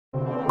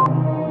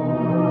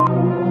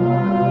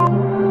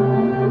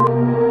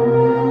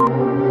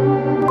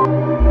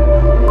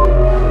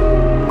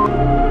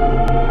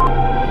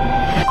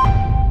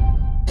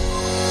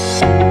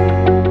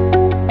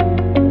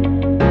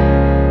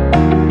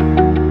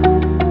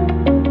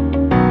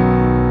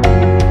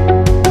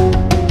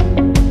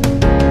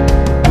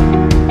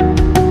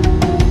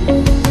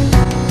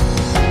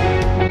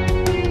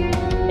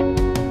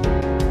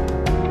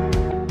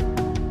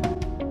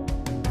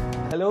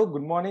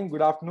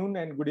good afternoon,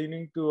 and good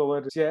evening to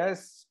our chairs,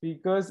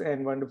 speakers,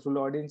 and wonderful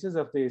audiences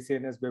of the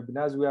ACNS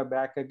webinars. We are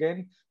back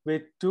again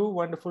with two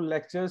wonderful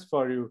lectures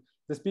for you.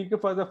 The speaker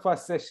for the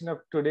first session of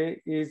today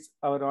is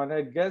our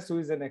honored guest, who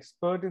is an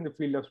expert in the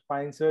field of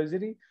spine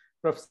surgery,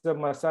 Professor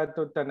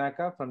Masato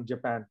Tanaka from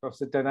Japan.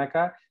 Professor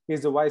Tanaka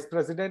is the Vice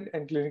President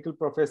and Clinical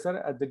Professor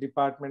at the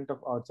Department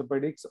of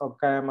Orthopedics,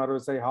 Okayama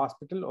Rosai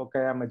Hospital,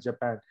 Okayama,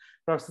 Japan.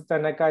 Professor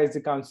Tanaka is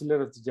the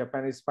counselor of the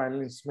Japanese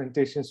Spinal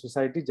Instrumentation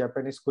Society,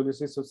 Japanese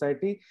Scoliosis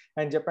Society,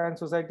 and Japan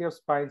Society of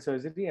Spine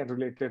Surgery and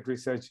related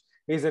research.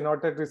 He is a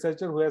noted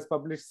researcher who has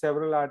published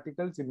several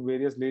articles in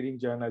various leading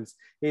journals.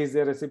 He is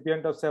a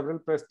recipient of several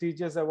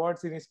prestigious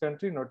awards in his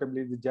country,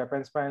 notably the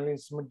Japan Spinal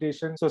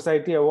Instrumentation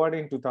Society Award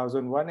in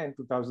 2001 and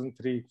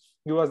 2003.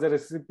 He was the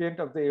recipient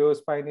of the AO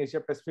Spine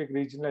Asia Pacific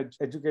Regional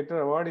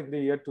Educator Award in the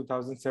year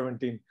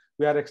 2017.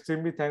 We are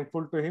extremely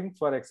thankful to him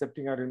for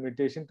accepting our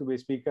invitation to be a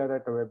speaker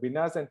at our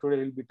webinars, and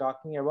today he'll be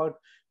talking about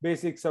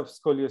basics of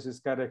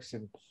scoliosis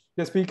correction.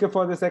 The speaker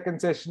for the second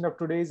session of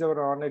today is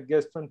our honored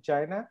guest from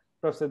China,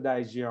 Professor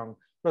Dai Jiang.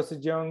 Professor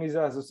Jiang is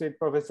an associate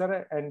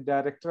professor and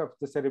director of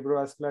the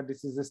cerebrovascular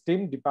diseases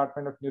team,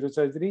 Department of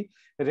Neurosurgery,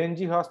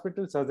 Renji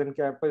Hospital, Southern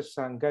Campus,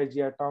 Shanghai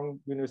Jiatong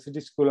University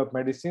School of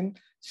Medicine,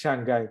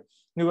 Shanghai.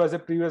 He was a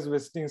previous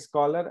visiting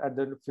scholar at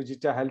the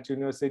Fujita Health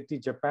University,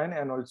 Japan,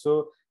 and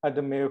also at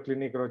the Mayo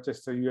Clinic,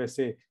 Rochester,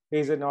 USA. He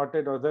is a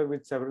noted author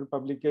with several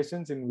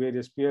publications in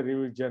various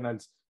peer-reviewed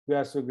journals. We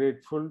are so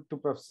grateful to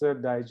Professor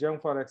Dai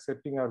Jiang for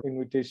accepting our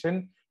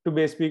invitation to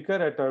be a speaker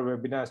at our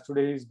webinars.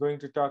 Today, he is going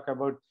to talk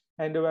about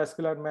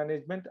endovascular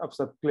management of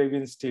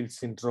subclavian steal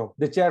syndrome.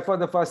 The chair for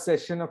the first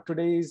session of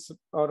today is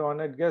our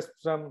honored guest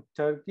from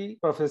Turkey,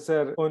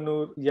 Professor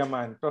Onur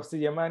Yaman. Professor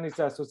Yaman is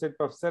associate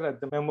professor at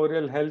the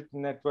Memorial Health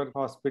Network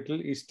Hospital,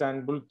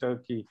 Istanbul,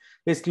 Turkey.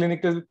 His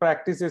clinical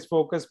practice is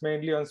focused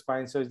mainly on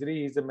spine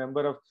surgery. He is a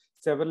member of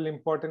several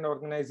important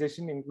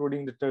organizations,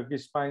 including the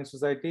Turkish Spine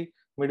Society,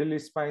 Middle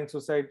East Spine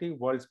Society,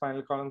 World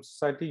Spinal Column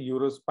Society,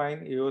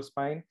 Eurospine, AO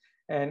Spine,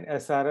 and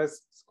SRS,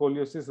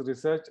 Scoliosis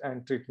Research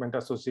and Treatment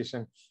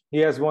Association. He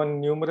has won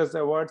numerous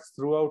awards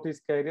throughout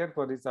his career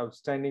for his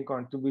outstanding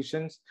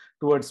contributions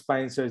towards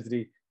spine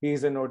surgery. He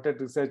is a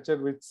noted researcher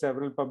with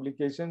several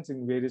publications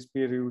in various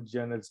peer-reviewed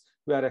journals.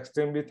 We are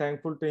extremely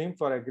thankful to him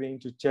for agreeing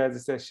to chair the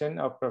session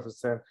of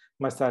Professor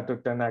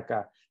Masato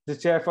Tanaka. The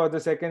chair for the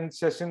second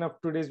session of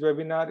today's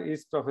webinar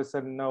is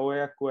Professor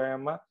Naoya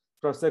Koyama.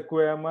 Professor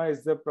Koyama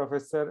is the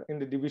professor in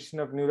the Division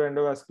of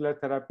Neuroendovascular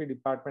Therapy,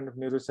 Department of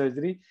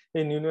Neurosurgery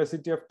in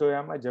University of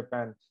Toyama,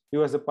 Japan. He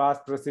was a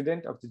past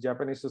president of the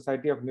Japanese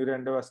Society of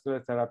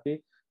Neuroendovascular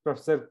Therapy.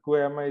 Professor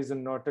Koyama is a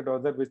noted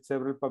author with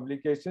several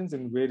publications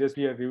in various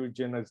peer-reviewed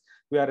journals.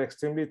 We are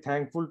extremely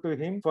thankful to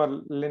him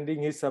for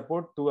lending his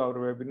support to our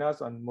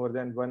webinars on more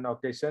than one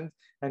occasion.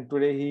 And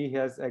today he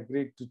has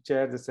agreed to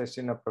chair the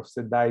session of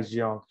Professor Dai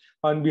Jiang.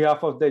 On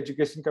behalf of the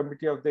Education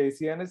Committee of the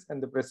ACNS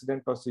and the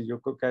President, Professor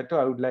Yoko Kato,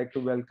 I would like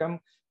to welcome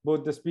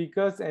both the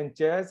speakers and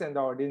chairs and the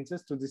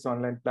audiences to this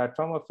online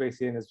platform of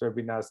ACNS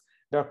webinars.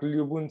 Dr.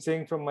 Liu Boon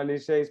Singh from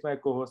Malaysia is my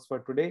co-host for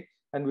today.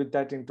 And with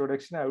that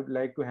introduction, I would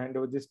like to hand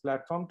over this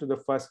platform to the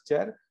first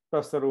chair,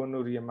 Professor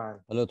Onur Yaman.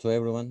 Hello to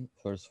everyone.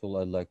 First of all,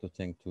 I'd like to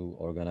thank the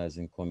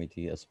organizing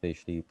committee,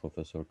 especially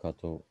Professor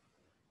Kato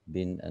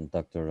Bin and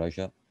Dr.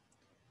 Raja.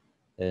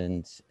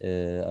 And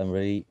I'm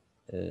very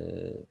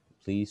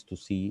pleased to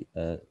see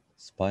a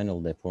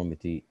spinal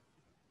deformity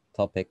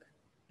topic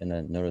in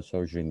a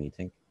neurosurgery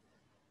meeting.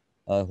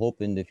 I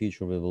hope in the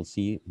future we will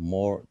see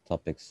more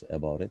topics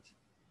about it.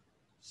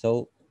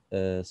 So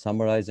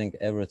summarizing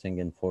everything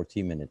in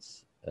 40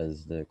 minutes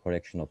as the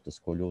correction of the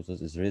scoliosis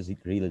is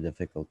really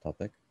difficult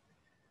topic.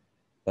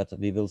 But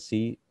we will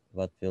see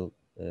what will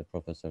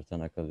Professor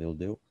Tanaka will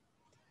do.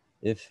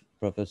 If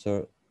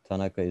Professor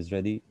Tanaka is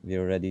ready, we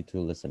are ready to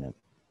listen him.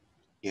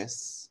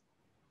 Yes.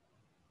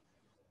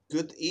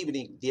 Good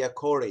evening, dear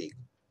colleague.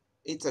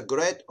 It's a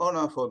great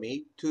honor for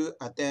me to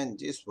attend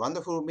this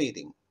wonderful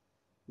meeting.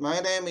 My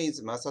name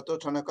is Masato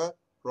Tanaka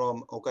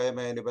from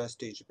Okayama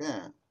University,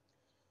 Japan.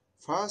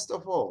 First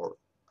of all,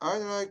 I'd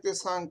like to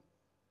thank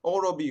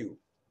all of you,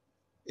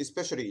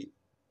 especially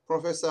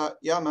Professor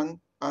Yaman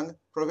and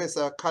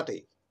Professor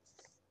Kate,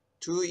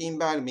 to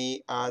invite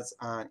me as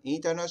an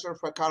international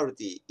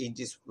faculty in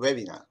this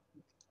webinar.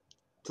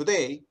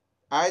 Today,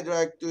 I'd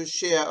like to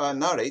share our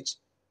knowledge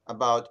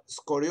about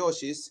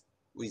scoliosis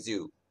with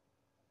you.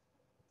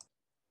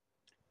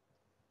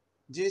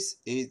 This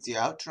is the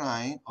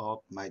outline of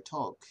my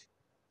talk.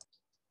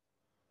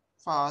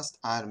 First,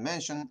 I'll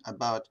mention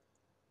about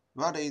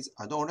what is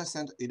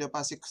adolescent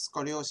idiopathic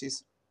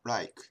scoliosis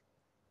like.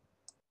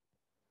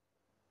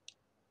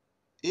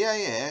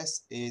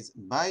 AIS is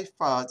by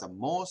far the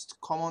most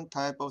common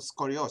type of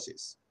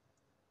scoliosis,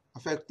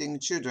 affecting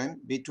children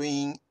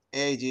between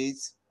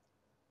ages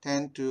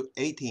 10 to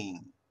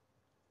 18.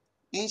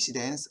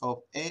 Incidence of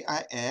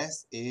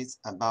AIS is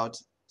about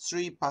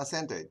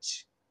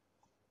 3%,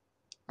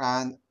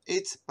 and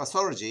its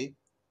pathology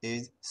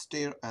is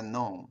still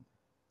unknown.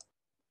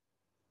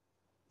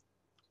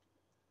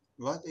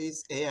 What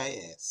is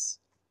AIS?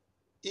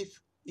 If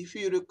If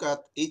you look at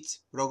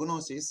its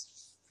prognosis,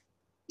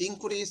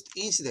 increased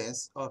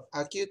incidence of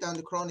acute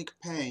and chronic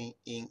pain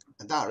in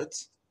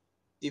adults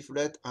if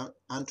left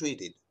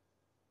untreated.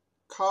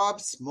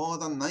 Curves more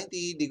than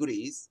 90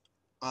 degrees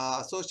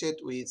are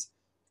associated with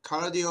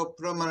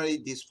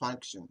cardiopulmonary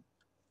dysfunction,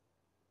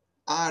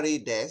 early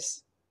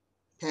death,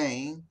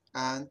 pain,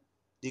 and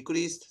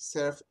decreased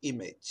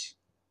self-image.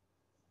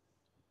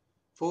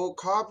 For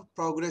curve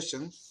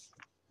progression,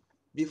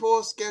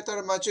 before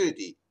scatter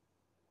maturity,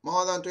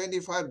 more than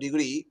 25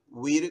 degrees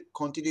will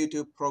continue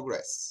to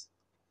progress.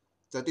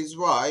 That is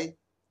why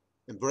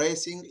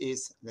bracing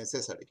is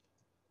necessary.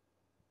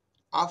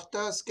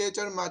 After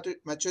scatter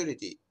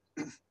maturity,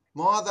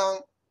 more than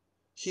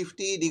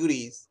 50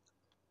 degrees,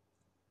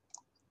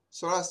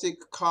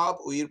 thoracic curve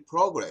will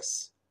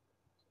progress.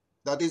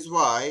 That is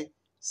why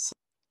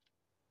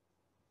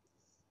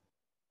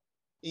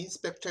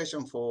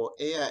inspection for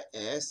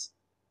AIS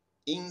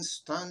in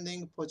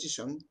standing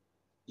position,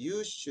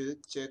 you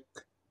should check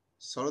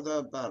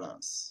shoulder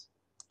balance,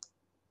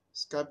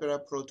 scapular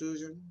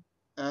protrusion,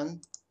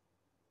 and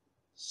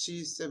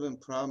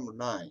C7 plumb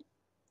line.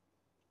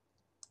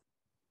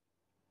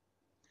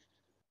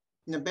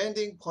 In a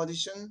bending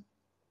position,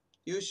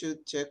 you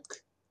should check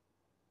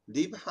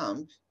rib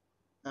hump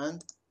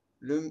and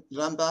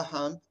lumbar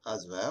hump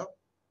as well.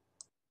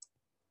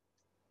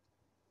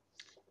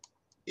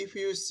 If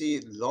you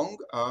see long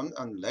arms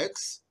and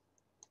legs,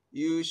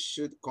 you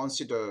should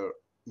consider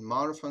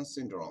Marfan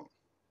syndrome.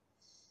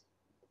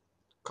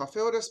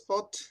 Café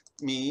spot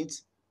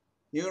means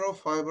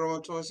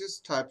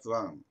neurofibromatosis type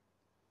 1.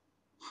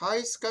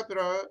 High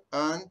scapular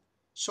and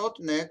short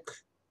neck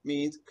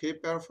means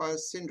Klippel-Feil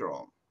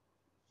syndrome.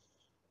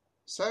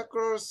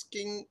 Circular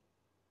skin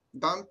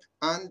bump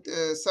and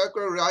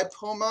circular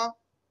lipoma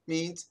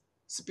means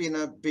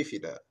spina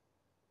bifida.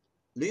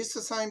 Wrist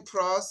sign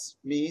plus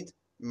means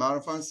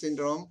Marfan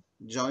syndrome.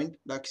 Joint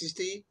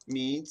laxity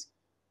means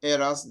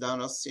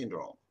Ehlers-Danlos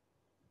syndrome.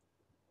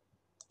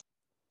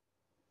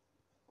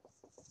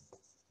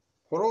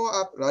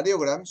 Follow-up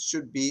radiogram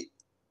should be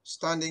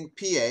standing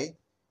PA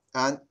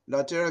and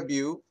lateral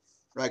view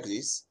like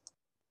this.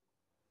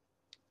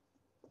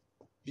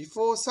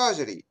 Before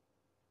surgery,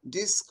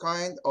 this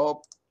kind of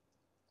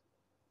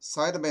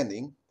side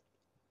bending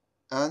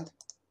and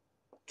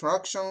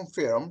traction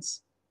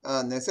films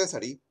are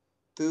necessary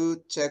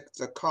to check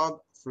the curve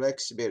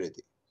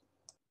flexibility.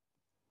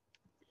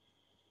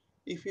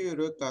 If you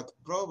look at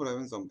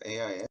problems of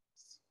AIS,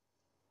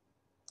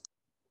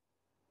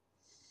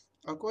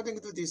 according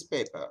to this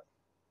paper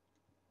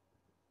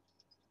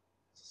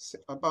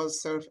about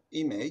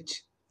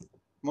self-image,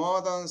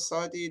 more than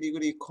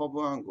 30-degree curve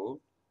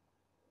angle,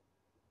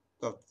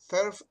 the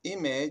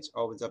self-image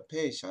of the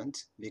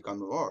patient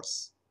becomes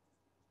worse.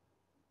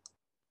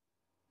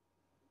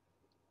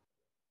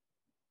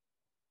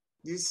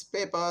 This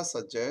paper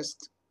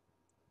suggests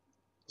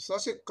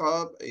thoracic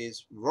curve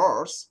is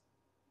worse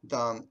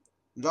than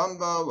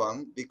lumbar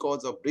one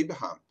because of rib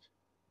hump.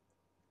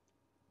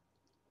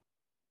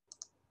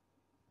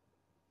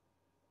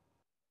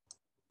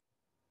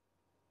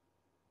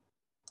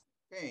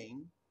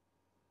 Pain.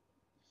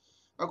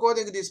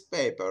 According to this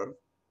paper,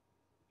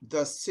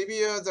 the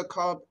severe the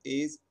curve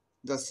is,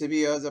 the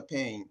severe the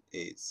pain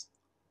is.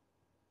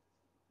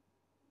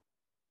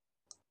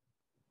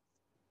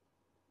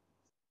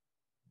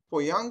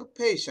 For young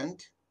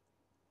patient,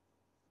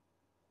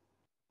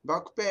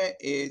 back pain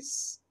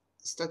is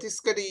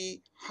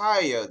statistically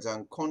higher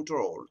than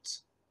controlled,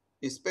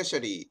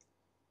 especially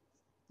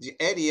the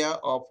area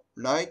of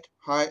right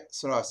high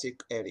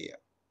thoracic area.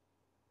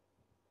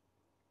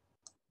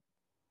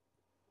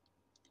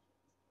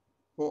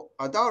 For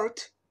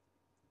adult,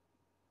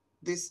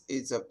 this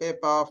is a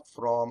paper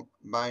from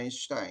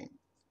Weinstein.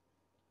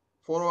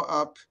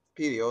 Follow-up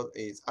period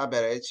is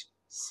average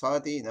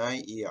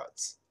 39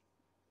 years.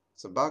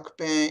 So back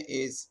pain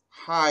is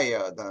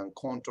higher than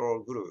control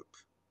group.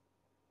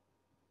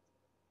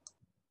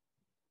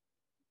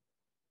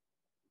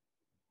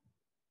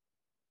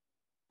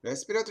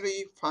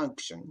 Respiratory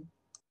function.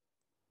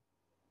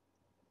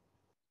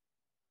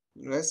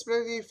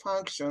 Respiratory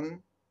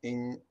function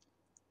in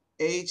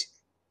age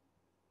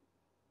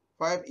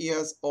 5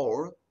 years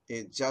old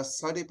is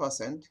just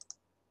 30%,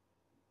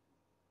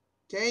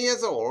 10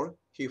 years old,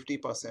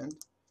 50%,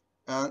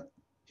 and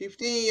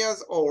 15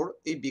 years old,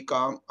 it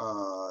becomes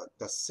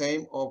the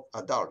same of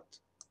adult.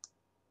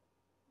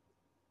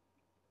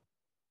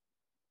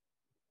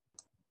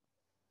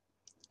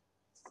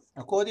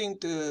 According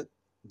to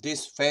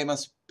this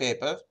famous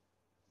paper,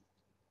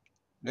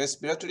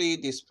 respiratory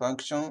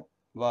dysfunction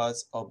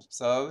was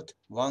observed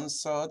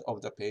 1/3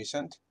 of the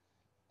patient,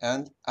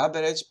 and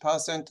average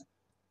percent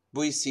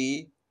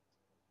VC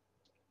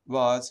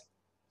was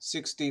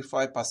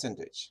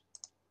 65%.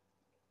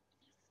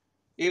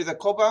 If the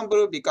curve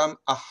angle becomes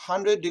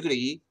 100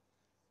 degrees,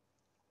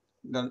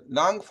 the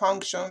lung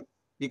function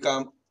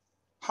becomes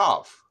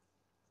half.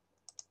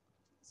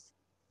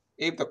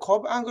 If the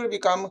curve angle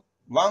becomes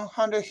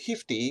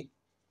 150,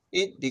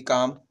 it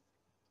becomes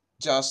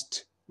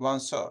just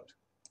 1/3.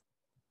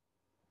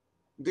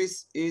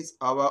 This is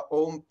our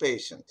own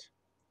patient.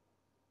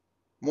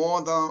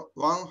 More than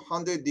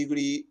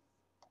 100-degree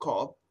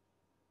curve.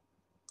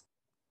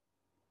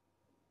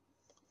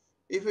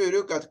 If you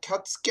look at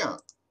CAT scan,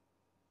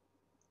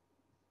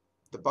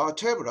 the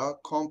vertebra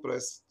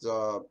compress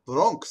the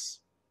bronchus.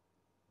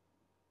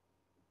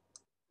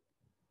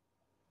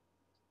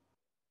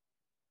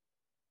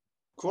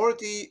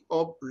 Quality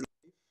of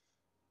life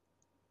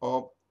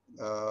of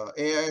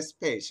AIS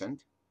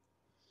patient,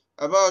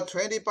 about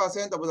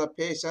 20% of the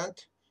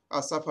patient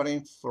are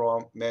suffering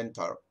from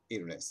mental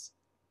illness,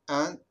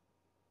 and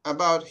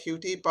about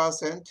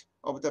 50%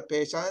 of the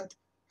patient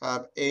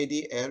have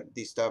ADL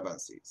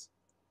disturbances.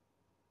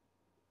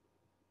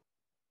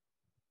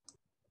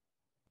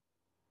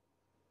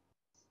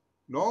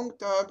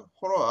 Long-term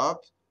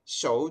follow-up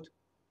showed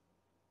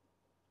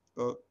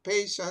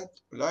patient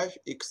life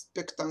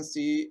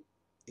expectancy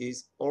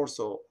is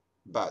also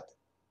bad.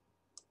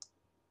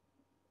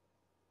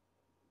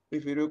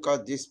 If you look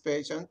at this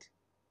patient,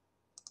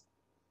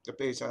 the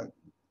patient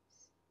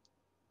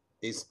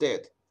is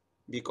dead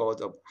because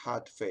of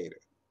heart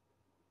failure.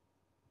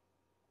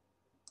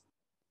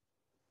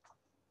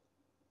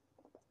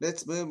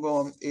 Let's move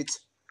on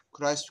its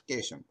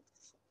classification.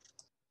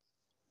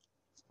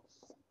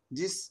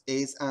 This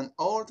is an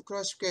old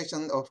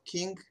classification of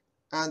King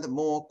and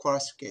Moore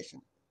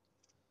classification.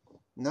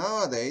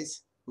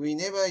 Nowadays, we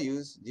never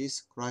use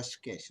this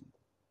classification.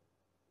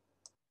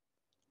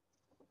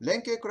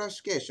 Lenke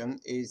classification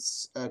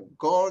is a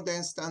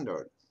golden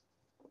standard.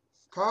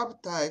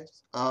 Curve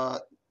types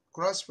are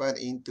classified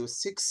into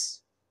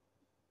 6.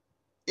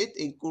 It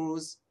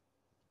includes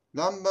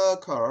lumbar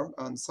curve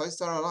and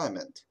sagittal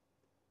alignment.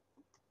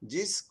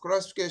 This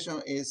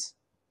classification is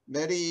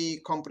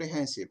very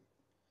comprehensive,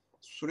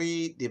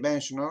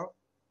 3-dimensional,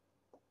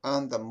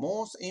 and the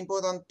most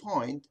important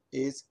point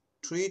is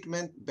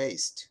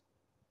treatment-based.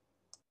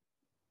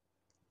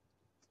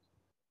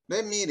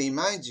 Let me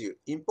remind you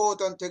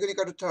important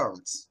technical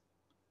terms.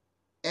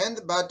 End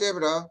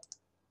vertebra,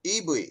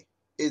 EV,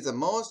 is the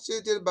most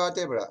suited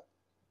vertebra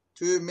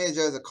to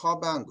measure the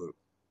curve angle.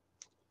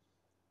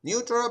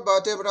 Neutral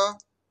vertebra,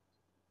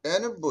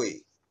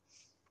 NV,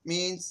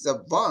 means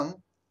the one,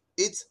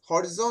 its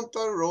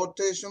horizontal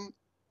rotation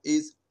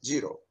is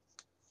 0.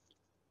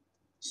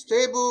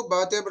 Stable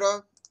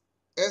vertebra,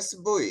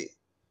 SV,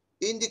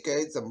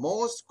 indicates the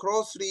most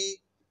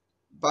closely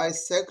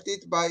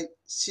bisected by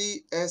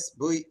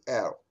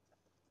CSVL.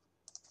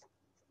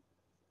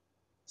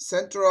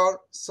 Central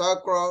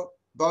circular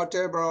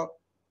vertebral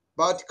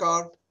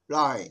vertical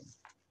line.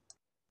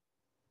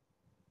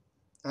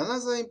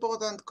 Another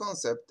important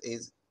concept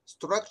is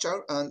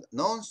structure and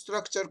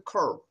non-structure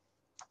curve.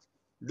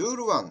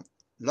 Rule 1.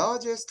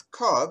 Largest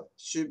curve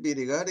should be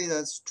regarded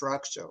as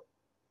structure.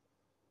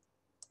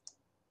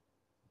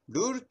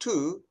 Rule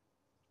 2.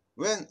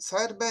 When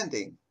side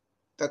bending,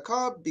 the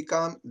curve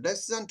becomes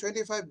less than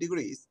 25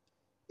 degrees,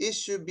 it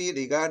should be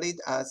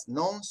regarded as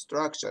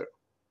non-structure,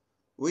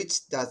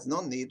 which does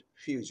not need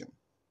fusion.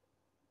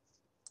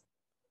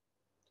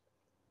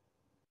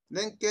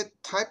 Lenke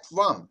type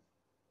 1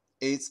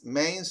 is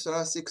main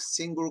thoracic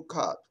single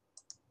curve.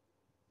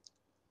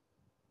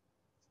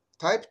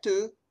 Type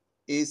 2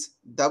 is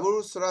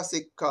double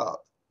thoracic curve.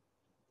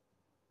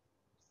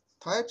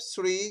 Type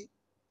 3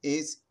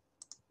 is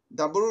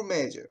double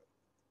major,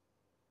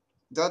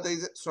 that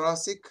is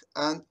thoracic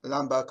and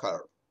lumbar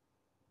curve.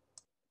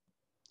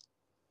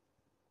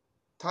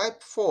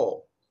 Type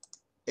 4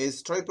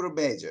 is triple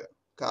major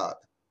curve.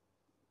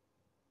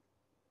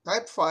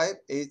 Type 5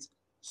 is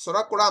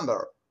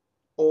thoracolumbar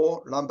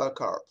or lumbar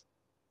curve.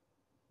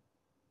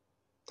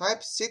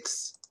 Type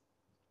 6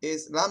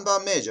 is lumbar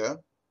major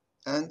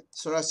and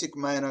thoracic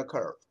minor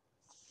curve.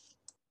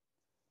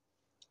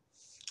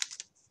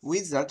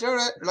 With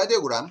lateral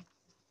radiogram,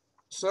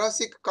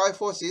 thoracic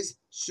kyphosis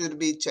should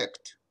be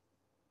checked.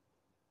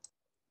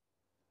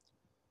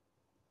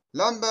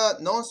 Lumbar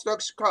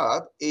non-structure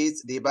curve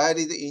is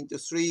divided into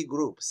 3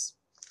 groups.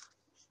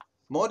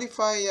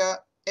 Modifier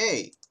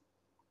A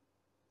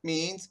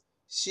means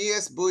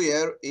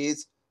CSVL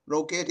is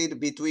located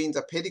between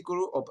the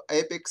pedicule of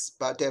apex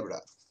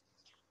vertebra.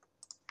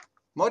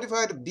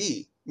 Modifier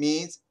B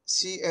means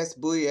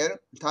CSVL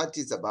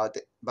touches the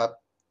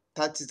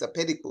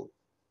pedicule.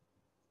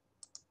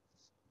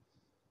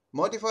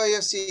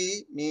 Modifier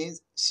C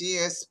means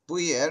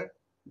CSVL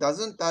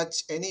doesn't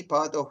touch any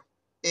part of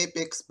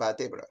apex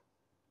vertebra.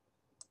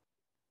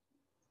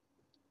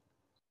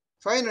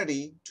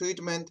 Finally,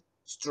 treatment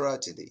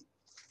strategy.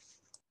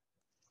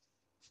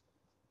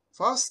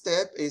 First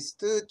step is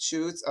to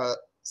choose a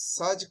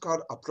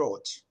surgical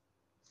approach.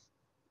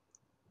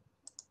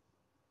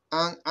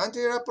 An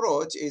anterior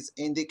approach is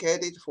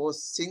indicated for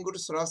single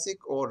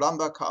thoracic or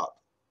lumbar curve.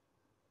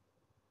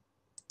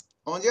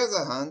 On the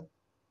other hand,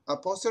 a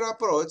posterior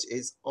approach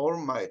is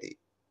almighty.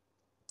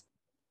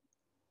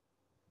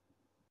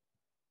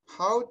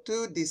 How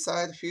to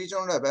decide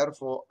fusion level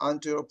for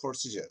anterior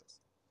procedures?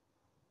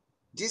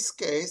 This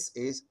case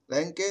is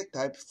Lenke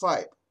type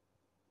 5,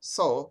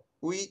 so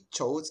we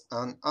chose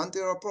an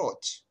anterior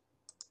approach.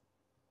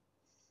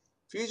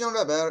 Fusion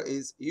level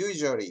is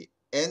usually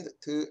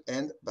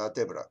end-to-end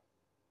vertebra.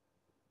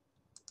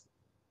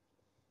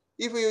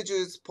 If you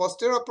choose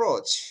posterior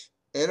approach,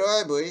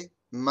 LIV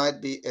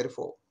might be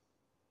L4.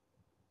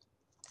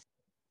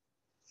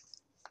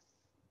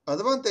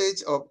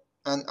 Advantage of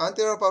an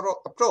anterior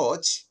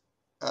approach,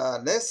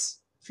 less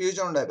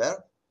fusion level,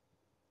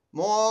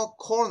 more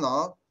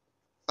corner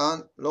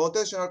and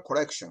rotational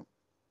correction.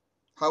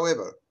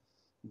 However,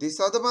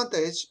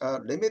 disadvantage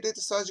are limited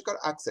surgical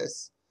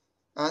access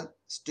and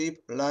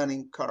steep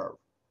learning curve.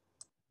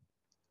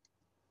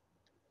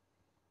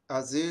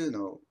 As you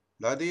know,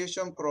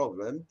 radiation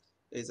problem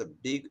is a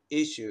big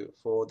issue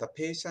for the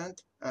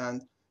patient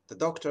and the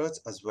doctors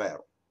as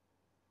well.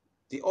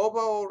 The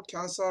overall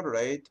cancer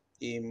rate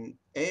in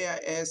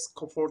AIS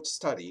cohort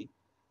study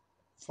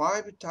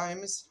 5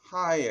 times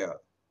higher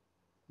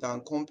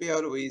than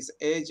compared with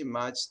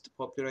age-matched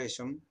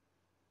population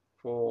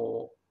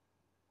for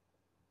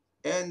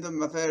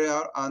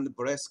endometrial and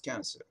breast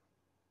cancer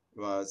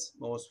was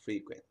most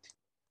frequent.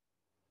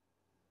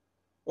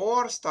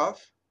 Our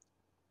staff,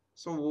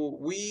 so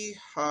we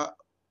have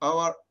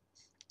our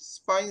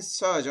spine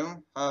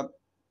surgeon have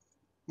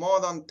more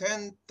than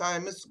 10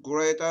 times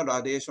greater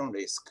radiation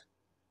risk.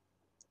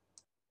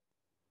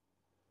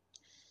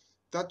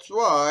 That's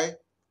why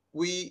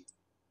we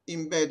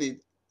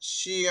embedded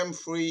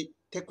CM-free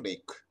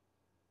technique.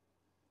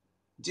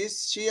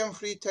 This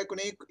CM-free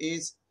technique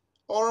is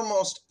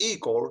almost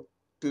equal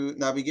to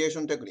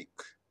navigation technique.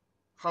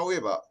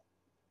 However,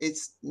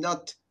 it's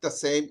not the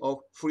same of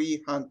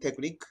freehand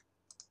technique,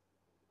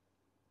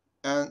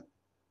 and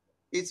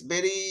it's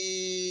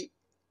very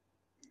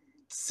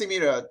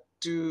similar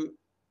to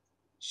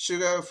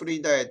sugar-free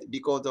diet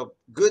because of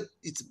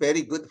it's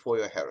very good for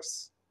your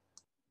health.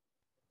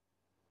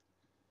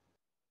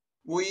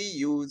 We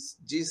use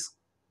this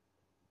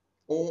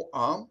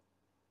O-arm.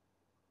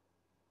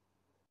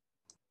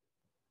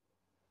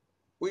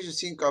 We should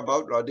think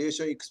about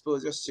radiation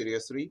exposure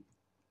seriously.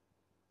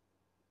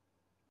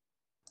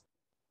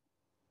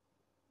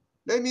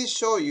 Let me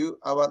show you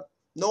our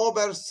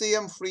novel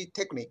CM-free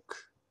technique.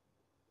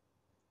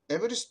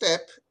 Every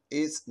step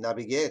is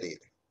navigated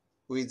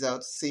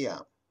without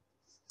CM.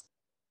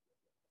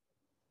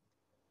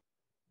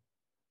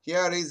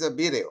 Here is a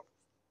video.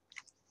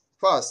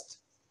 First,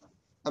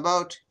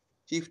 about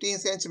 15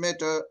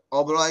 cm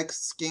oblique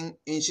skin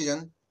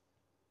incision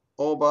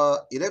over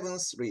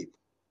 11th rib.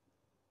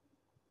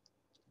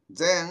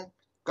 Then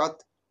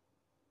cut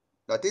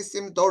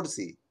latissimus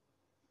dorsi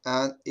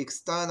and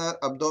external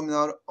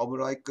abdominal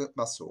oblique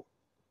muscle.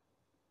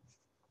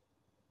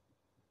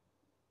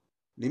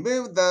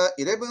 Remove the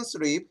 11th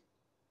rib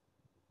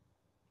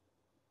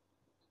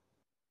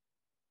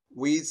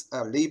with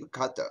a rib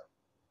cutter.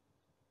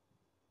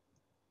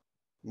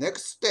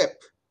 Next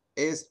step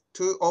is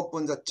to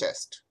open the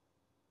chest.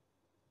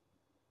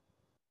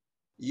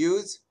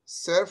 Use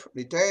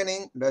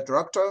self-retaining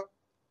retractor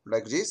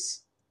like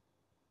this.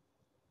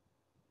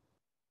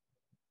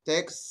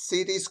 Take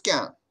CT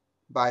scan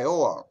by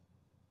O-arm.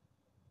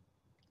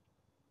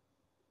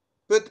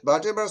 Put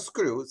vertebral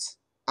screws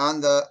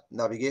under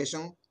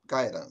navigation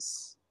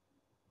guidance.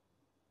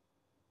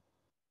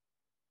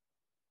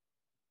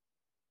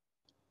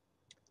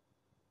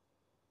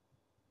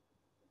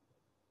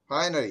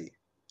 Finally,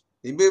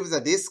 remove the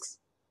discs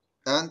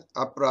and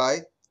apply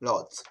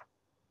rods.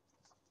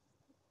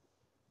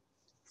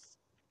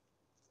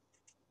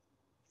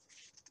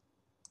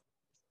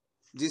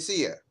 This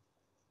year,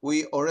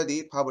 we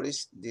already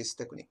published this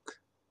technique.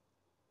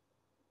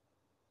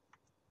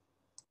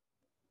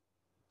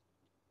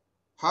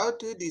 How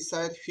to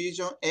decide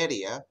fusion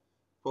area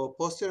for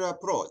posterior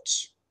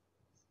approach?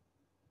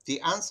 The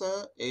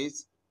answer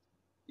is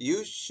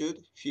you should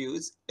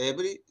fuse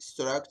every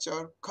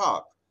structural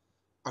curve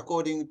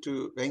according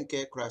to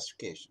Wenke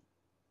classification.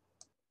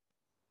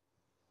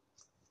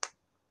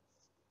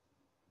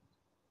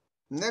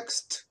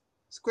 Next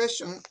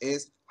question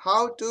is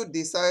how to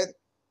decide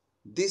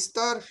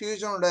distal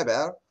fusion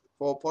level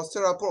for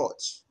posterior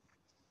approach.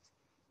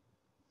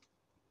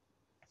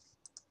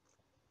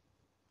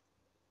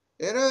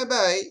 LIV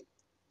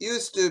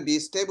used to be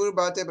stable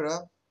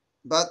vertebra,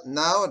 but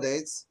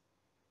nowadays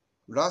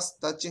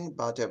last touching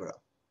vertebra.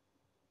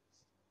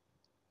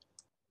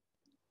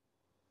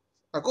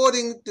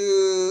 According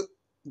to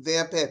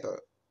their paper,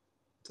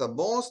 the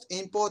most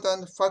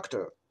important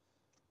factor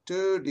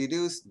to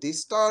reduce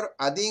distal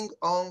adding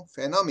on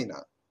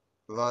phenomena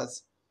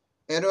was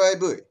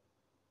LIV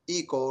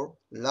equal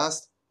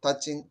last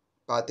touching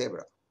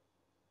vertebra.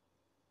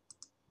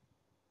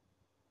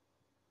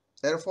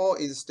 L4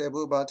 is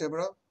stable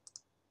vertebra.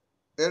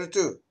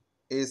 L2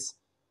 is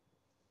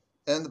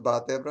end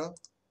vertebra.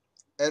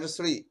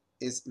 L3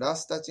 is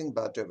last touching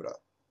vertebra.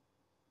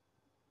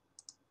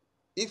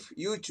 If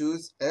you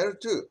choose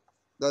L2,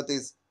 that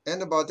is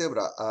end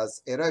vertebra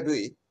as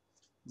LIV,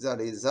 the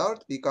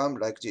result becomes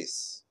like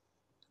this.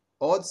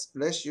 Odds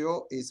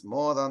ratio is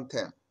more than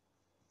 10.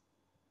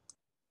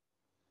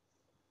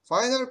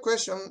 Final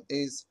question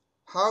is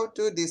how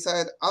to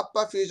decide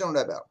upper fusion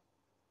level.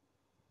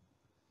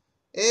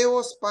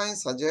 AO spine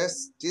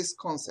suggests this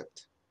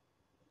concept.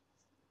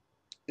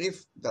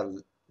 If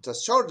the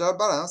shoulder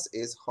balance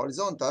is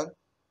horizontal,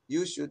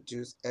 you should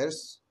use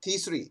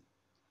T3.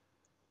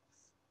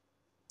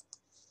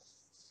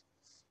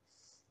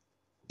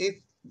 If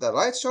the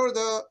right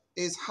shoulder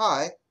is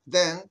high,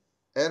 then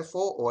L4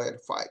 or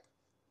L5.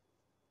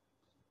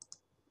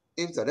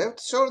 If the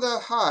left shoulder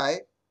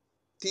high,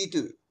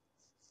 T2.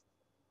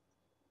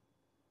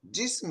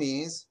 This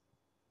means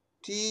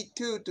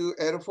T2 to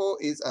L4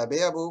 is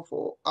available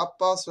for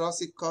upper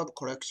thoracic curve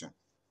correction.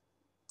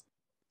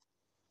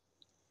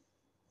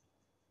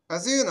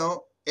 As you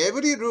know,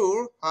 every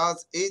rule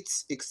has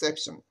its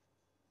exception.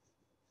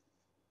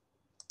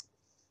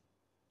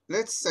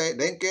 Let's say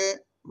Lenke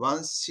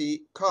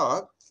 1C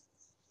curve.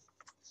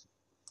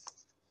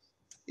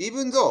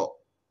 Even though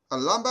a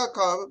lumbar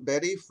curve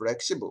very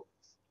flexible,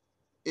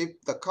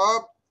 if the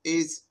curve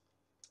is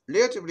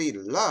relatively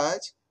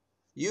large,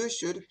 you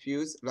should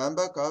fuse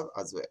lumbar curve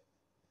as well.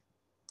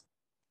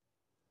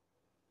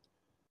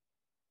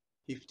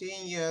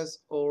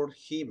 15-year-old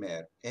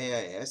female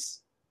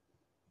AIS.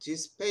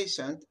 This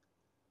patient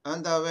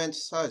underwent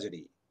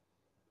surgery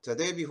the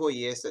day before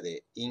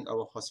yesterday in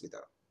our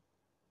hospital.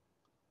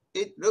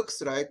 It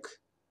looks like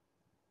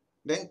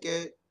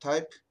Lenke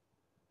type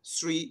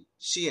 3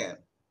 CN,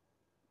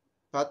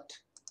 but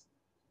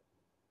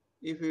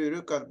if you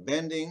look at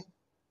bending,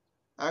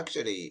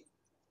 actually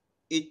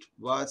it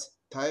was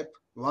type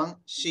 1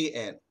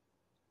 CN.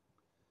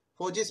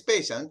 For this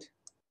patient,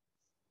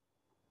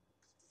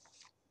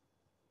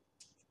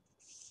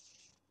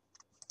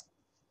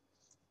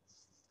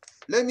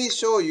 let me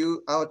show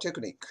you our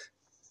technique.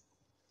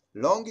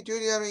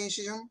 Longitudinal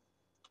incision,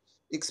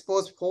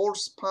 expose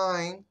false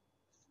spine,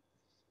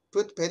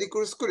 put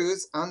pedicle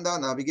screws under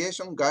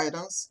navigation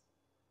guidance,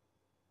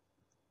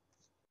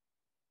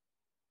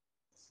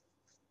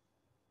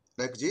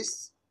 like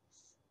this.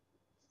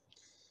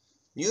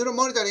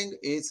 Neuromonitoring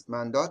is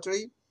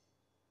mandatory.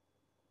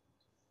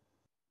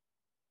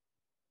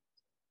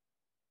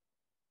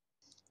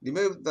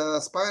 Remove the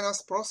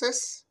spinous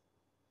process,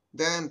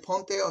 then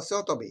ponte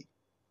osteotomy.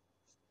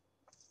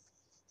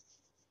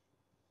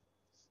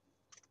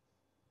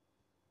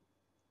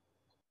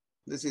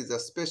 This is a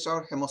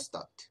special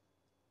hemostat.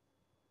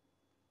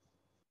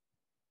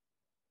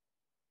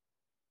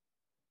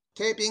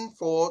 Taping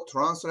for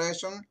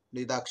translation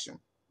reduction.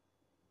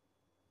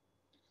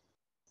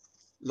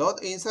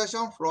 Rod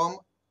insertion from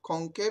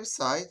concave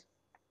side.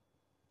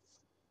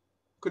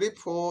 Clip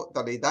for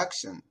the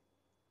reduction.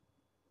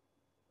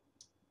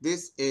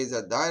 This is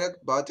a direct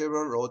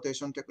vertebral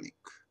rotation technique.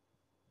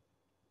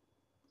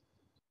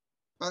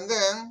 And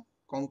then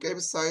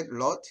concave side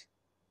rod,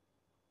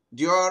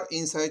 dual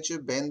in situ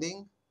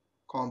bending,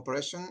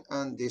 compression,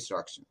 and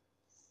distraction.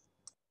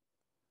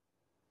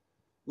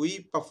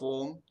 We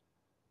perform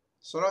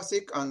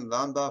thoracic and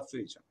lumbar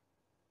fusion.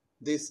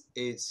 This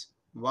is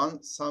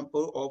one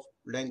sample of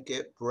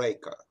Lenke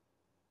breaker.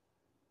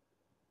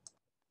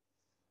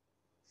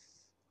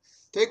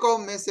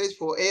 Take-home message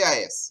for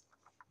AIS.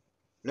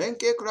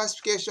 Lenke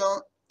classification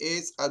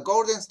is a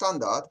golden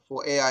standard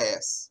for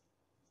AIS.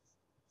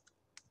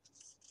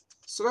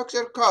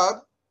 Structural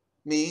curve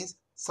means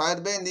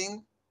side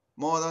bending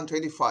more than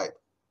 25,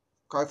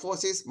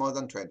 kyphosis more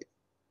than 20.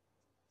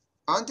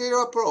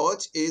 Anterior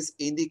approach is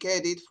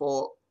indicated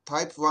for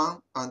type 1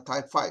 and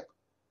type 5.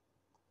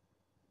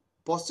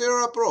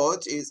 Posterior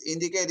approach is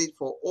indicated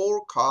for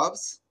all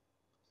curves.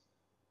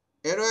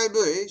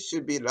 LIV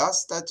should be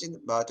last touching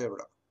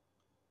vertebra.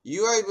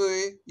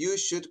 UIV, you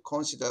should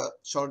consider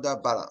shoulder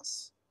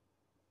balance.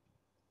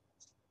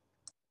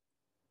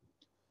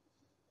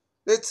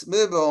 Let's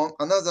move on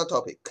another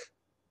topic.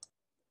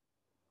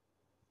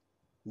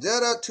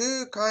 There are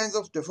two kinds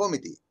of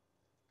deformity.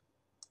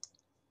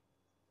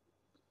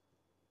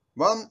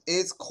 One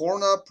is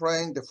corner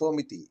plane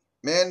deformity,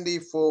 mainly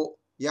for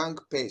young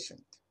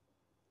patients.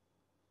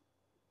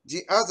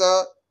 The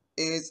other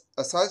is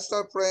a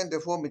sagittal plane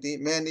deformity,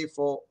 mainly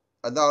for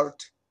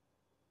adult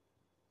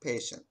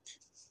patients.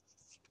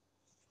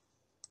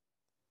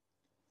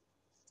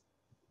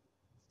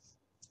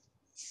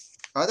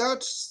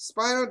 Adult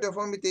spinal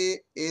deformity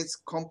is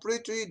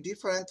completely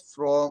different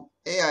from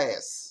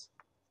AIS.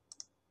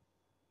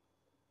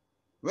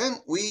 When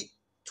we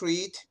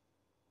treat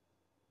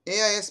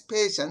AIS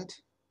patient,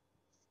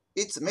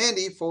 it's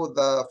mainly for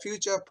the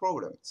future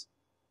problems.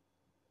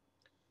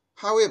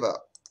 However,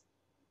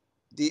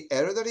 the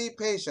elderly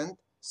patient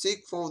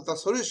seek for the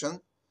solution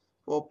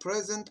for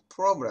present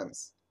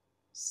problems,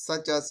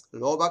 such as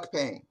low back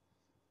pain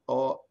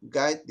or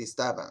gait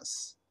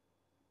disturbance.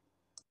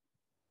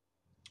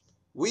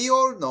 We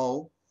all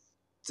know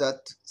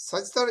that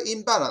sagittal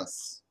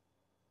imbalance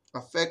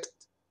affects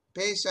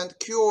patient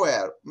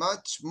QOL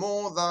much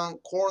more than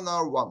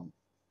corner one.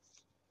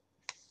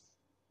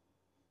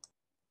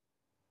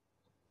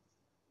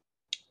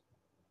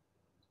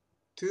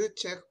 To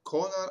check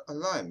corner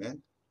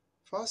alignment,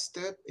 first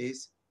step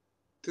is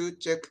to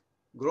check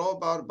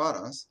global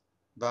balance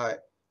by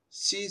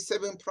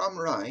C7 plumb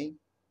line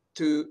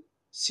to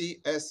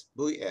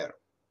CSVL.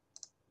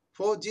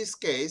 For this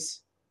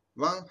case,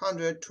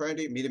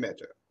 120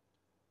 mm.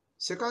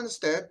 Second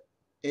step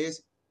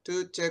is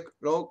to check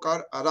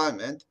local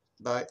alignment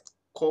by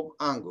curve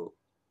angle.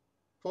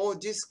 For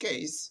this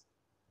case,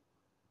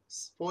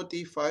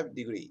 45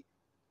 degree.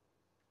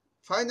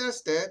 Final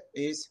step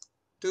is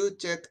to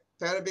check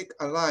pelvic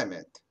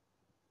alignment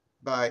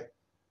by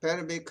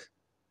pelvic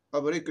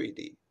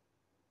obliquity.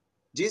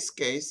 This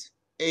case,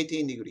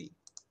 18 degree.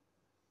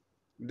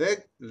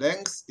 Leg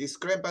length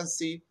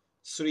discrepancy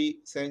 3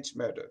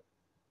 cm.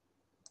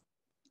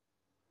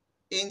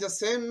 In the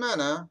same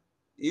manner,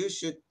 you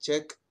should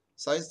check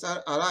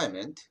sagittal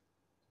alignment.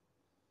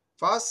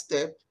 First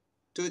step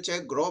to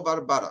check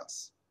global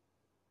balance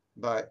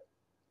by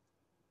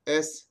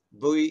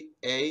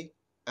SVA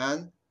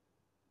and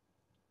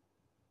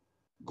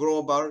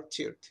global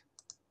tilt.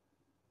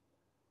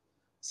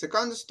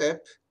 Second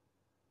step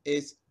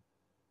is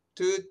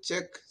to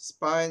check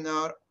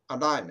spinal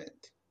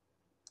alignment,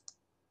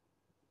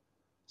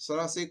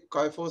 thoracic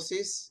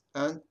kyphosis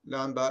and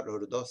lumbar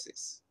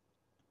lordosis.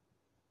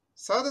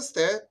 Third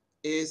step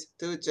is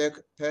to check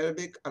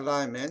pelvic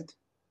alignment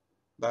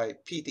by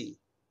PT.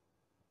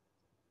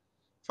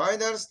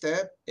 Final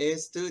step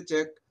is to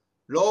check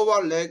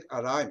lower leg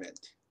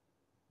alignment,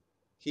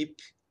 hip.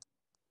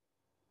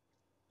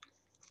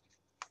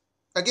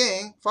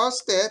 Again, first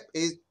step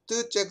is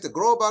to check the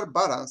global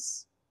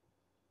balance.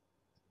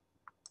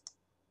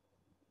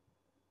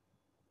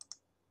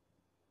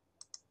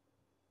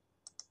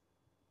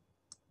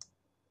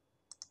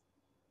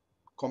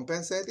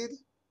 Compensated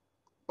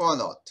or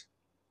not.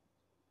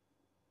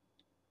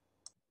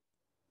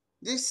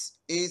 This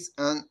is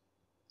an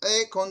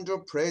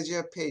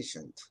achondroplasia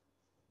patient.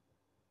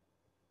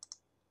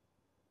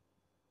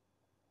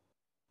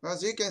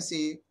 As you can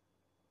see,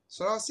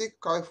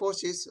 thoracic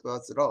kyphosis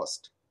was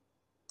lost.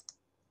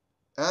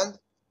 And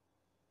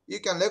you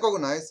can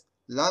recognize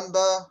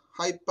lumbar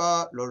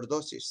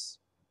hyperlordosis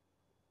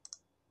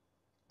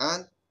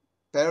and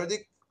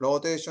periodic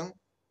rotation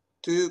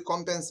to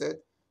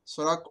compensate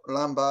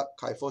thoracolumbar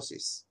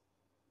kyphosis.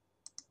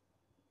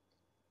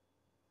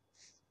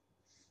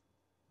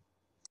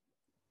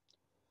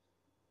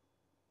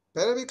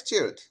 Pelvic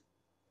tilt,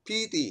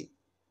 PT,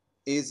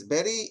 is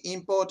very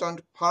important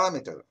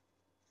parameter.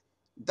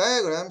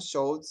 Diagram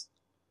shows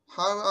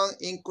how an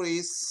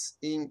increase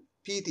in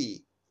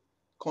PT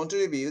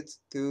contributes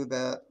to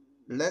the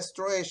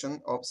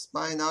restoration of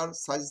spinal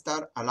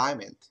sagittal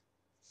alignment.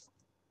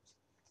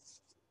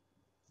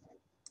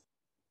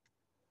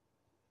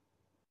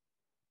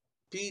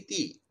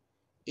 PT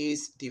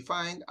is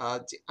defined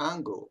as the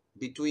angle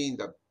between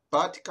the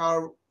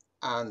vertical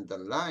and the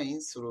line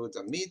through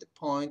the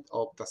midpoint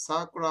of the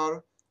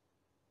sacral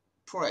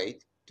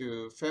plate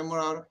to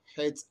femoral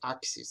head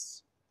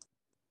axis.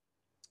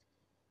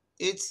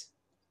 Its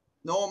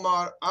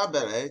normal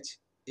average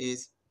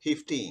is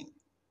 15.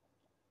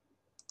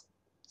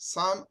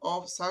 Sum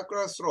of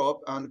sacral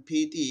slope and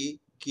PT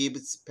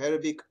gives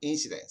pelvic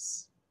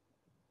incidence.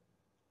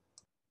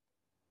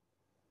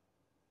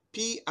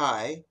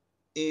 PI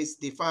is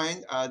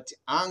defined as the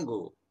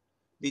angle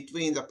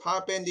between the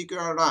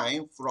perpendicular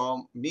line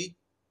from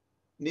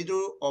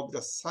middle of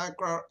the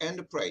sacral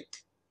end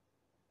plate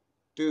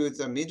to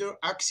the middle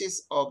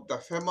axis of the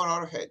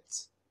femoral head.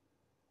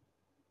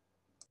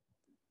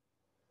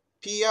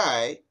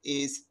 PI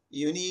is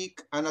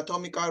unique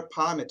anatomical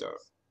parameter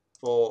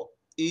for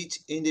each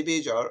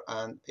individual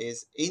and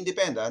is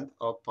independent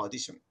of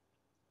position.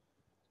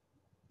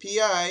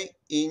 PI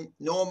in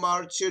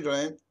normal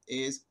children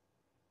is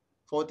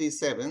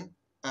 47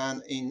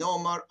 and in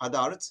normal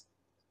adults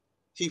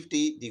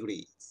 50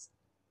 degrees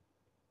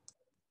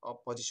of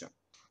position.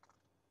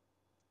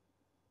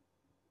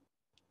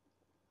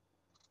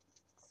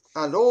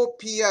 A low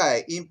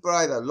PI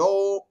implies a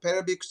low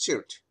pelvic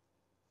tilt,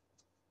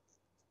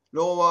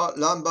 lower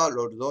lumbar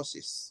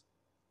lordosis.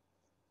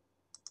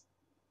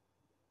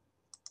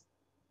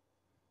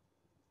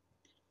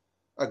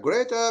 A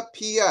greater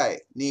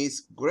PI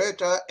needs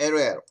greater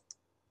LL,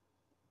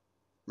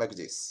 like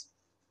this.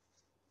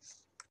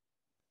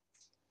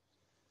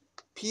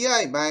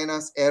 PI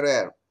minus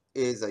LL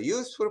is a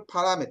useful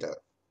parameter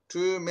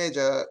to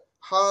measure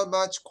how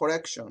much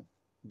correction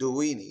do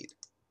we need.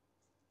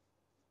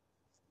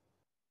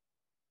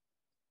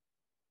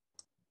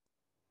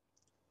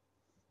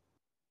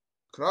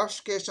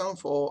 Classification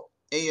for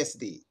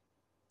ASD.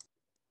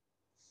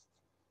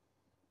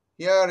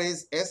 Here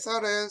is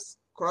SRS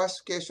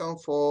classification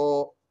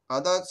for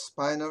adult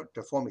spinal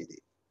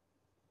deformity.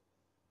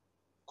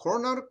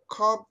 Coronal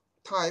curve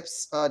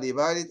types are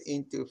divided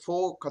into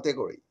 4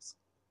 categories,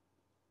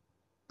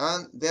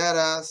 and there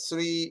are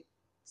 3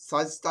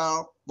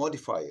 sagittal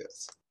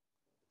modifiers.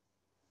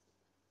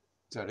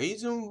 The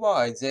reason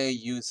why they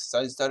use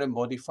sagittal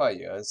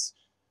modifiers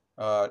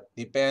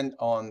depend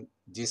on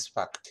this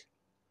fact.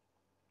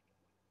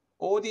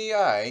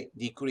 ODI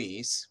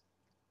decrease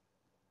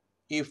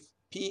if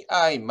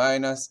PI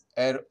minus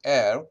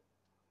LL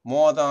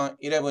more than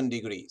 11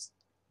 degrees,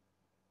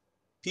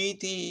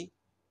 PT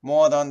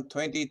more than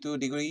 22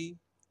 degrees,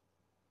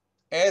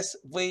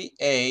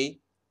 SVA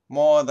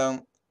more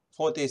than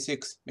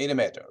 46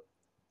 millimeter.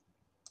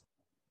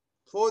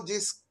 For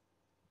this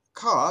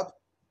curve,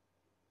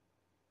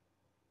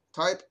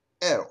 type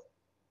L,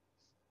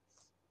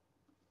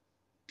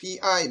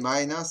 PI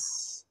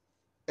minus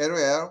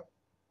LL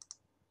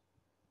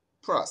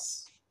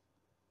plus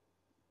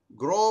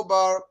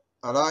global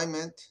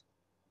alignment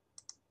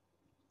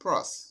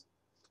plus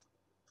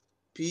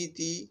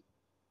PT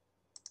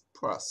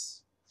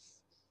plus.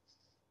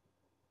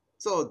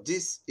 So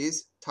this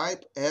is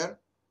type L,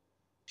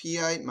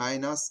 PI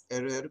minus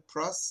LL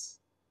plus,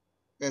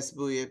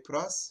 SVA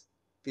plus,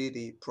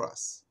 PT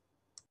plus.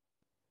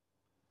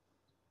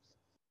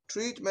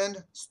 Treatment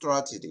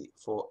strategy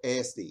for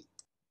ASD.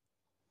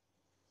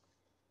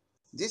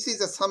 This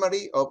is a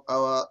summary of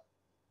our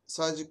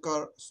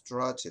surgical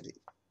strategy.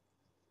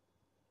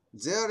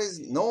 There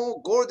is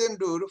no golden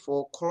rule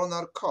for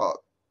coronal curve.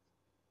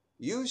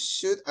 You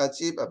should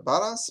achieve a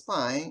balanced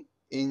spine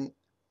in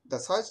the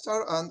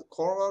sagittal and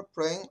coronal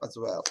plane as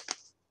well.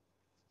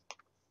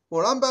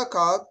 For lumbar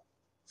curve,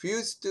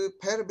 fused to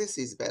pelvis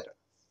is better.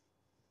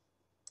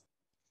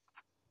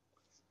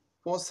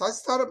 For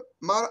sagittal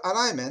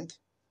malalignment,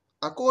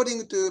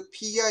 according to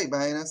PI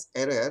minus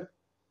LL,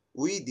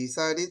 we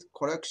decided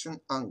correction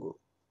angle.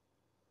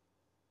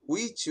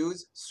 We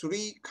choose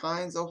 3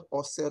 kinds of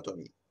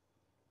osteotomy: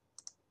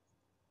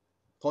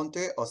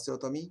 Ponte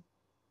osteotomy,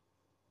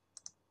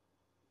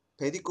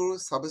 pedicle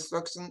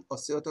subtraction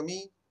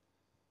osteotomy,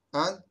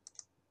 and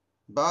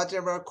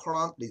vertebral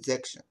column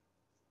resection.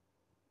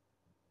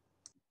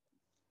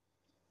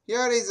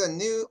 Here is a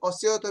new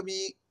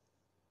osteotomy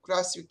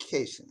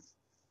classification.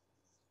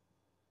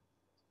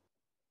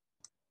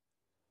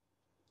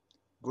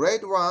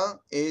 Grade 1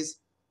 is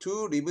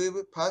to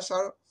remove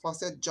partial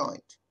facet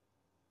joint.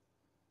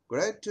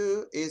 Grade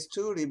 2 is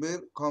to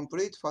remove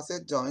complete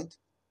facet joint,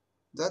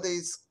 that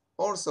is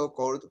also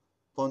called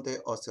Ponte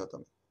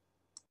osteotomy.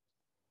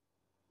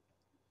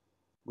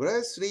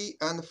 Grade 3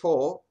 and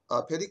 4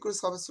 are pedicle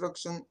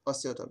subtraction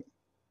osteotomy.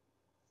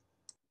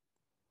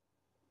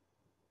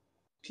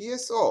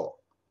 PSO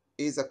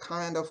is a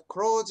kind of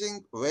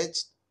closing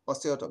wedge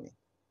osteotomy.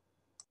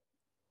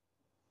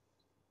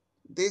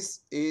 This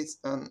is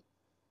an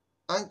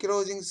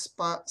ankylosing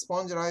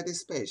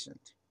spondylitis patient.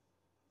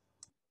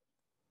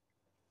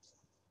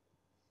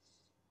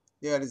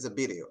 Here is a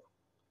video.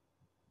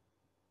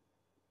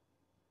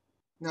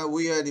 Now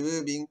we are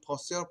removing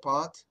posterior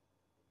part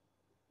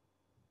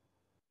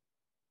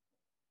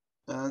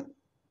and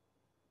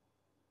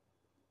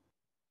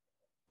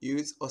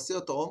use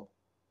osteotome.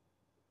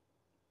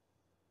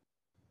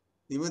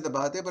 Remove the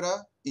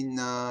vertebra in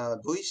a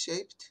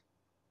V-shaped,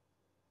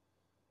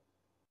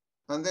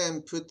 and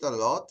then put the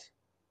rod,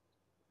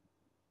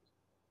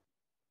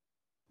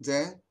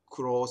 then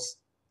close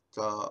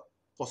the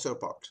posterior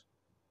part.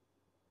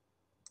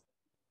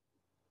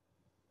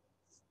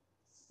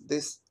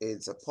 This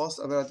is a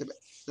post-operative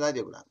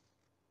radiogram.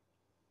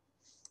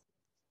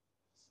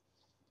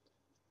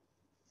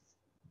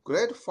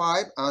 Grade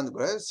 5 and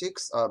grade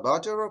 6 are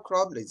vertebral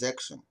column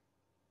resection.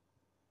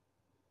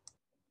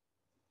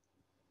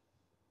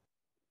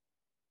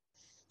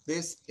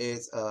 This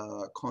is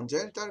a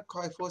congenital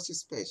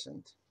kyphosis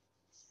patient,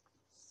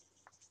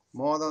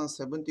 more than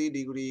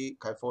 70-degree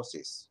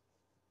kyphosis.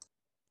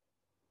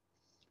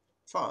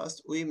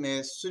 First, we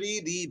made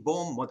 3D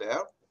bone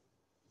model,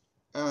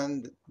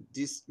 and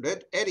this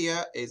red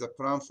area is a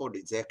plan for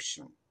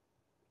resection.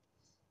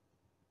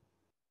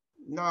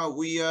 Now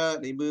we are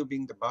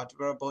removing the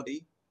vertebral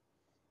body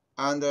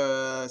and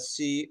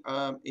see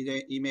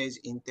the image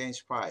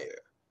intensifier.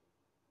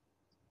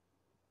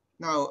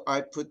 Now I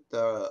put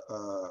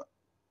the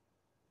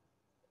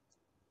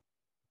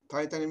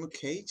titanium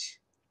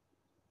cage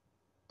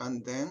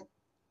and then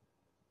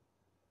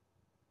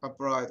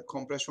apply the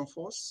compression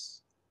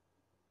force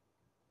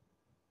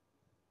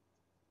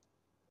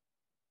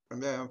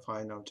and then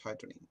final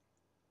tightening.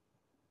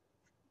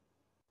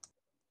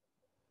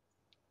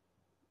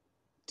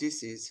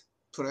 This is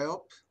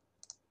pre-op,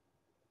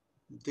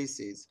 this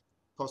is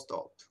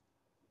post-op.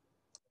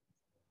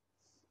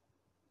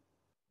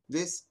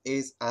 This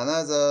is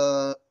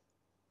another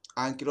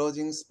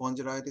ankylosing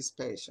spondylitis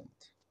patient.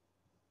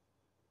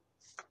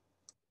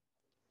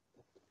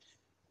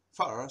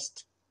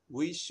 First,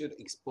 we should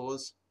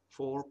expose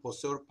 4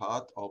 posterior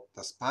part of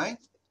the spine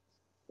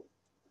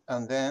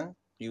and then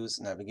use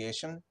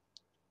navigation,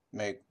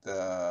 make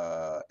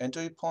the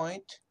entry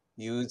point,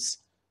 use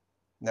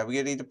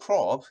navigated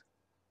probe.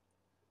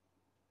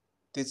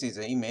 This is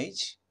the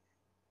image,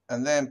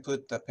 and then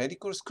put the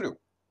pedicle screw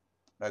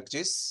like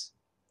this,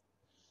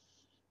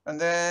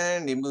 and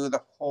then remove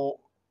the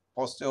whole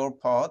posterior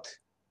part,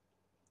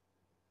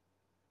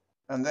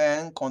 and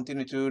then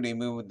continue to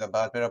remove the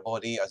vertebral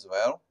body as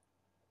well,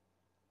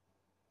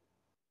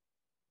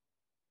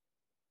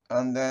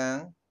 and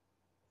then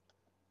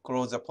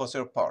close the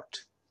posterior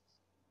part.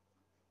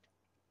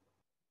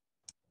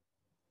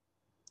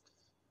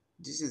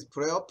 This is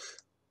pre-op,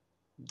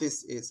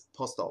 this is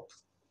post-op.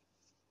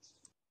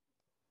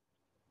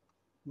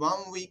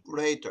 1 week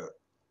later,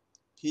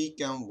 he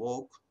can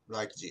walk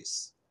like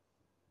this.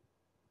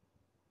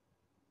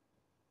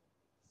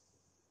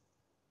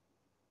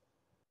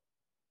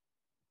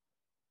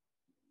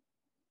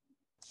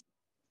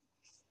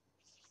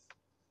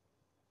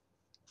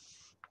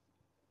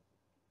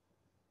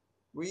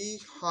 We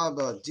have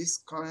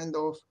this kind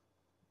of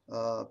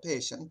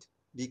patient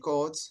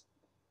because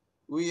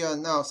we are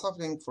now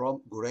suffering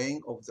from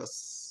graying of the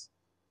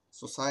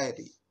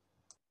society.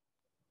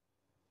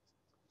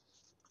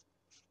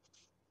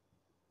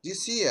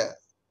 This year,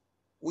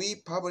 we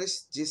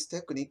published this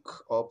technique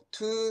of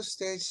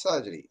two-stage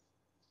surgery.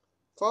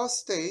 First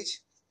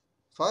stage,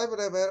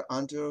 5-level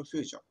anterior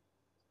fusion,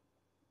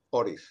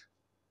 OLIF.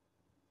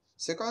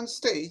 Second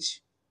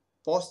stage,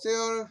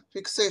 posterior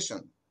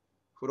fixation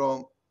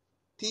from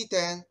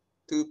T10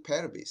 to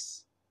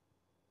pelvis,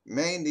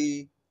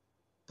 mainly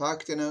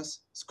percutaneous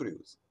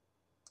screws.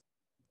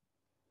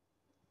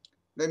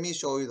 Let me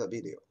show you the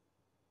video.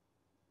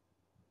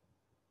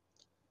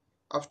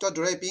 After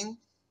draping,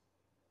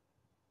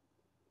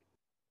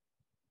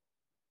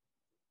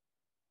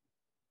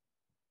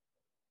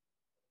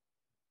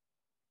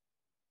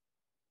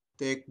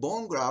 take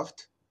bone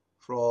graft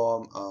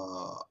from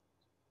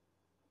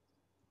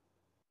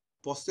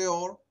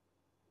posterior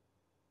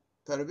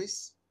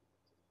pelvis.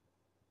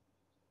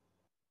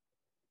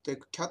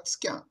 Take CAT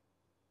scan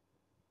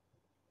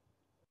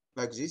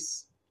like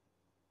this.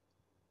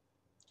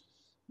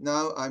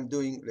 Now I'm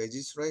doing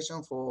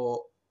registration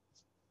for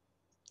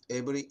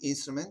every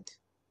instrument.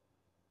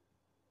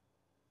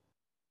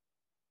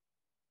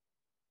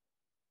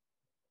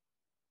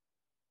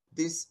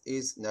 This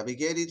is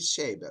navigated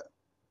shaver,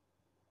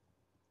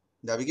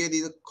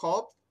 navigated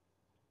curve,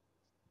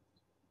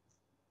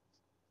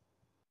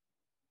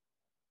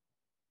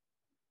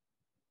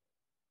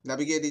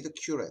 navigated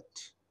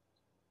curette,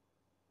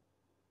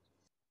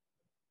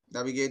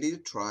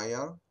 navigated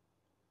trial,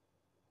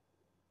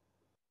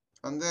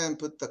 and then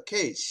put the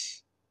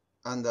cage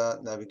under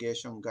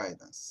navigation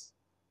guidance.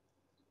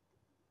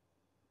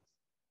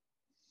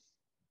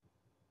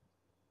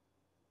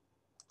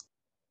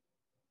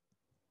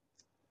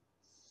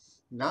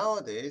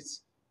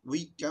 Nowadays,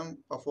 we can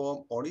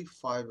perform only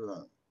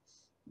 5-1.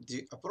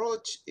 The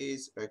approach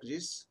is like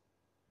this.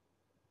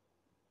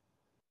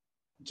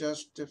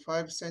 Just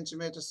 5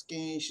 centimeter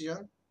skin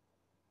incision.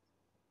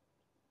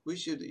 We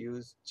should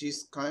use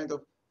this kind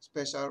of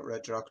special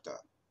retractor.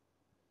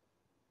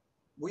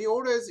 We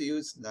always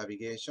use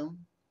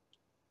navigation,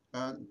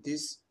 and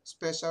this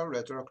special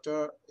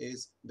retractor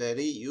is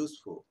very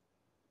useful.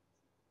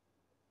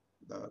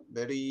 The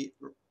very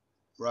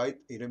right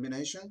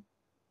illumination,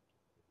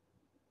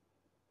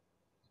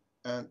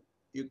 and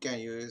you can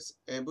use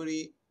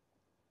every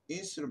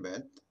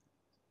instrument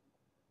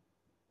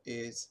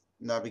is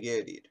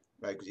navigated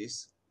like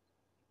this.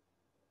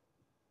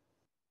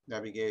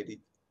 Navigated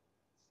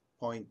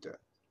pointer,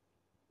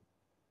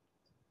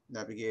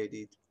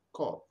 navigated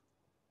curve.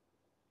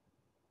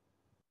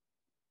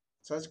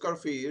 Surgical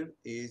field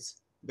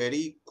is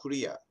very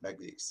clear like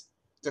this.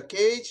 The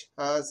cage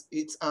has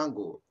its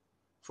angle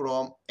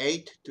from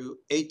 8 to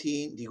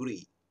 18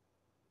 degrees.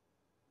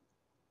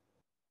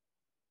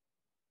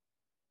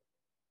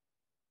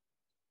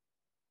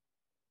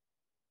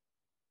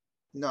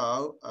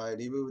 Now I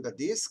remove the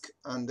disc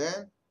and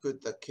then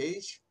put the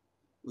cage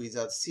with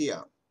a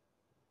seam.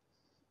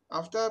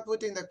 After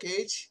putting the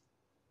cage,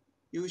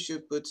 you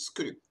should put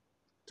screw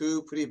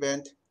to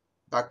prevent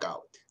back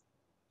out.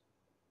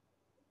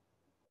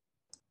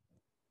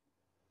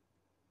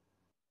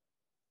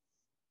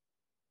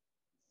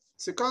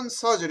 Second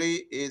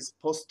surgery is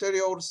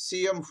posterior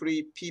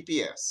seam-free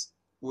PPS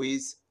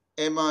with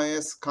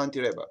MIS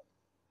cantilever.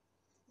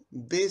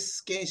 This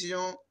skin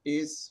incision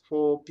is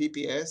for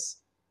PPS.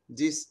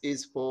 This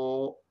is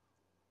for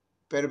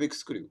pelvic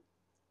screw.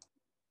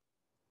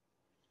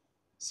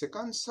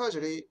 Second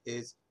surgery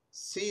is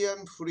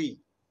CM-free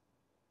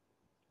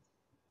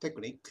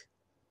technique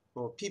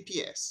for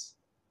PPS.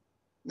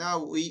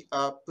 Now we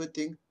are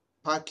putting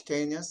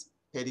percutaneous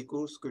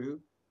pedicle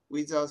screw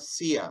without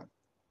CM,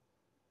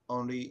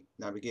 only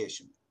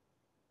navigation.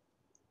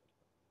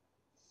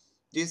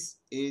 This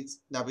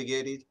is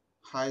navigated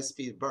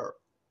high-speed burr.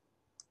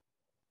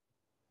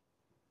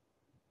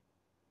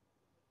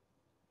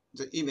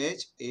 The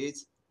image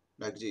is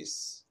like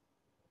this.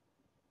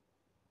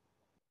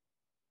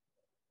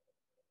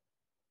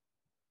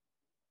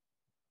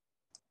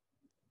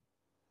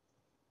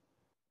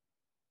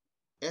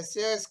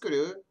 SCI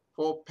screw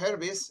for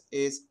pelvis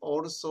is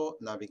also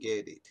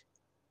navigated.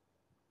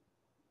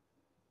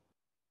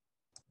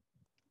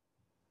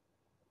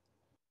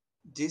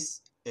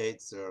 This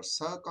is a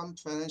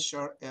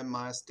circumferential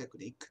MIS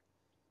technique,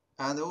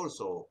 and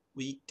also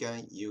we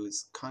can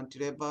use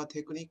cantilever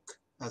technique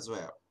as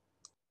well.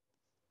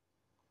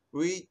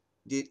 We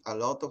did a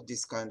lot of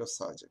this kind of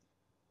surgery.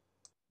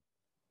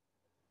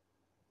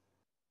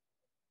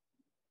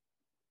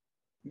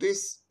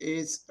 This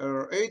is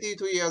an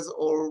 82 years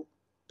old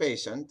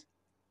patient,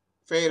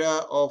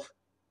 failure of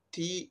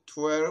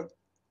T12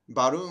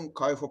 balloon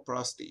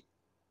kyphoplasty.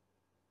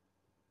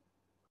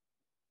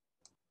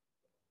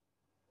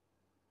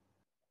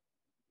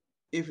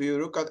 If you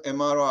look at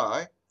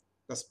MRI,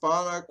 the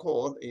spinal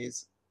cord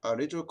is a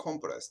little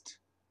compressed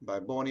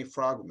by bony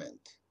fragment.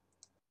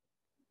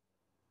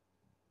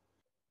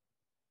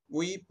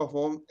 We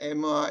perform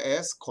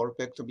MIS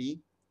corpectomy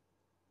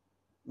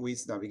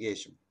with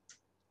navigation.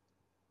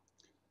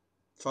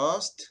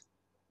 First,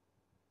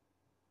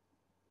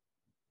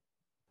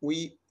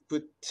 we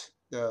put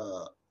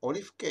the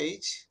olive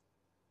cage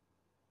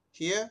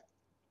here,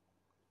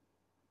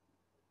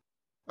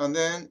 and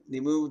then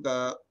remove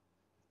the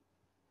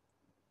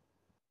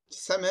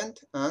cement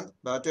and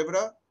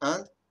vertebra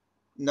and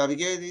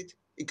navigated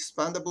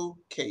expandable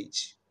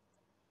cage.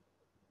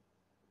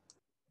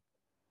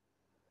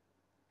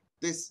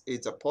 This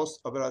is a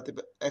post-operative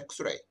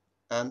X-ray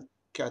and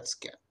CAT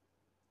scan.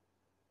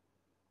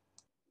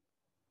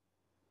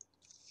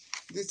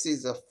 This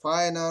is a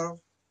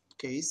final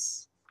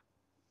case,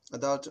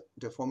 adult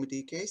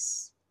deformity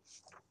case.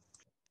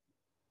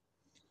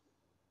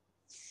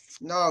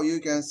 Now you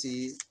can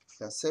see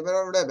the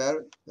several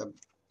levels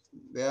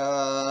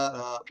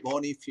where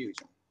bony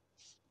fusion.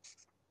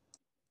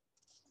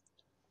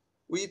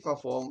 We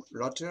perform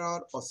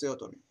lateral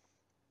osteotomy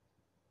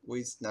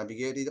with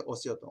navigated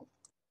osteotome.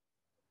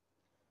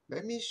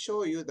 Let me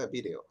show you the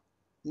video.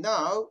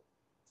 Now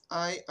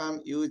I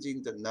am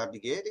using the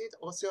navigated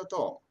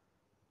osteotome.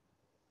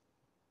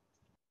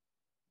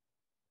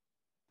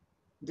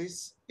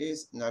 This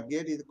is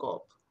navigated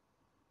curve.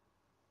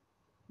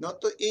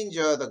 Not to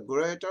injure the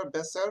greater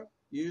vessel,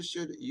 you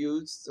should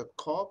use the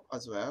curve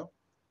as well.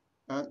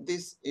 And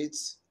this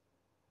is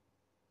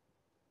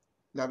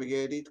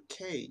navigated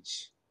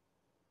cage.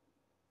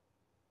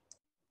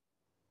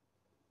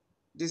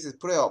 This is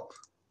pre-op,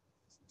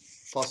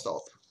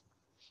 post-op.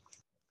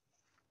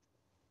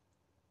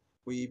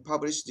 We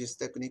published this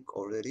technique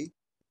already.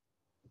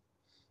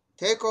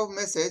 Take-off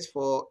message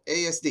for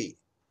ASD.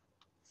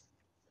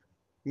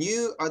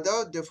 New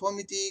adult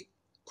deformity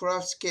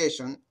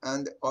classification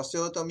and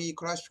osteotomy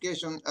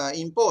classification are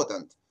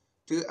important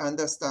to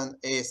understand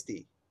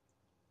ASD.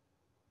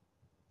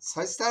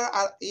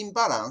 Sagittal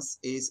imbalance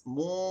is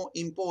more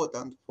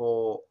important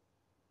for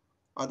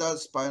adult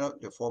spinal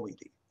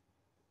deformity.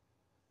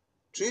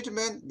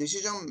 Treatment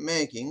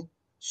decision-making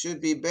should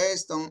be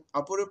based on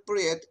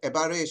appropriate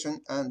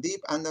evaluation and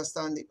deep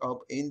understanding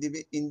of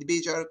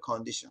individual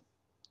condition.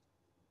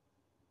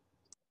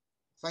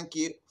 Thank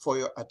you for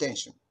your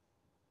attention.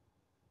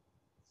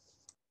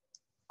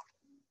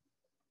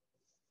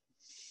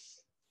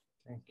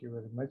 Thank you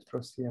very much,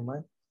 Professor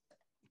Yaman.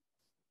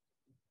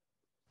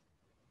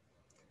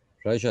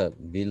 Raja,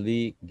 will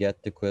we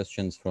get the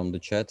questions from the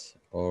chat,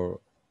 or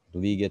do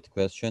we get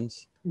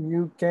questions?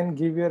 You can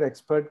give your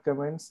expert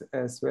comments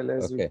as well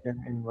as Okay. you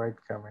can invite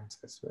comments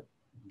as well.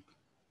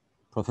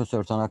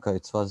 Professor Tanaka,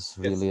 it was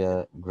really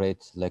a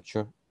great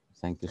lecture.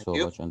 Thank you so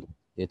much. And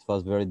it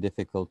was very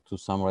difficult to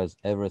summarize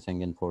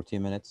everything in 40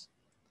 minutes.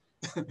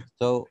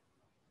 So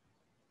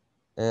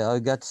I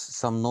got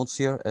some notes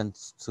here and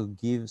to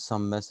give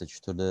some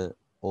message to the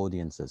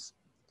audiences.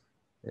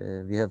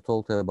 We have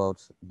talked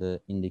about the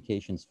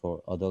indications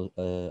for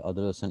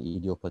adolescent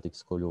idiopathic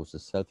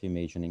scoliosis,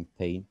 self-imagining,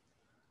 pain,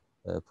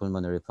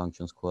 pulmonary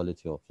functions,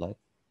 quality of life.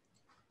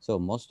 So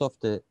most of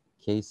the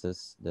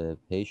cases, the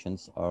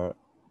patients are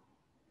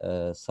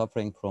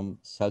suffering from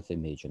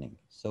self-imagining.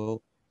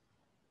 So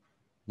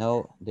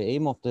now the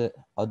aim of the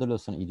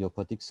adolescent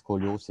idiopathic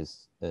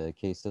scoliosis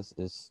cases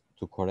is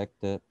to correct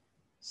the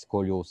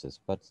scoliosis,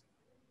 but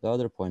the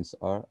other points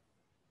are,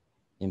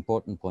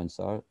 important points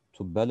are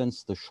to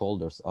balance the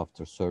shoulders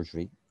after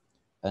surgery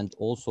and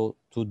also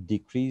to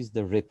decrease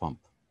the repump.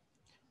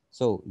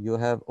 So you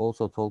have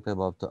also talked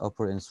about the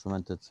upper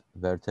instrumented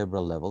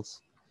vertebral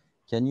levels.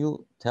 Can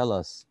you tell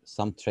us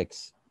some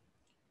tricks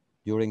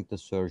during the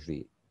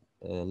surgery?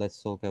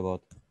 Let's talk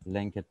about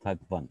Lenke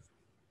type 1.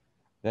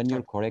 When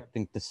you're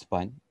correcting the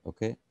spine,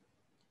 okay,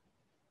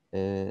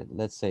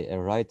 let's say a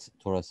right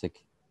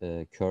thoracic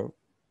curve,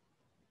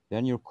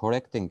 when you're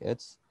correcting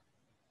it,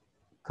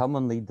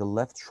 commonly the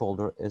left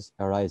shoulder is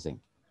arising.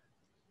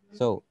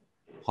 So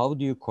how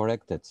do you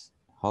correct it?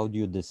 How do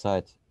you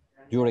decide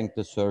during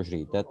the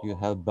surgery that you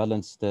have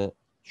balanced the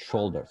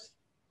shoulders?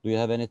 Do you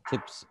have any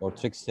tips or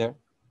tricks there?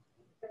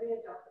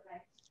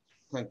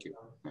 Thank you.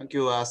 Thank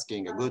you for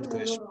asking a good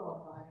question.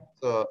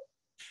 So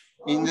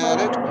in the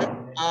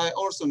lecture, I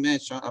also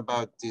mentioned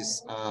about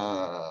this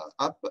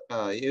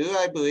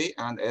UIV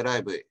and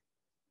LIV.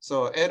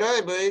 So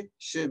LIV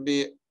should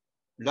be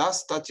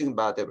last touching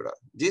vertebra.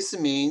 This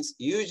means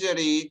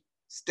usually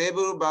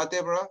stable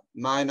vertebra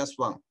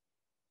 -1.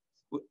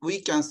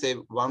 We can save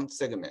one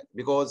segment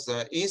because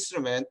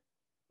instrument,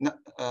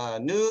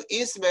 new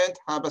instrument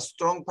have a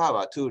strong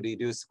power to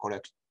reduce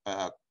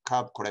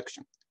curve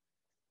correction.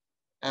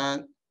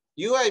 And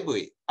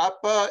UIV,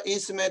 upper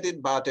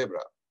instrumented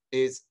vertebra,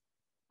 is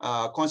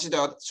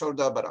considered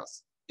shoulder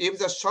balance. If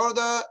the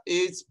shoulder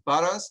is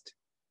balanced,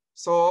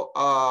 so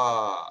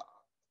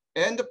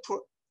end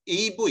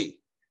EV,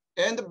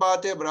 end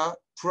vertebra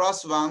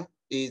 +1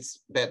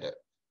 is better.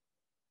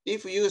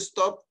 If you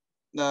stop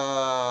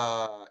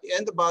the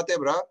end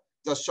vertebra,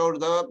 the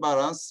shoulder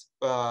balance,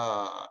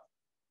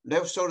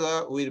 left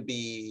shoulder will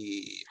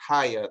be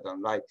higher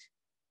than right.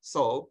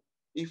 So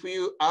if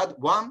you add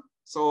 1,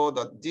 so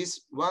that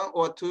this 1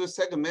 or 2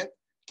 segment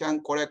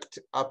can correct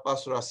upper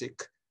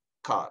thoracic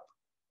curve.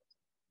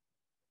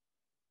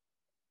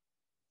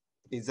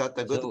 Is that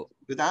a So,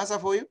 good answer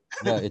for you?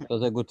 yeah, it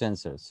was a good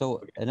answer. So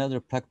Okay. another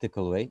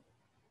practical way,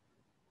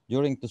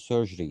 during the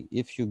surgery,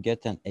 if you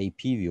get an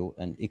AP view,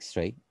 an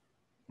X-ray,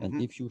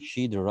 and if you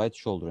see the right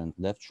shoulder and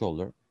left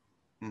shoulder,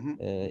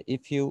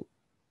 if you,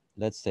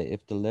 let's say,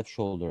 if the left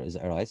shoulder is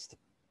erased,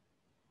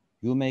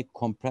 you may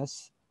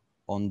compress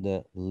on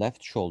the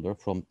left shoulder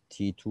from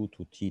T2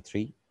 to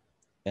T3.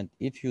 And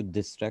if you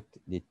distract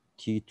the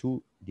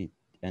T2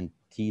 and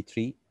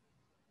T3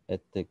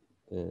 at the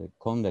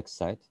convex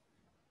side,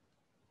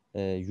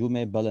 you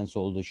may balance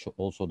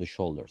also the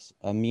shoulders.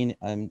 I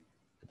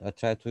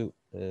try to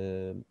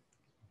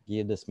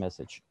give this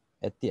message.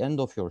 At the end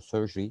of your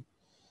surgery,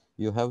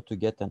 you have to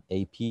get an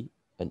AP,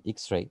 an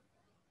X-ray,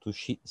 to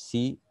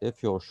see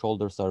if your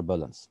shoulders are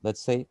balanced.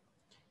 Let's say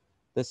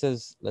this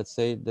is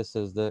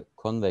the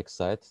convex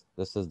side,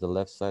 this is the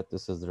left side,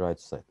 this is the right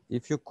side.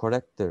 If you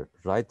correct the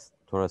right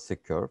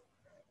thoracic curve,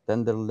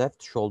 then the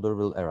left shoulder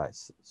will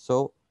arise.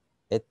 So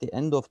at the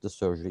end of the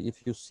surgery,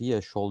 if you see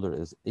a shoulder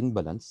is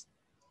imbalanced,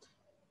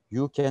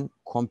 you can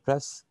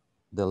compress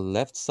the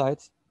left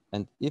side,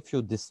 and if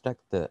you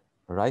distract the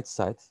right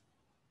side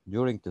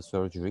during the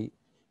surgery,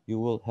 you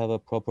will have a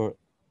proper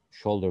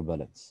shoulder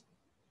balance.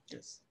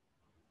 Yes.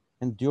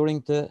 And during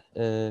the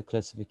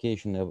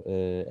classification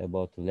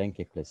about the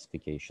Lenke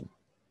classification,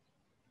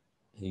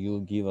 you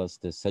give us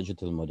the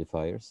sagittal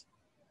modifiers,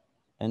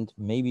 and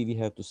maybe we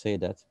have to say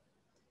that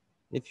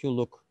if you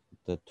look at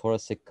the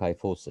thoracic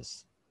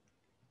kyphosis,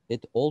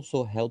 it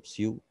also helps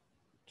you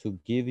to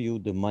give you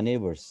the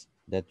maneuvers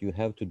that you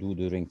have to do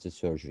during the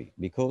surgery,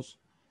 because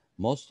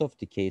most of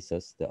the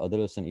cases, the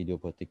adolescent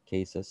idiopathic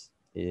cases,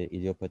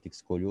 idiopathic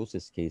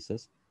scoliosis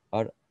cases,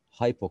 are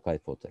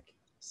hypokyphotic.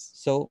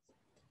 So,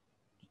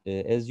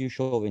 as you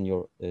show in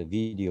your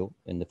video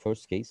in the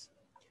first case,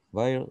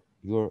 while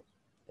you're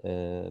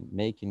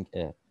making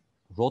a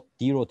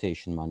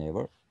derotation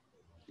maneuver,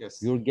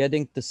 Yes. you're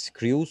getting the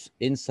screws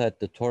inside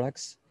the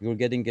thorax, you're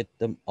getting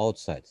them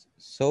outside.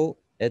 So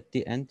at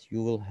the end,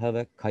 you will have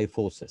a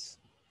kyphosis.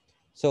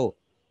 So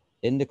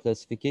in the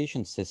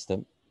classification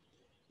system,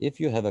 if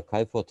you have a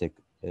kyphotic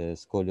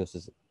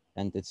scoliosis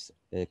and it's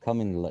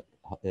coming like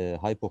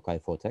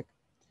hypokyphotic,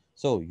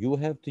 so you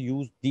have to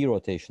use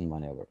derotation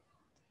maneuver.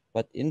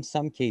 But in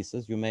some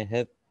cases, you may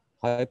have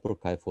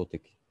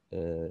hyperkyphotic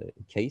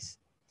case.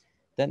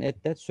 Then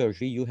at that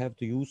surgery, you have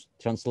to use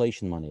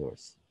translation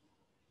maneuvers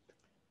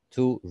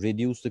to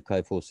reduce the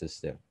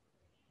kyphosis there.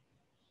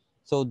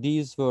 So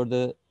these were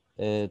the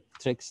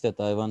tricks that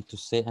I want to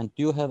say. And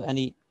do you have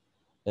any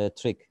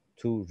trick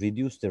to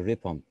reduce the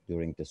ripon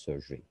during the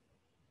surgery?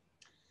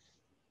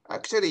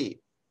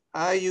 Actually,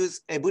 I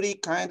use every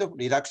kind of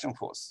reduction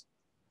force.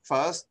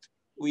 First,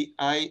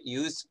 I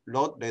use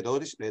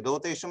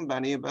rotation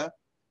maneuver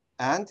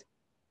and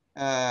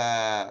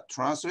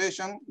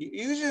translation.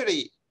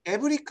 Usually,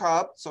 every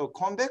curve, so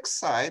convex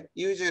side,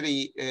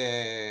 usually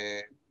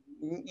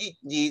it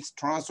needs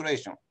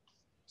translation.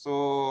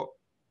 So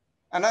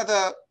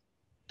another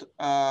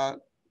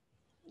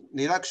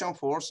reduction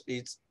force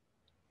is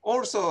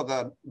also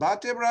the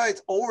vertebra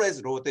is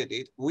always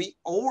rotated. We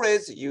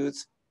always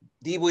use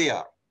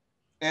DVR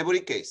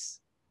every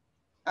case.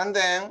 And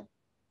then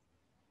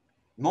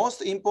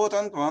most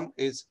important one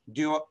is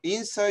your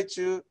in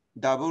situ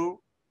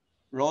double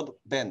rod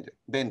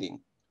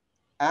bending.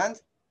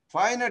 And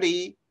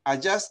finally,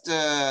 adjust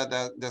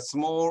the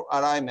small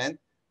alignment,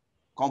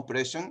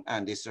 compression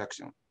and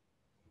distraction,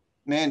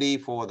 mainly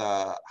for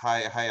the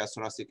higher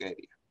thoracic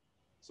area.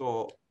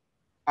 So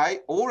I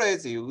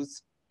always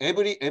use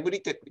every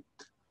technique.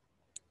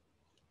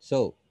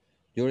 So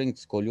during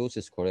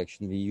scoliosis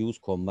correction, we use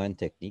combined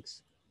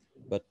techniques,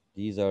 but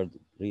these are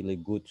really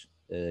good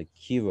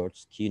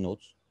keywords,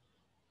 keynotes.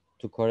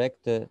 To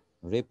correct the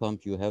rib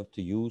pump, you have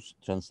to use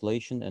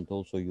translation, and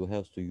also you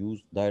have to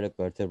use direct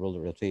vertebral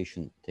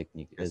rotation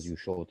technique, as you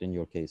showed in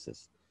your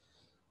cases.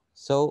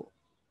 So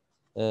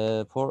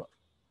for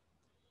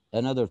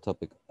another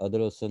topic,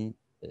 adult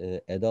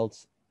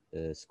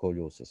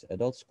scoliosis.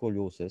 Adult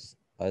scoliosis,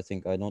 I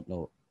think, I don't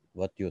know,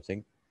 what do you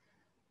think,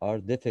 are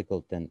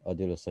difficult than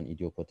adolescent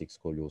idiopathic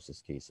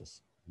scoliosis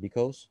cases,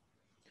 because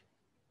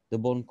the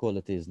bone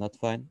quality is not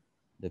fine,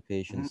 the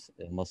patient's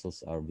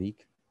muscles are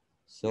weak.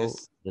 So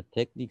the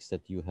techniques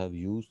that you have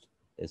used,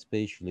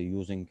 especially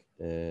using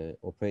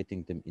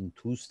operating them in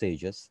 2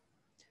 stages,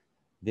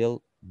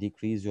 will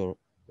decrease your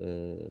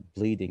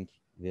bleeding,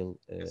 will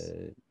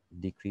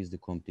decrease the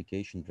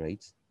complication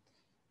rates.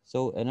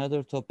 So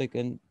another topic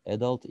in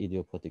adult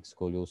idiopathic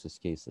scoliosis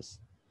cases,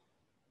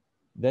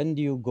 when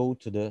do you go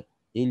to the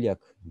iliac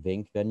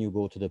wing, when you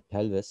go to the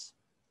pelvis,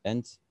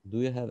 and do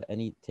you have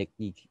any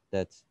technique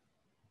that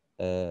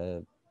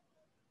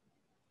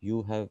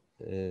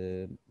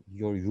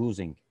you're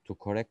using to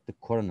correct the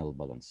coronal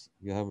balance?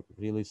 You have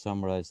really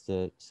summarized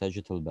the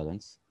sagittal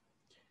balance.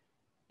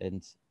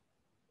 And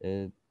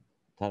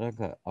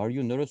Taraka, are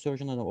you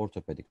neurosurgeon or an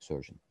orthopedic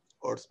surgeon?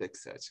 Orthopedic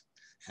surgeon.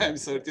 Yeah. I'm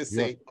sorry to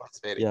say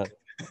orthopedic.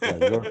 Yeah,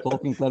 you're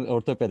talking like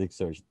orthopedic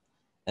surgeon.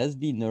 As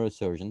the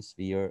neurosurgeons,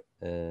 we are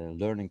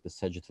learning the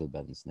sagittal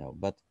balance now,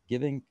 but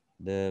giving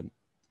the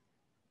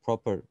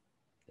proper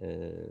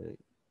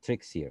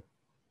tricks here.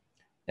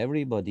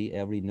 Everybody,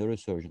 every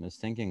neurosurgeon is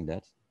thinking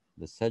that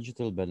the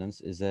sagittal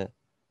balance is a,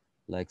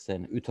 like say,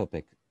 an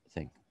utopic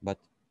thing. But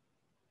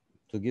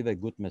to give a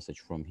good message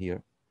from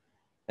here,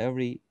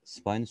 every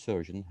spine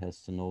surgeon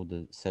has to know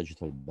the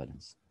sagittal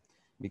balance.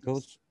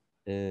 Because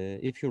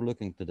if you're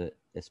looking to the,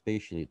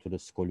 especially to the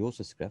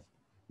scoliosis graph,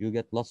 you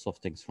get lots of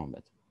things from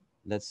it.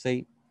 Let's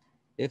say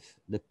if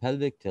the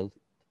pelvic tilt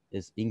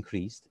is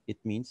increased, it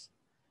means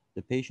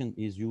the patient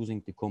is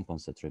using the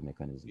compensatory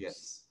mechanisms.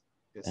 Yes.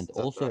 Yes, And that's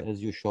also, right.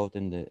 as you showed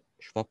in the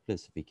Schwab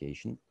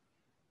classification,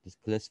 this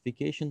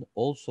classification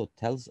also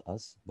tells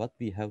us what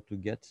we have to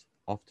get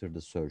after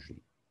the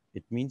surgery.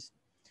 It means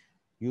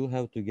you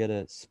have to get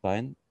a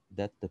spine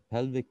that the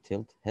pelvic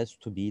tilt has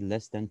to be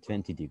less than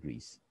 20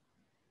 degrees.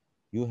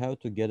 You have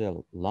to get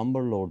a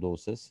lumbar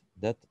lordosis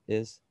that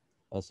is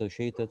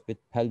associated with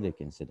pelvic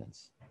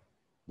incidence.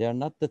 They are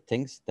not the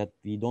things that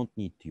we don't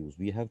need to use.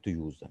 We have to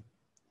use them.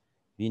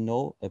 We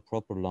know a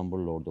proper lumbar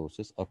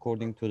lordosis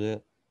according to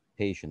the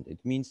patient. It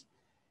means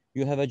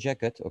you have a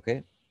jacket,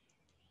 okay?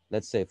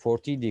 Let's say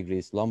 40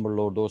 degrees lumbar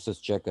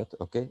lordosis jacket,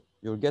 okay?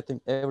 You're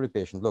getting every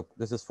patient, look,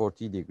 this is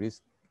 40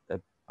 degrees.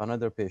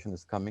 Another patient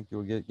is coming,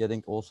 you're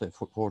getting also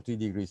 40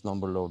 degrees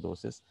lumbar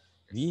lordosis.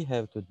 We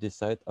have to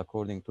decide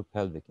according to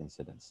pelvic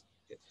incidence.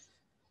 Yes.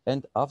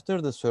 And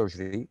after the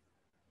surgery,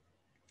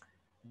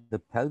 the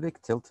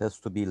pelvic tilt has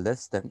to be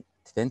less than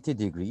 20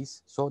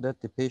 degrees so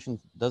that the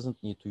patient doesn't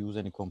need to use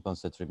any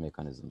compensatory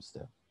mechanisms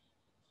there.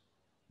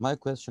 My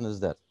question is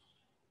that,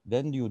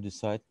 when do you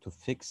decide to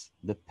fix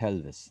the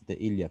pelvis, the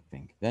iliac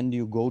wing? When do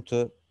you go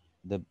to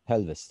the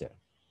pelvis there?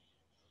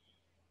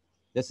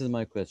 This is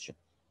my question.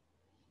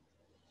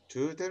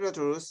 To tell the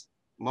truth,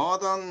 more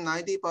than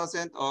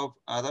 90% of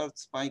adult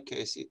spine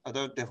cases,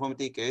 adult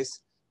deformity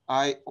case,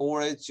 I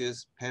always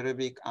choose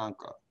pelvic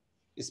anchor,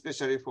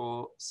 especially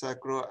for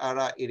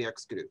sacroiliac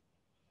screw.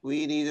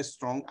 We need a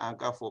strong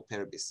anchor for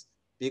pelvis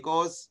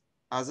because,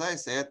 as I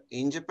said,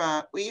 in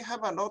Japan, we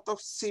have a lot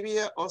of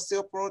severe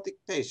osteoporotic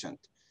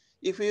patients.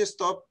 If you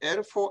stop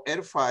L4,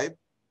 L5,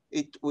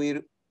 it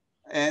will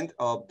end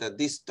of the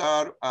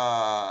distal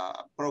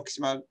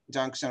proximal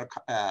junctional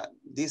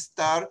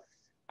distal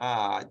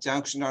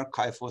junctional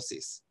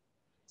kyphosis.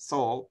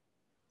 So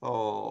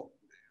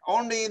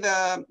only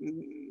the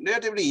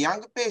relatively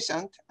young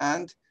patient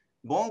and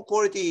bone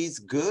quality is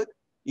good,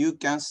 you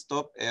can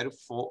stop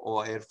L4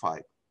 or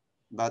L5.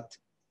 But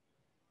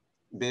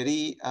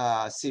very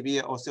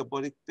severe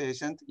osteoporotic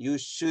patient, you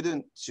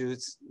shouldn't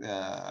choose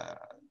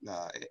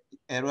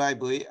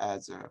LIV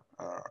as a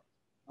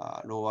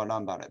lower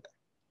lumbar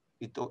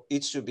level.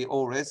 It should be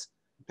always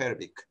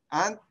pelvic.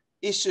 And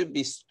it should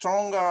be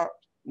stronger,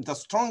 the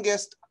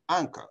strongest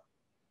anchor.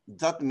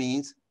 That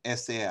means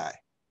SAI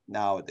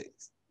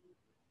nowadays.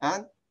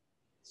 And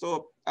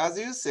so, as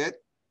you said,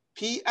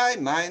 PI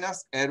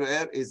minus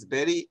LL is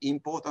very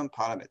important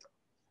parameter.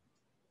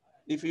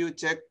 If you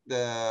check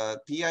the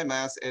PI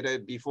minus LL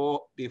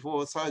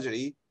before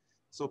surgery,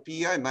 so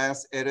PI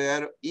minus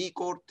LL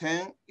equal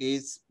 10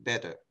 is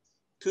better.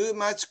 Too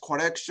much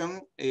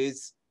correction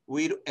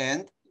will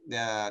end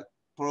the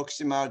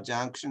proximal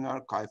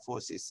junctional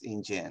kyphosis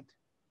in the end.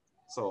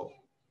 So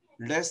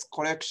less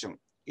correction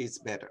is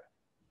better,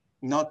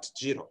 not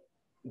 0.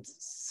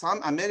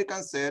 Some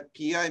Americans said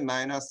PI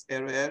minus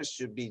LL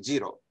should be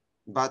 0,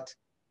 but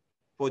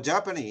for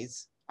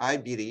Japanese, I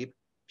believe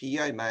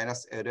PI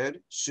minus LL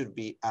should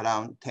be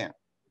around 10.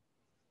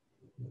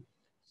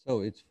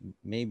 So it's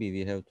maybe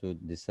we have to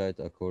decide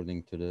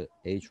according to the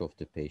age of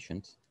the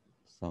patient.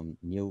 Some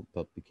new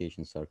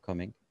publications are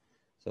coming.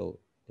 So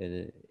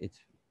it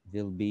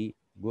will be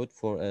good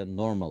for a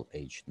normal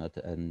age, not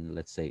an,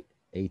 let's say,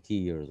 80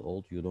 years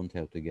old. You don't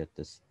have to get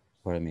this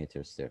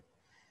parameters there.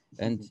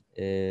 And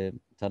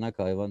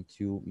Tanaka, I want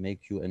to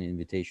make you an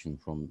invitation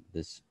from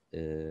this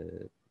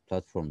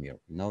platform here.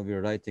 Now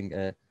we're writing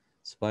a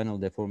spinal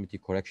deformity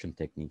correction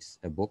techniques,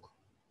 a book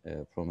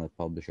from a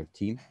publisher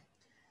team.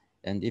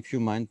 And if you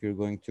mind, we're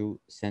going to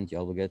send you,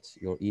 I will get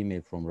your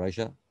email from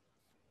Raja.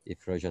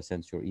 If Raja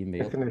sends your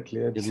email,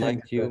 Definitely. we'd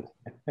like you,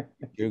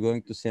 you're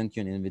going to send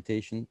you an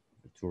invitation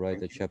to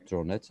write a chapter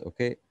on it,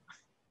 okay?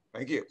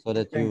 Thank you. So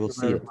that you will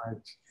see it.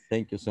 Much.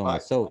 Thank you so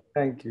much. So,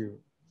 thank you.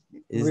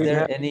 Is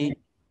there any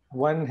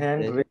one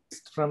hand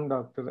raised from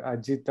Dr.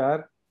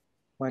 Ajitar?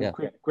 One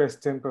quick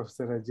question,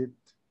 Professor Ajit,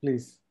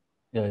 please.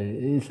 Yeah,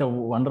 it's a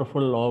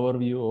wonderful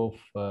overview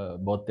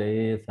of both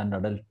AAS and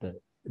adult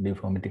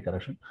deformity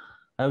correction.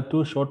 I have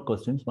two short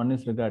questions. One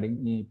is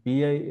regarding the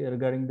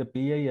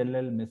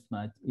PI-LL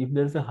mismatch. If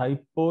there is a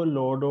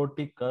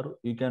hypolordotic curve,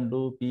 you can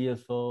do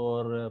PSO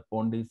or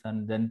Pondis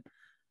and then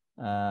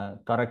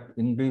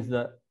increase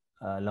the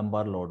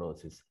lumbar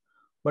lordosis.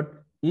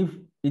 But if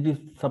it is,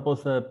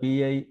 suppose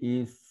PI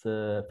is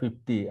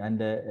 50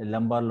 and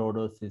lumbar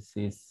lordosis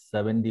is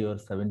 70 or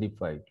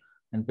 75,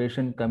 and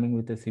patient coming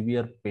with a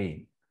severe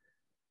pain,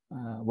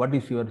 what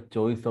is your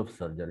choice of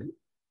surgery?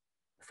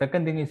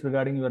 Second thing is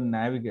regarding your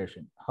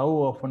navigation. How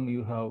often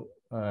you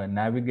have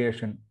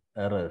navigation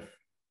errors?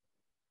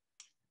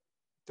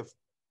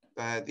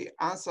 But the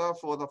answer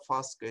for the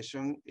first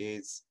question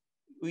is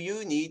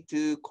you need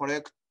to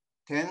correct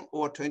 10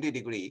 or 20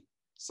 degree.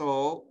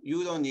 So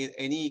you don't need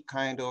any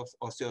kind of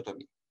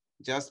osteotomy.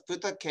 Just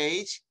put a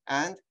cage,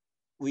 and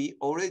we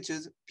always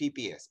choose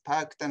PPS,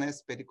 percutaneous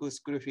pedicle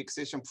screw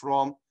fixation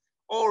from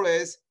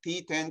always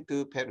P10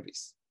 to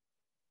pelvis,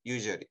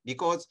 usually.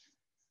 Because,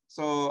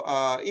 so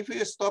if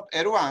you stop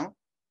L1,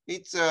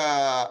 it's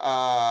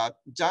a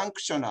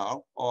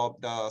junctional of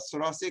the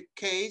thoracic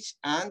cage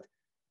and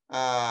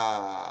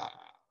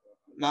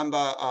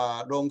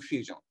lumbar long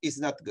fusion. It's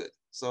not good.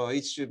 So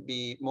it should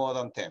be more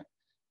than 10.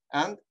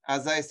 And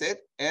as I said,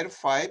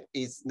 L5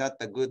 is not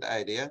a good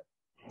idea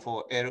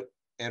for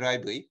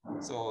LIV,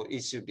 so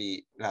it should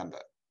be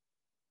lumbar.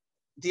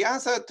 The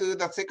answer to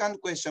the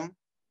second question,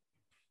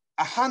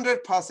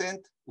 100%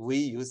 we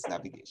use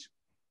navigation.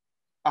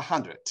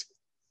 100.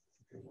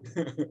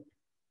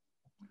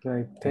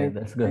 Right.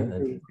 That's good.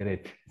 That's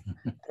great.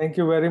 Thank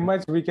you very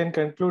much. We can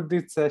conclude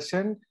this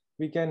session.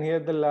 We can hear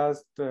the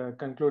last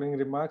concluding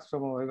remarks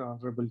from our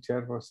Honorable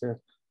Chair, Professor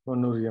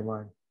Onur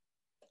Yaman.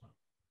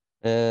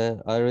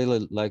 I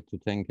really like to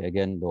thank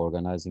again the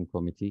organizing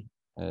committee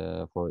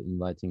for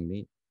inviting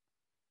me.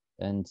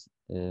 And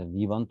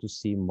we want to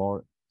see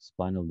more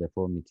spinal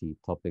deformity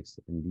topics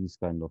in these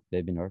kind of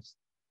webinars.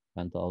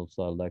 And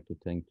also I'd like to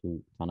thank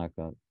to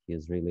Tanaka. He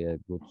is really a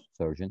good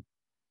surgeon.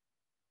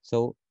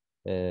 So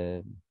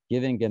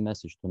giving a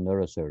message to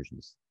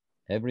neurosurgeons.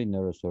 Every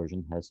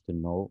neurosurgeon has to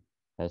know,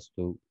 has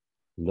to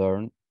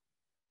learn,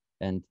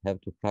 and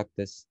have to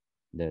practice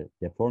the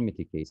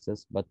deformity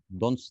cases, but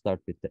don't start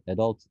with the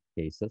adult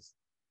cases.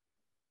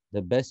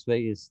 The best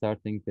way is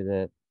starting with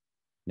a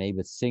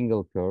maybe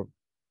single curve,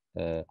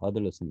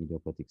 adolescent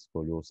idiopathic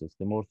scoliosis.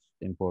 The most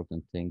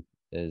important thing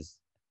is,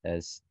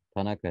 as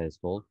Tanaka has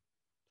told,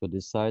 to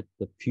decide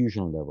the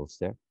fusion levels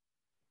there.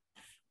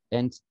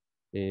 And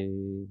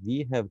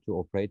we have to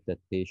operate that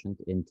patient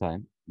in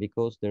time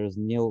because there is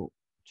no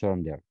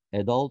term there,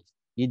 adult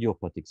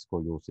idiopathic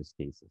scoliosis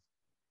cases.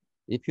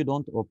 If you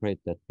don't operate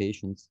that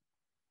patient,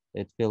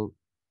 it will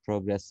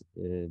progress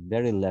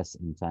very less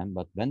in time.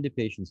 But when the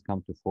patients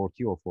come to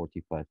 40 or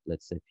 45,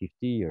 let's say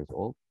 50 years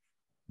old,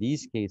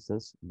 these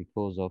cases,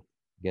 because of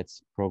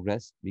gets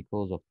progressed,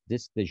 because of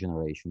disc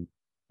degeneration,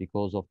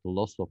 because of the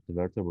loss of the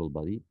vertebral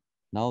body,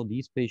 now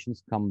these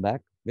patients come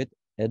back with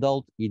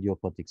adult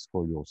idiopathic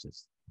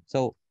scoliosis.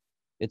 So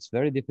it's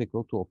very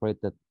difficult to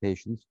operate that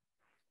patients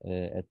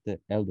at the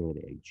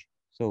elderly age.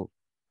 So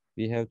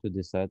we have to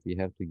decide, we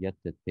have to get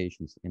that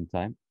patients in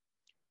time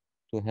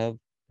to have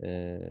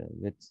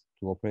to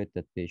operate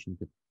that patient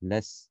with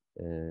less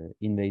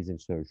invasive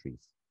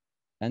surgeries.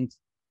 And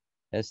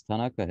as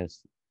Tanaka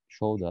has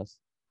showed us,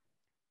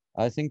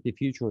 I think the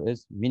future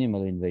is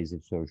minimal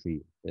invasive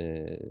surgery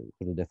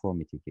for the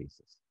deformity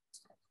cases.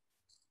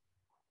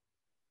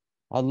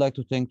 I'd like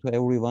to thank to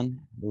everyone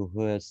who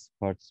has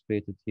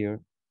participated here,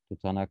 to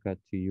Tanaka,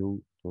 to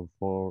you,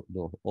 for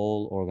the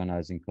whole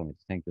organizing committee.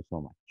 Thank you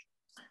so much.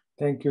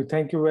 Thank you.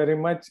 Thank you very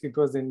much. It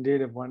was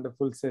indeed a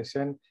wonderful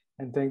session.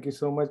 And thank you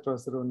so much,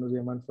 Professor Onur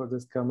Yaman, for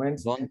these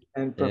comments. Don't,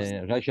 and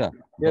Raja,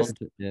 yes,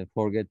 don't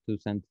forget to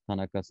send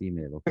Tanaka's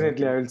email. Okay?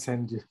 Definitely, I will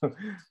send you.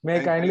 May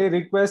I kindly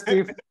request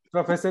if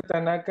Professor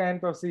Tanaka and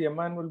Professor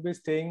Yaman will be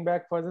staying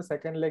back for the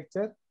second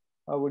lecture,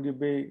 or would you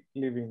be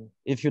leaving?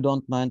 If you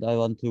don't mind, I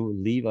want to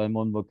leave. I'm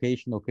on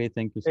vacation. Okay,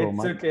 thank you so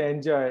much. It's okay.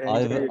 Enjoy.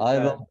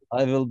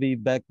 I will be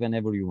back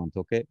whenever you want.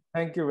 Okay.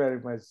 Thank you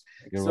very much.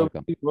 You're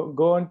welcome. We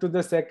go on to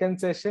the second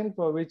session,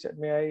 for which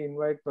may I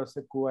invite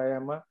Professor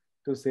Kuwayama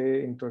to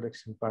say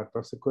introduction part.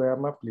 Professor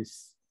Kuwayama,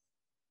 please.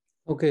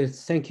 Okay,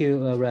 thank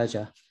you,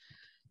 Raja.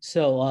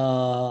 So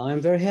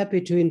I'm very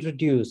happy to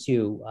introduce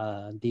you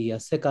the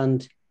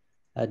second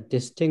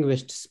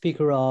distinguished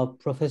speaker of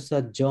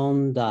Professor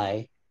John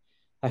Dai.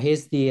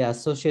 He's the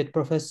associate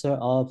professor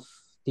of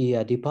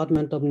the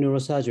Department of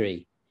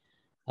Neurosurgery,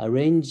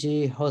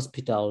 Renji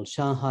Hospital,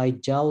 Shanghai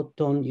Jiao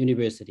Tong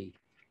University,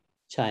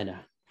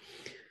 China.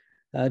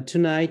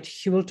 Tonight,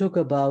 he will talk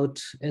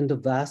about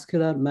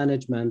endovascular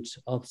management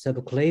of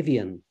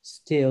subclavian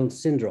steel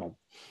syndrome.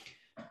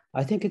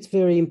 I think it's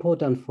very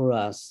important for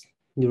us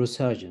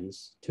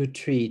neurosurgeons to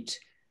treat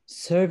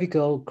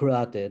cervical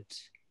carotid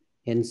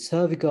and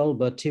cervical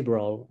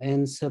vertebral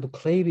and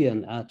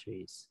subclavian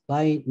arteries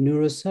by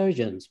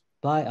neurosurgeons,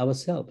 by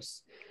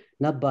ourselves,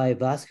 not by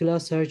vascular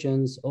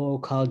surgeons or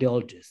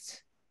cardiologists.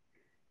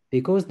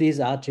 Because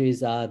these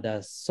arteries are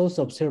the source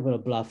of cerebral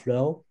blood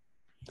flow,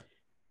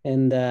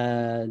 and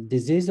the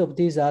disease of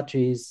these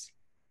arteries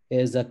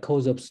is a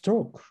cause of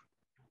stroke.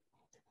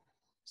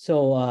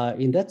 So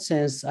in that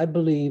sense, I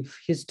believe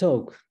his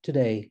talk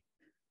today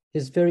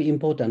is very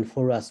important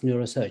for us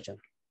neurosurgeons.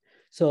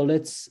 So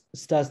let's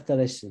start the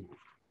lesson.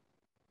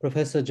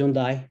 Professor John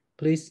Dai,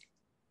 please.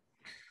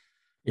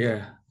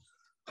 Yeah.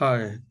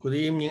 Hi, good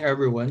evening,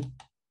 everyone.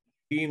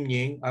 Good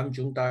evening, I'm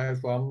John Dai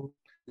from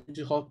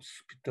Renji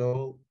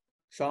Hospital,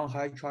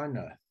 Shanghai,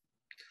 China.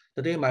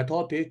 Today, my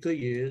topic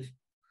is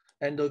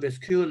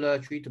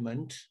endovascular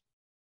treatment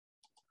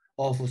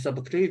of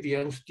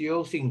subclavian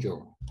steel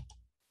syndrome.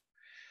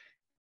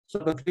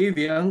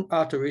 Subclavian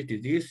artery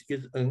disease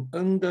is an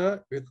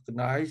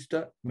under-recognized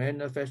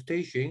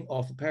manifestation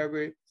of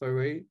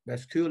peripheral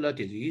vascular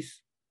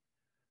disease,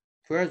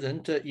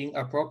 present in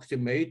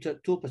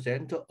approximate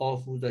 2%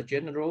 of the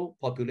general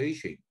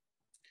population.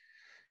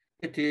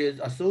 It is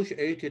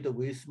associated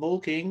with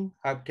smoking,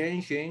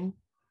 hypertension,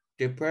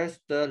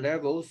 depressed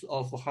levels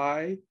of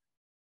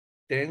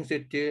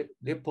high-density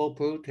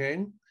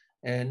lipoprotein,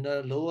 and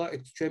lower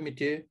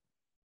extremity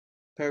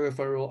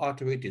peripheral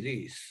artery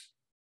disease.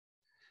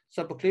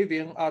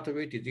 Subclavian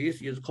artery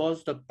disease is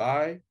caused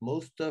by,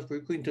 most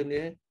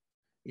frequently,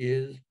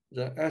 is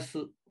the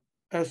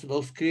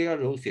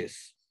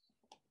atherosclerosis.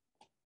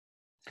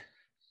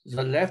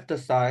 The left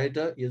side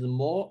is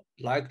more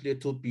likely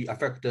to be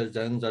affected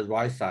than the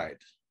right side.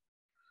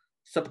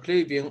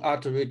 Subclavian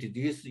artery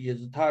disease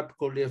is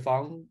typically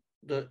found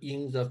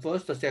in the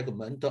first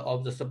segment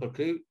of the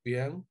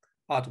subclavian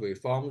artery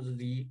from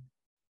the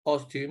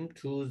ostium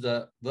to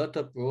the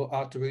vertebral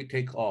artery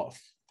takeoff.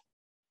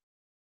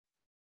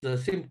 The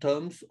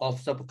symptoms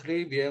of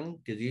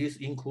subclavian disease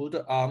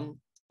include arm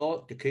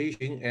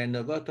claudication and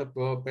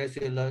vertebral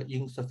basilar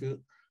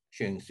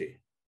insufficiency.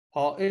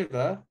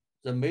 However,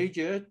 the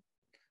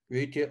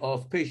majority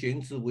of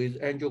patients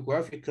with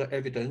angiographic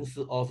evidence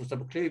of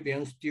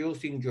subclavian steal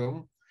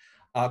syndrome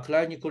are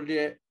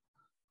clinically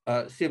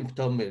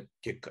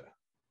symptomatic.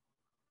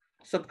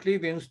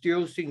 Subclavian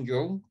steal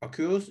syndrome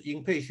occurs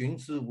in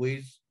patients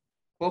with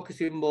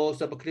proximal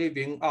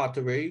subclavian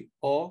artery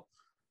or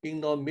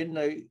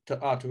innominate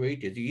artery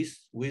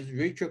disease with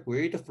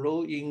retrograde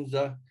flow in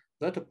the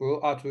vertebral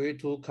artery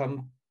to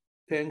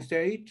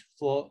compensate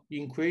for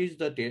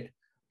increased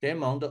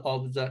demand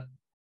of the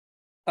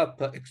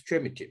upper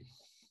extremity.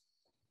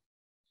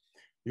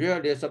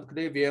 Rarely,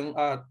 subclavian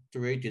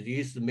artery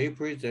disease may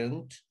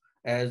present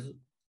as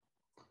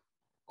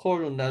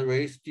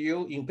coronary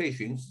steal in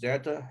patients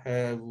that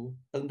have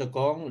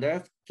undergone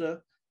left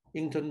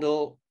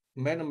internal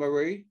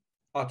memory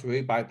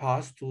artery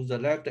bypass to the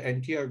left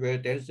anterior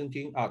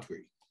descending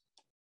artery.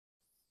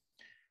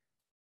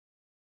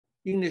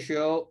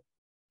 Initial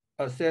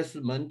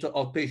assessment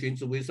of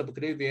patients with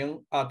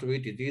subclavian artery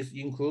disease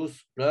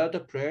includes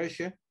blood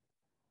pressure,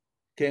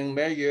 can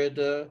measure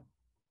the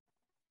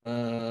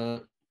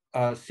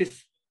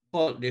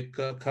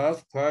systolic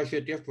cuff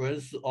pressure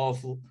difference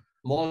of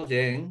more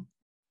than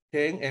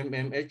 10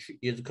 mmHg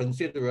is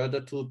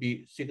considered to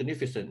be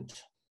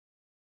significant.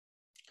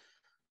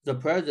 The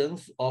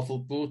presence of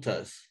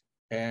brutus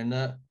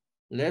and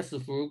less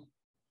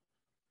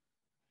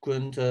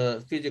frequent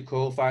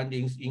physical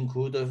findings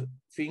include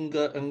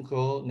finger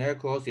ankle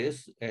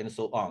necrosis and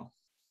so on.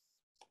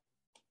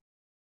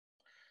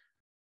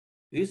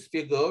 This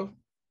figure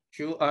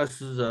shows us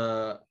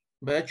the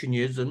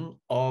mechanism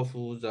of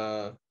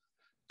the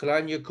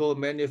clinical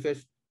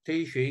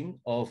manifestation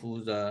of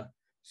the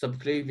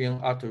subclavian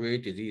artery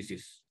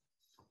diseases.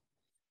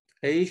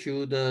 A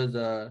shows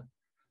the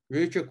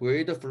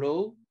retrograde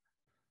flow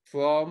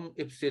from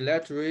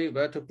ipsilateral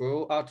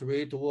vertebral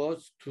artery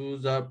towards to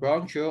the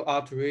bronchial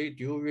artery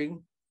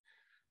during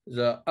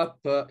the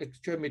upper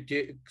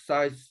extremity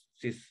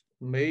exercises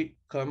may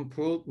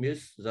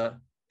compromise the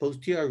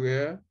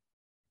posterior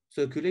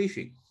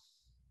circulation.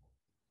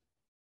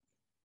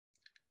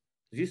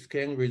 This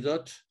can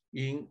result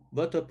in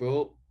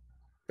vertebral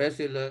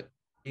basilar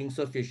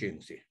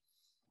insufficiency.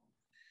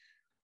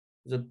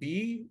 The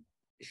B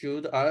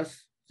showed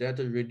us that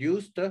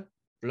reduced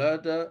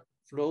blood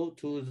flow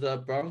to the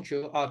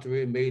bronchial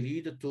artery may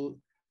lead to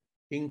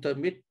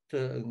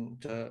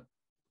intermittent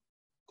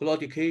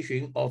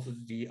claudication of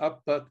the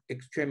upper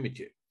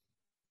extremity.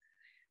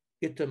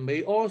 It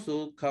may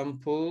also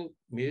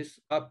compromise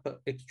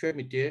upper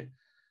extremity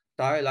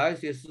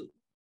dialysis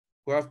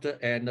graft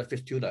and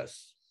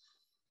fistulas.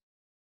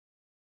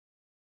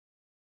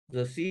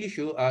 The C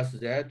shows us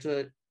that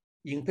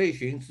in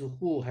patients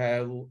who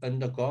have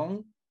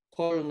undergone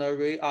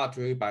coronary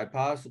artery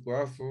bypass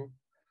graft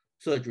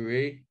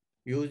surgery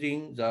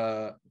using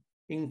the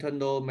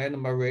internal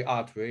memory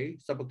artery,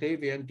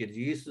 subclavian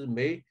disease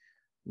may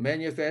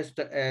manifest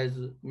as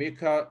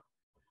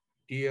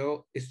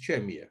myocardial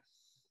ischemia.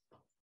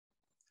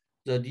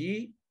 The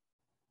D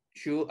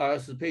shows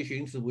us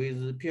patients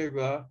with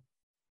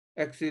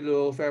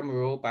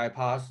periaxillofemoral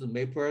bypass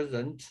may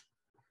present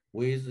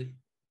with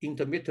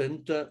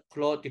intermittent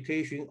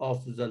claudication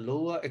of the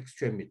lower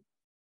extremity.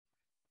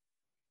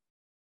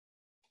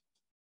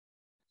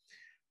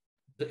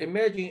 The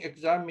imaging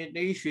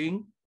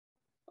examination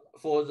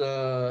for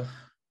the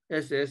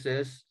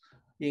SSS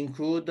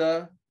include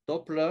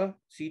Doppler,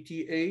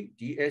 CTA,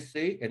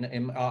 DSA, and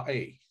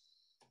MRA.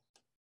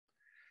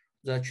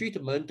 The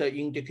treatment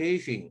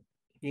indication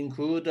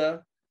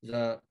include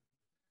the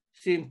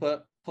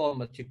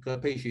symptomatic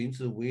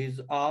patients with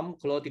arm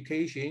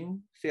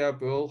claudication,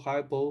 cerebral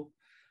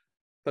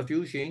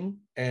hypoperfusion,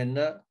 and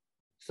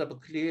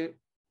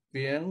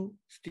subclavian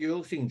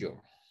steal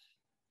syndrome.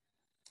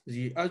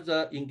 The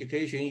other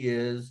indication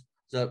is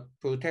the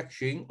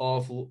protection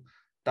of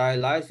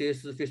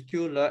dialysis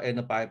fistula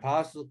and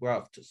bypass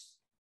grafts.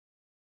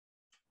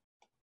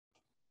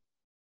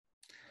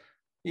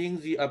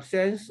 In the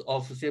absence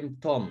of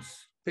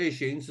symptoms,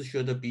 patients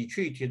should be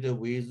treated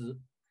with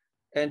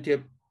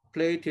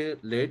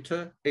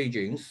antiplatelet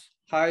agents,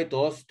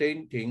 high-dose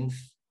statins,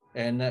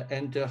 and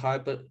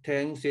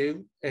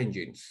antihypertensive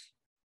agents.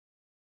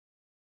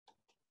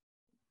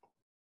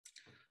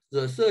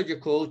 The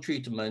surgical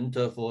treatment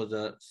for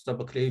the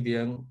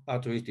subclavian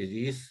artery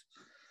disease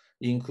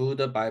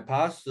include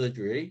bypass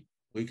surgery.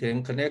 We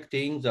can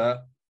connecting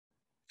the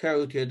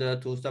carotid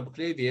to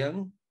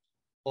subclavian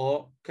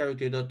or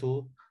carotid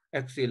to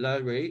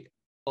axillary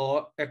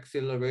or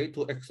axillary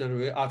to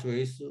axillary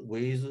arteries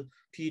with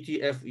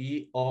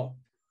PTFE or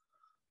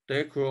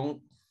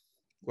dacron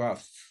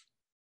grafts.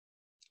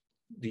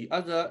 The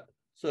other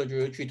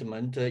surgery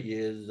treatment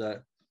is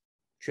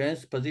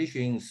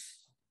transpositions.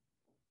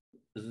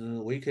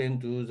 We can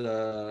do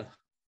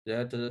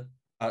that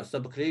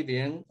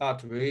subclavian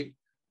artery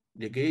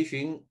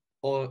ligation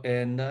or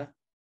an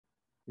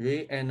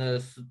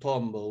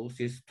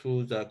reanastomosis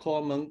to the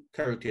common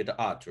carotid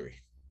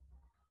artery.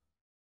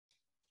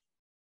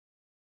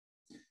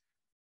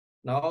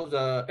 Now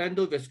the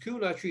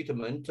endovascular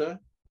treatment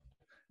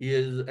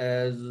is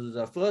as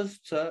the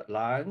first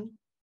line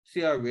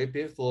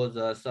therapy for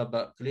the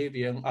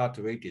subclavian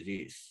artery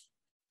disease.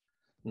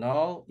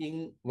 Now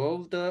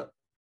involved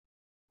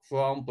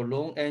from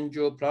balloon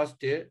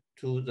angioplasty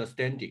to the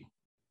stenting,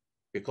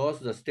 because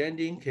the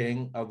stenting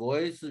can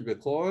avoid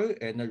recoil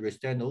and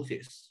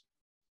restenosis.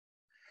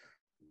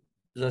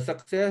 The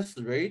success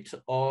rate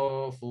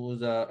of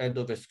the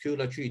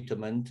endovascular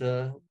treatment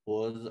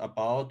was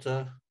about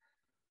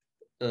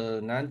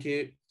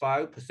 95%.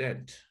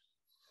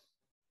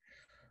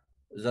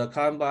 The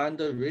combined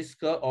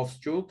risk of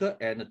stroke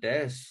and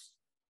death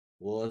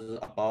was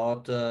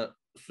about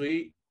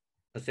 3%.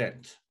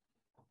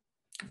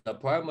 The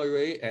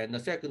primary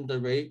and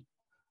secondary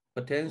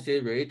patency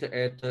rate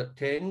at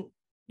 10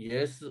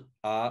 years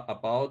are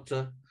about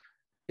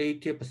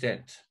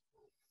 80%.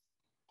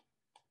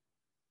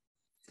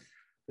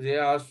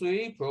 There are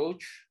three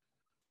approaches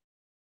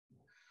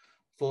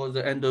for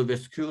the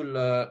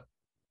endovascular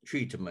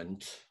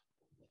treatment.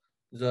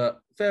 The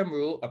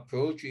femoral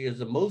approach is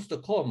the most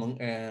common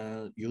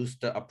and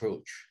used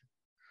approach.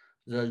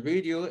 The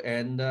radial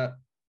and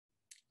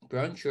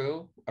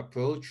branchial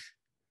approach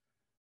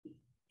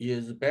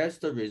is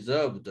best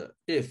reserved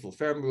if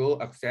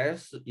femoral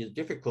access is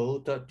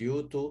difficult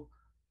due to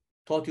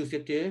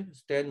tortuosity,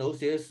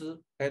 stenosis,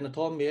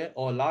 anatomy,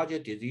 or larger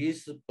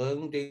disease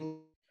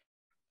burden.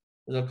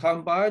 The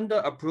combined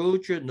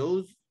approach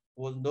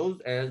was known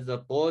as the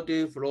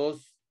body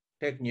floss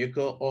technique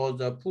or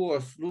the pour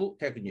through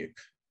technique.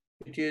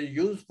 It is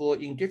useful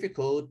in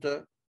difficult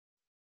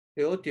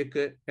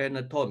aortic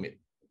anatomy.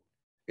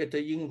 It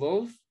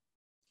involves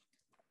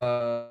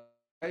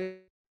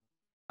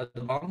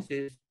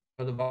advances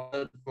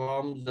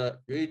from the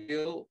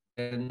radial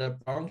and the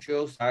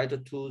branchial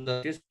side to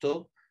the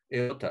distal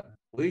aorta,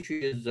 which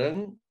is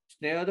then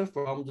snared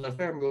from the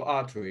femoral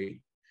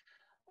artery.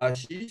 A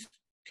sheath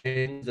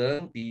can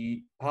then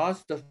be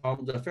passed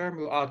from the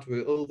femoral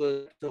artery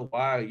over the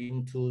wire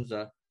into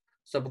the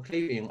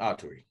subclavian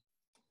artery.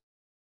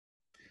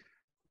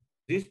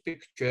 This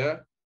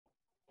picture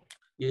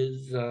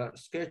is a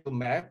schedule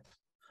map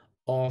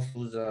of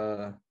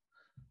the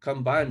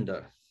combined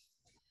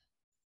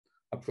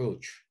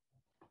approach.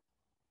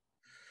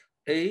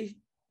 A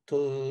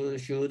to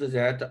show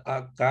that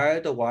a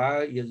guide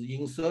wire is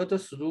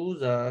inserted through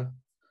the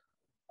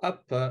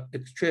upper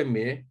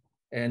extremity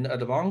and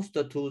advanced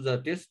to the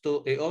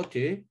distal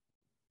aorta,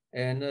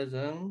 and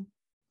then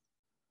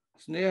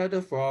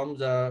snared from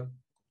the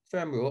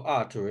femoral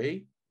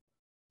artery,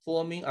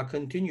 forming a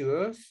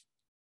continuous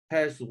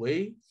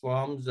pathway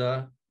from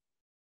the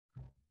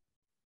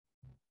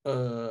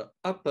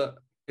upper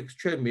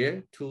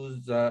extremity to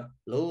the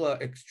lower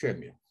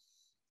extremity.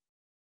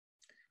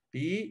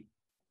 B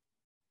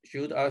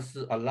showed us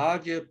a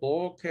larger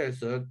ball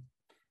catheter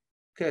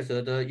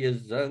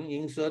is then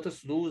inserted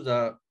through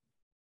the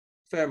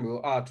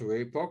femoral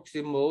artery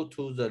proximal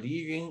to the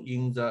lesion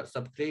in the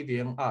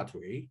subclavian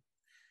artery.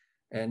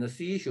 And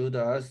C showed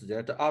us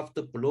that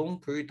after balloon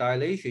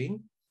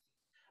predilation,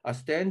 a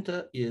stent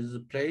is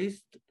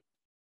placed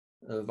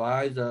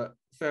via the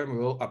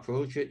femoral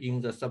approach in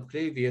the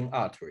subclavian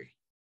artery.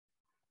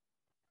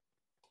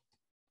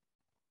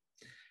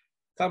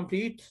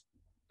 Complete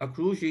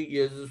occlusion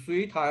is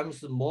 3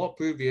 times more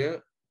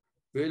prevalent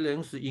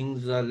in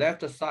the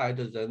left side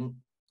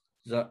than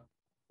the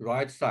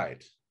right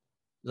side.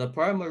 The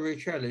primary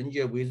challenge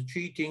with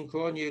treating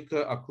chronic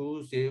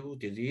occlusive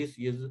disease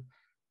is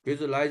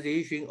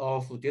visualization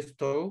of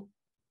distal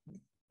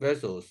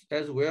vessels,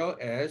 as well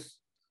as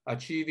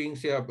achieving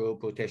cerebral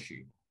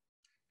protection.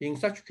 In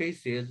such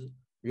cases,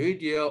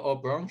 radial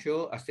or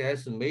branchial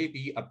access may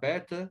be a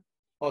better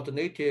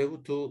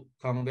alternative to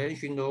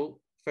conventional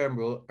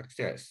femoral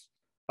access.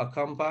 A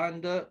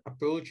combined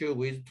approach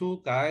with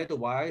 2 guide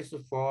wires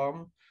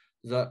from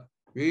the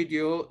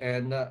radial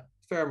and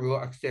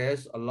femoral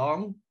access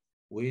along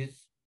with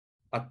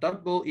a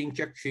double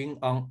injection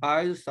on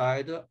either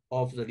side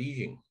of the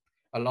lesion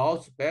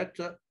allows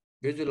better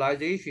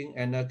visualization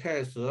and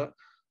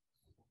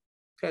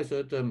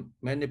catheter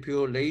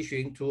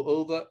manipulation to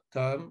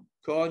overcome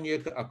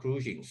chronic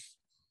occlusions.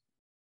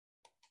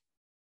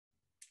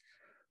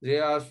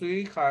 There are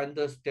three kinds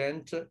of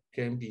stents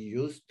can be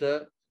used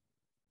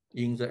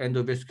in the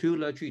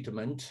endovascular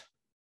treatment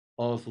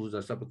of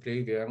the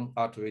subclavian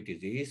artery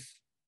disease.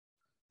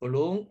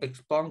 Balloon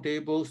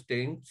expandable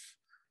stents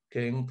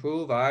can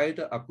provide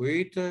a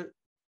great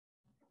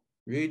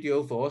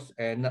radial force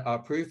and are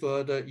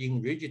preferred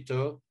in rigid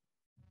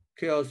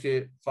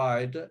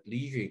calcified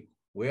lesion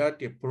where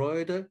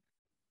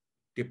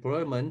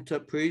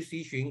deployment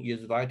precision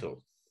is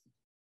vital.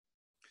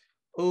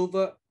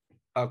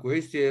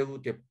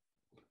 Over-aggressive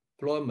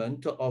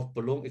deployment of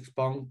balloon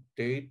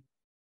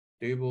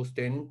expandable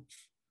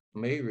stents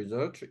may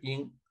result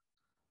in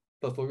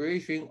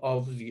perforation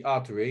of the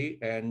artery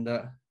and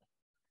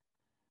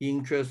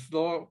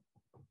intrathoracic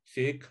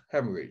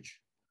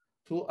hemorrhage.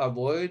 To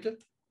avoid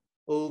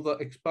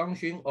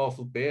overexpansion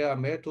of bare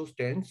metal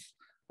stents,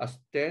 a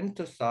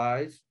stent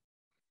size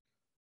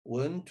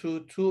 1 to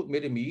 2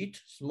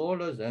 millimeters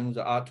smaller than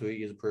the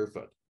artery is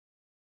preferred.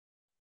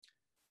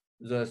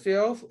 The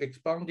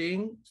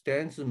self-expanding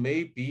stents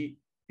may be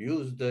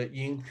used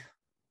in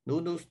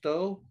noodle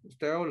style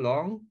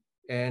long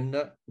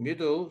and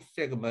middle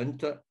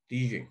segment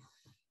lesion.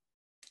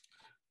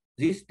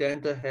 These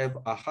stents have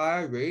a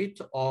high rate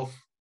of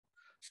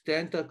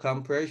stent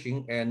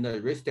compression and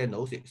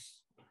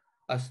restenosis.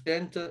 A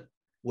stent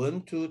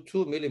 1 to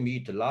 2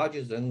 millimeters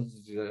larger than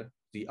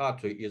the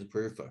artery is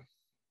preferred.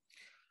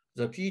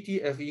 The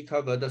PTFE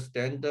covered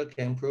stent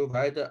can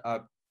provide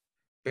a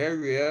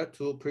barrier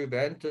to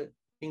prevent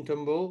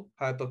intimal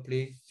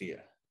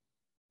hyperplasia.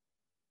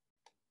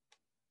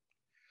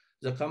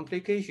 The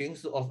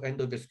complications of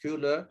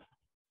endovascular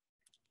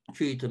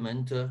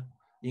treatment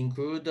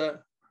include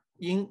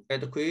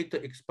inadequate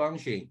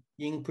expansion,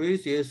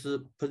 imprecise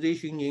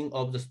positioning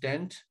of the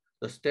stent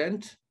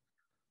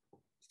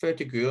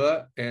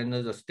fatigue, and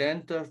the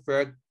stent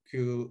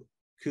fractures.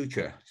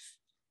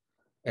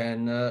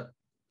 And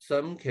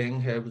some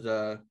can have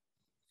the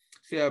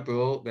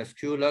cerebral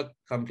vascular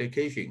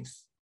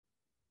complications.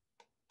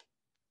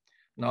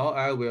 Now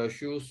I will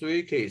show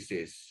 3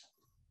 cases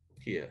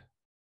here.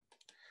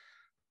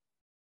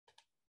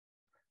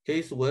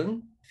 Case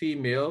 1,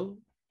 female,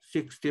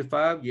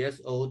 65 years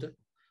old.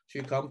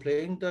 She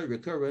complained of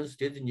recurrent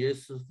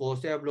dizziness for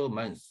several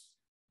months.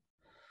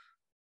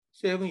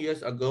 7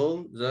 years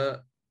ago,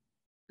 the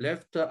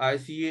left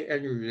ICA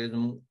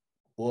aneurysm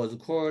was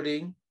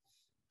closing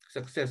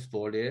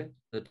successfully.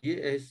 The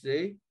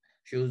DSA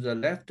shows the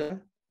left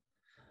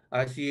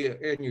ICA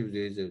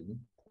aneurysm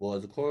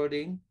was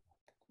closing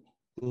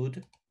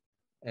good,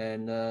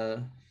 and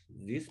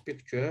this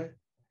picture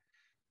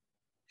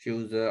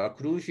shows the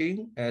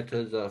occlusion at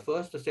the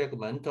first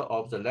segment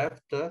of the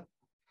left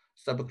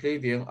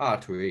subclavian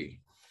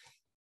artery.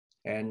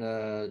 And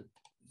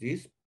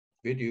this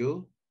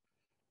video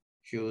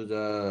shows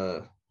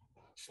the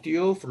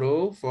steel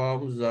flow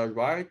from the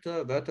right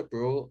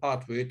vertebral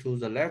artery to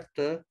the left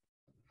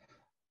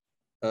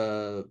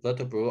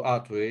vertebral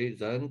artery,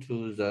 then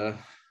to the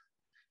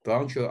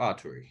bronchial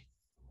artery.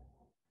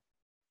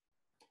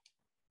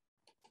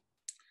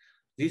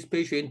 This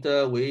patient,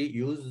 we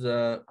use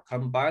the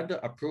combined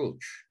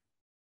approach.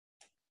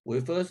 We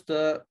first,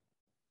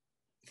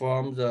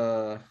 from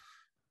the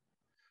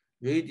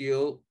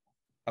radial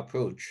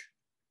approach,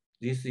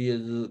 this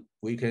is,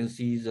 we can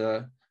see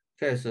the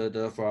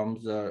catheter from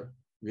the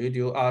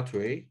radial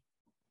artery.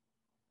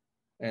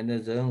 And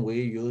then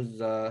we use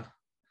the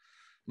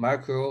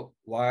micro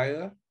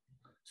wire,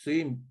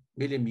 3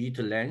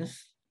 millimeter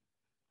length,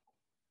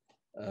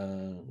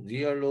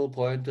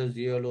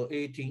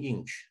 0.018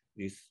 inch.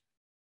 This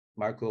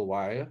micro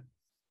wire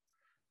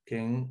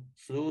can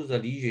through the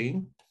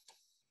lesion.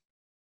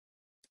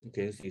 You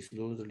can see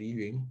through the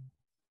lesion.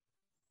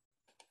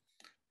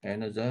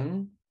 And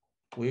then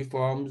we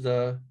form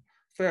the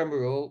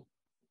femoral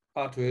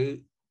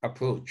artery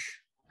approach.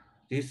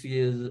 This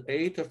is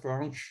 8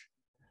 French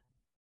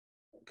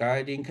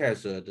guiding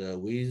catheter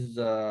with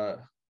the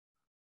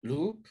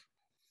loop.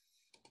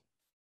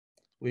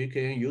 We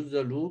can use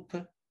the loop,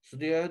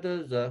 steer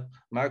the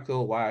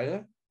micro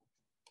wire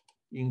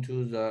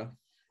into the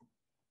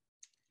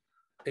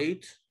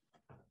 8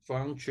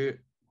 French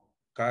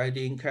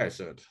guiding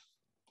catheter.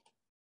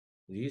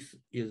 This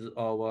is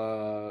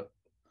our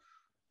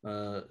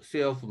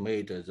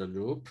self-made the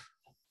loop.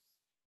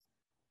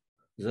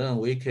 Then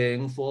we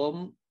can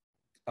form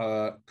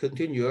a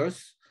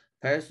continuous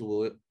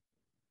pathway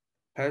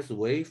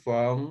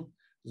from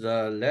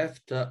the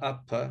left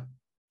upper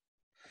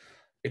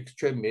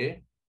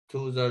extremity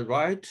to the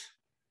right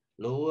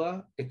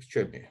lower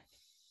extremity.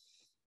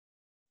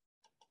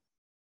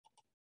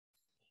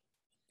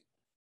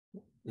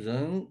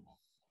 Then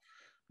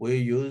we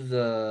use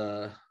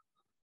a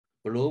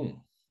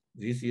balloon.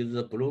 This is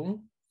the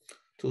balloon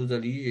to the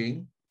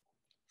lesion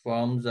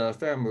from the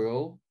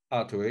femoral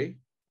artery.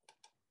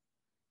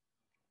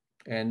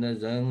 And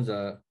then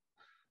the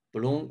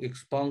balloon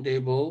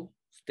expandable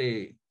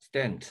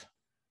stent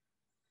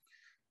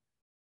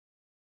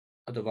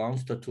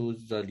advanced to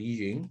the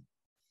lesion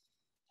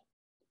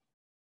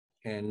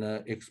and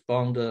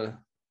expand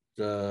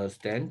the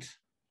stent.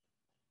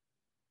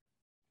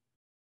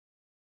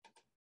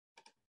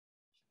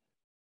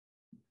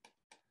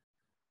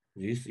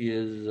 This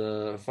is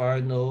the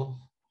final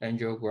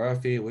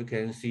angiography. We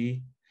can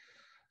see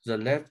the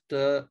left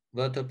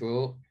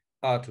vertebral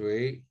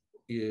artery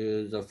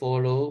is the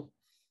flow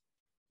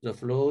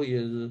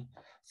is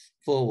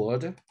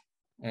forward,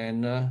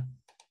 and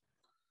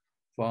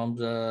from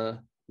the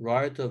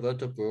right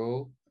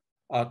vertebral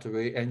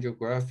artery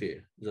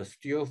angiography, the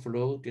steel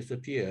flow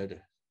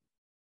disappeared.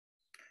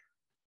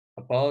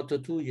 About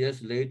 2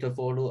 years later,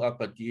 follow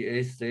up at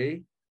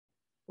DAC,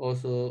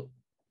 also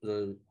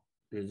the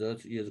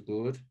result is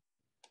good.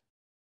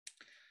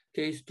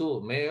 Case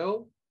 2,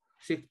 male,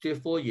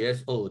 64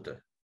 years old.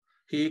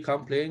 He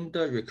complained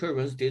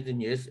recurrent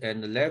dizziness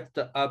and left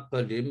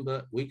upper limb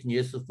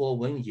weakness for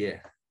 1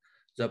 year.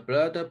 The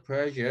blood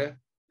pressure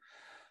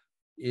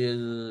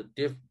is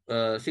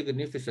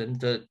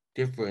significant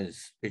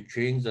difference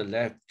between the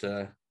left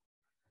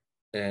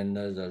and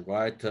the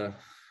right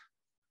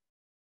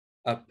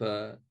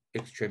upper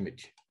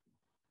extremity.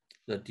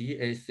 The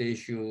DAC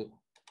should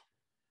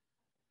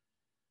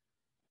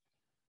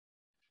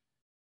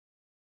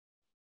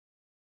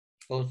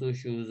also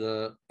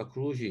shows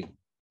occlusion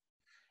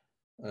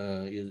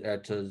is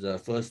at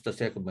the first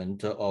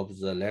segment of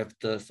the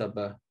left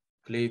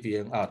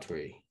subclavian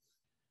artery.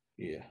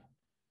 Here.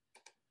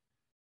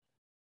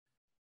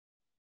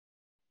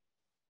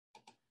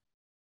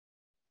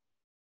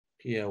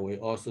 Here we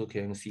also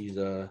can see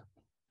the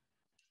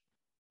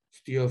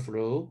steel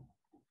flow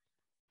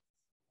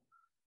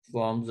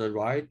from the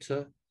right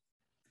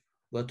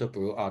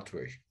vertebral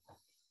artery.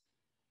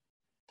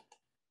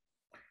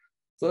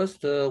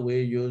 First,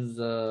 we use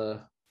the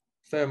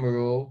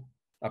femoral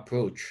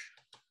approach.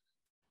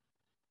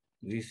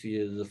 This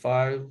is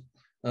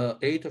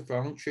 8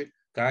 French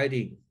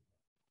guiding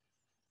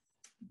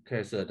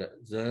cassette,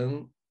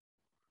 then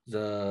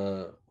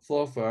the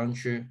 4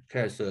 French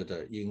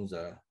cassette in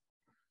the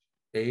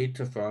 8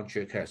 French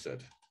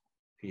cassette.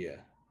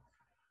 Here,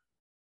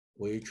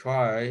 we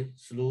try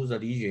through the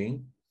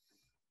lesion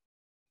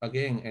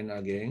again and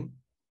again.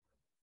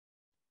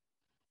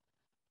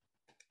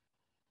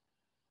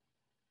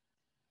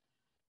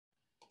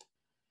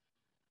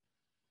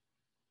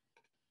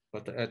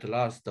 But at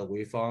last,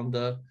 we found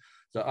the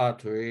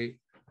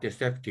artery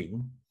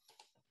dissecting.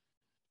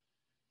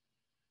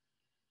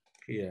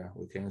 Here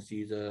we can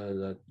see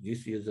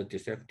this is the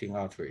dissecting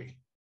artery.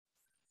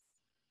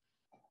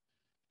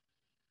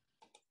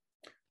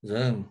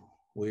 Then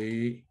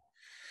we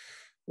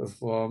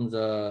perform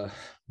the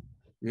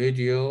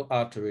radial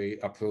artery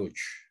approach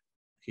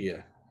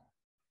here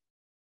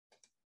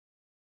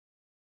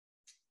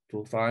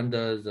to find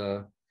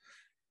the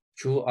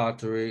true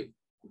artery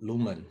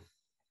lumen.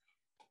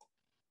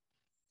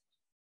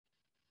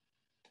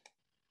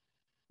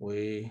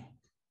 We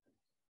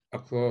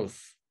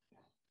across.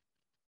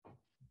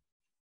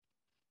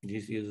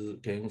 This is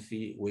can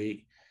see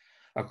we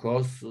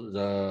across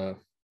the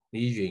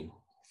lesion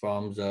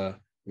from the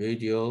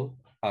radial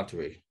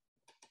artery.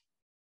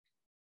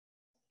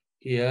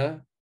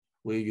 Here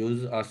we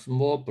use a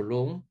small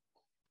balloon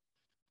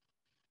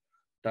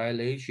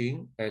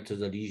dilation at the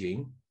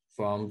lesion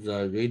from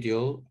the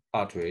radial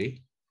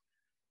artery.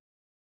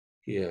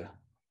 Here,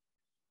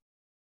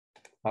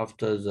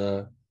 after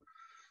the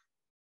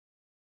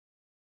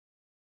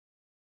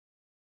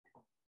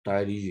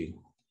dilation.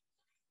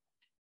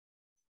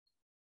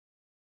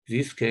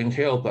 This can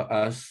help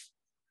us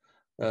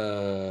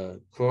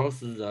cross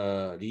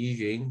the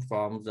lesion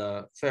from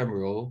the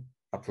femoral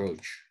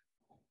approach.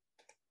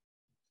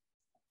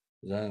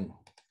 Then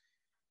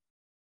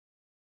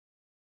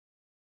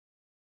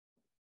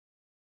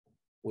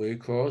we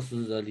cross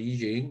the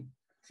lesion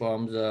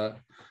from the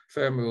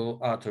femoral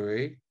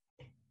artery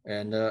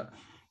and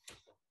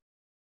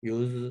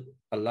use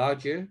a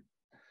larger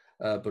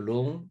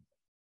balloon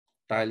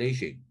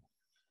dilation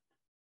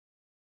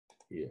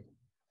here.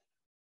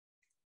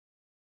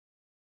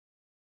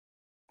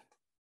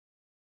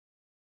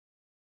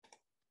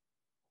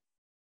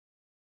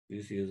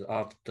 This is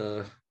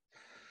after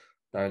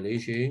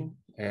dilation,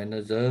 and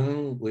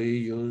then we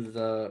use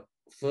the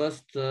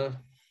first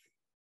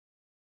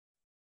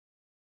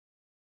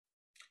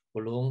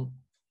balloon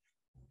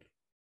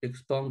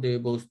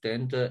expandable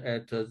stent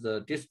at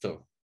the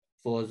distal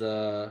for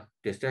the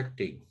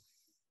dissecting.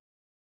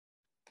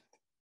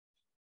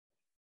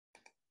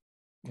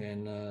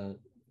 And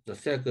the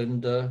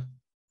second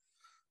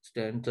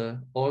stent,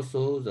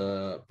 also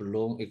the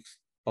balloon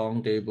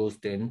expandable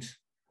stent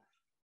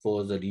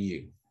for the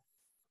lesion.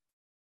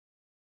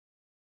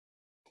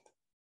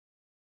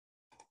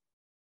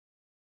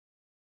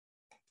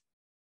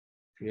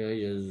 Here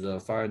is the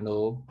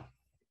final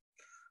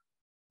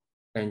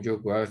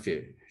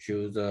angiography,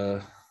 shows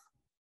the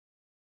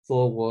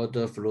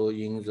forward flow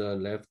in the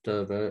left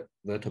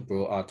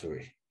vertebral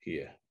artery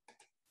here.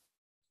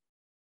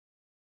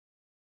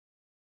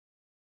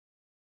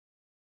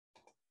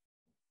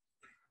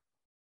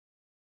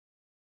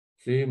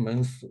 3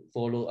 months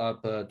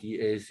follow-up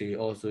DAC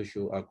also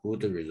show a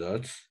good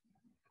results.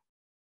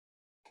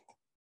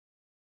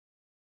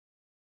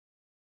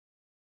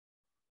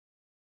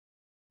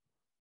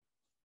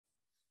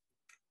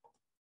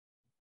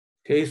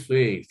 Case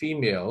 3,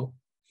 female,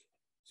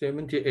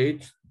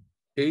 78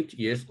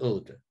 years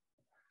old.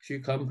 She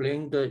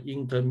complained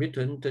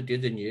intermittent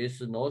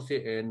dizziness,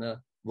 nausea, and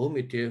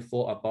vomited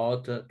for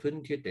about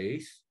 20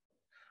 days.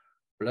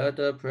 Blood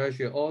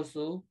pressure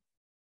also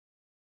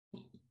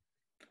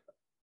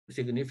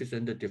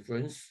significant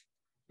difference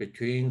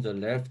between the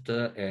left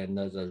and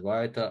the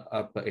right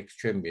upper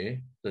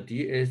extremity. The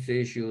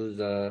DAC shows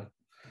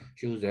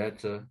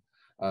that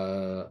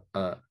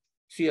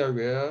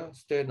serial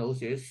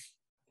stenosis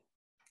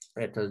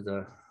at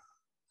the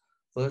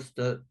first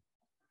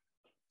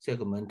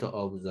segment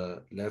of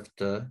the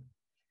left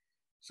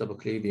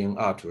subclavian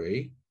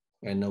artery,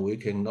 and we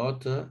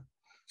cannot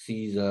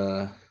see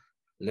the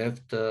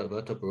left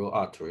vertebral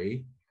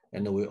artery,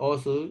 and we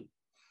also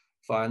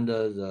find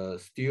the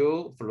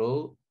stool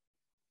flow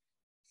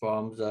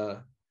from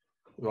the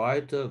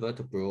right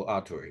vertebral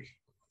artery.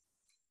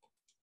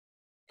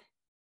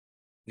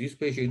 This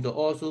patient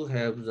also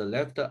have the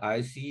left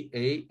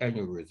ICA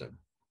aneurysm.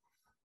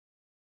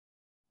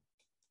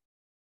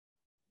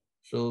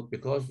 So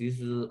because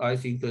I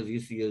think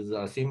this is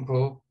a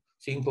simple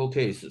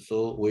case,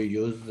 so we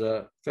use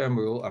the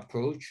femoral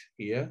approach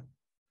here.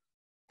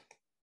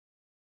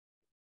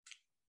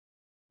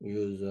 We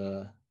use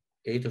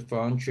 8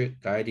 French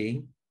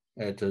guiding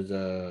at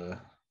the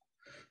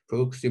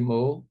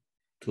proximal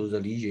to the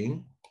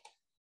lesion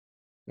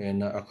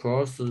and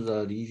across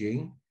the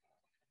lesion.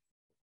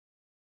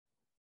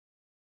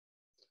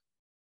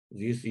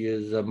 This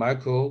is a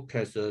micro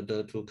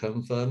catheter to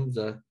confirm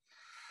the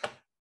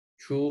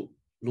true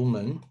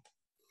lumen.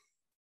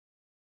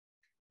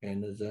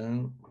 And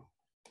then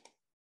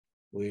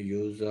we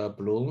use a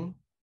balloon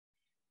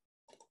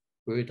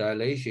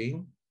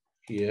predilation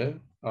here,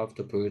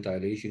 after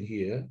predilation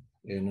here,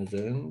 and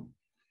then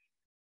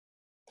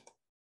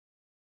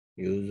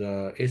use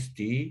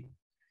SD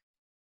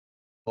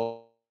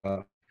or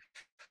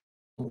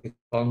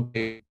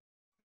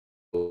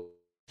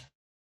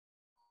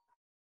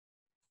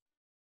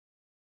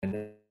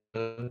and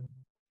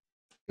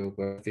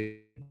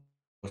geography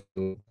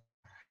also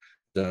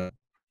the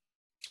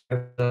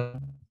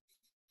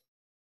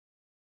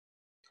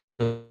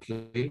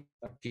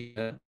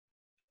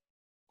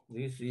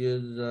this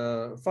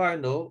is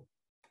final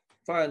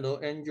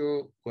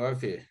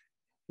angiography.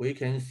 We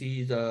can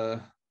see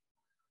the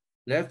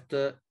left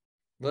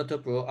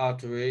vertebral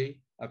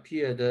artery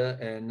appeared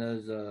and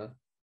the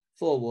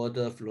forward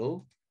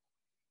flow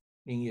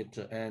in it,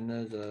 and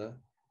the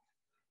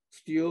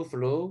stool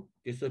flow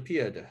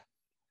disappeared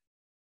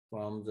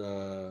from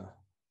the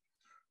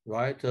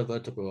right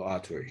vertebral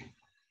artery.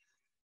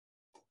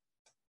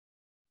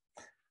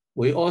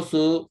 We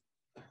also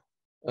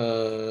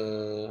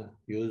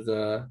use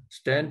a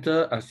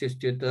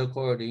stent-assisted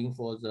correlating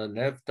for the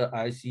left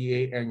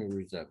ICA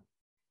aneurysm.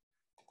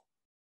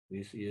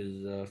 This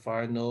is the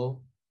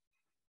final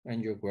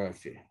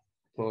angiography.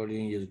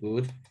 Correlating is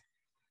good.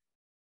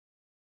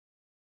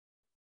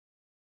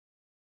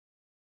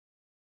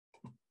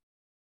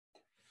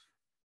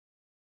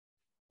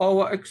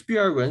 Our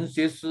experience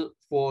is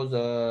for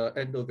the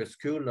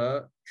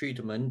endovascular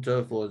treatment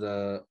for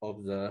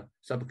the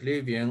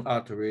subclavian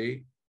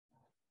artery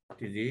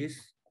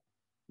disease.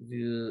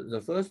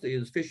 The first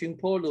is fishing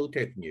polo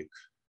technique.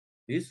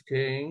 This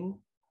can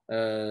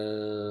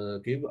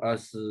give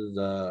us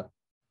the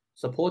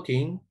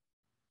supporting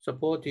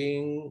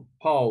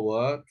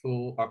power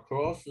to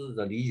across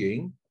the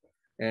lesion,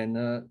 and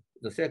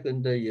the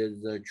second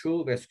is the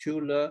true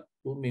vascular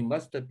lumen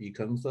must be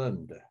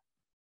confirmed.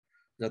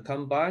 The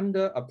combined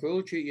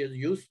approach is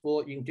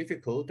useful in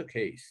difficult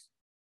case.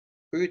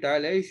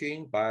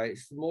 Predilation by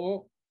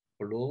small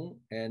balloon,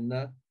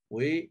 and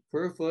we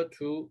prefer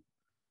to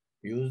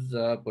use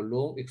a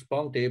balloon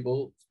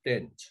expandable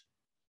stent.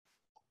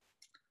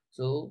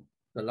 So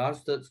the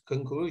last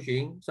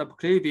conclusion,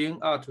 subclavian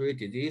artery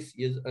disease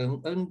is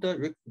an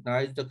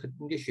under-recognized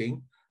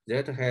condition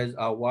that has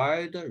a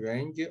wide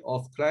range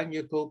of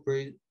clinical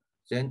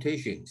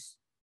presentations.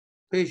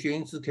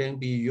 Patients can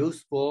be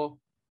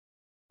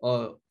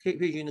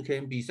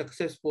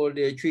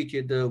successfully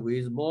treated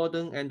with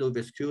modern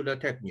endovascular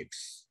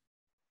techniques.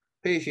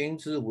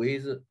 Patients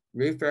with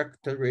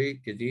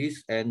refractory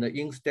disease and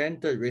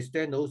in-stent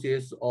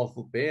restenosis of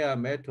bare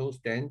metal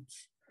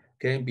stents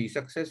can be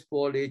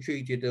successfully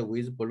treated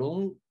with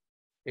balloon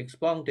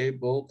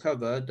expandable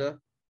covered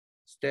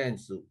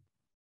stents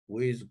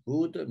with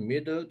good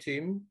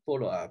middle-term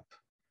follow-up.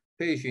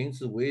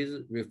 Patients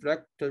with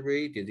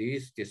refractory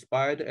disease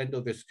despite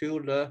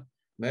endovascular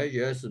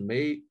measures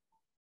may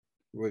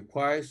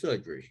require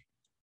surgery.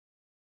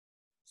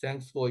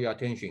 Thanks for your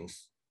attention.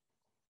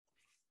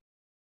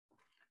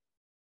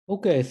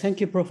 Okay, thank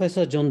you,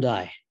 Professor John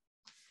Dai,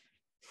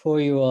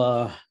 for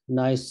your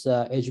nice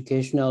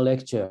educational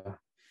lecture.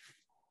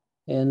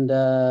 And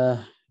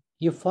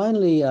you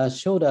finally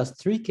showed us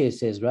 3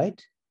 cases, right?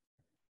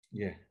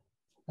 Yeah.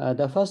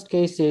 The first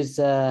case is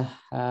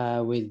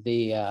with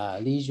the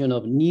lesion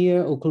of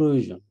near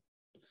occlusion.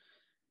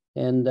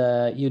 And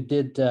you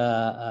did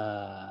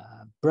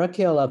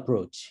brachial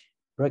approach.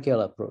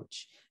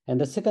 And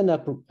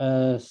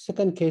the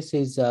second case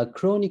is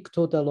chronic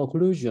total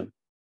occlusion.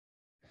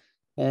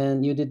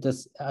 And you did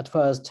this at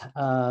first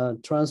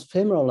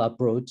transfemoral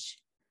approach,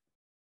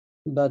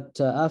 but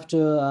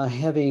after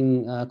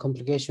having a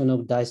complication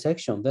of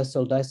dissection,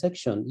 vessel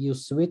dissection, you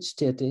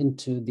switched it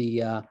into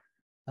the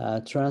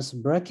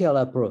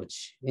transbrachial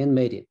approach and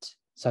made it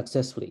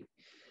successfully.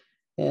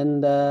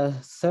 And the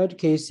third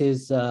case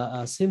is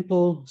a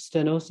simple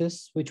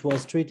stenosis, which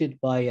was treated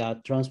by a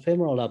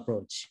transfemoral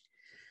approach.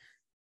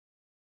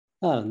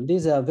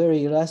 These are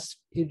very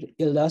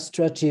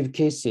illustrative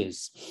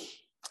cases.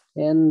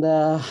 And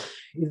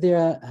if there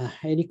are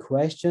any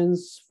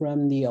questions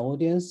from the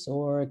audience,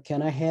 or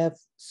can I have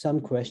some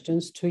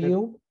questions to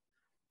you?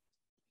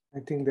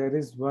 I think there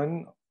is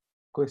one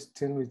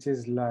question which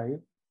is live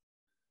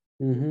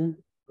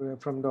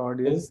from the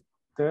audience.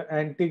 The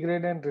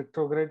antegrade and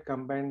retrograde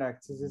combined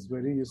axis is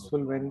very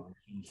useful when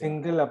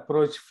single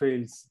approach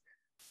fails.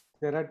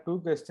 There are two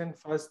questions.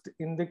 First,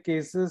 in the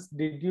cases,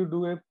 did you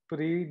do a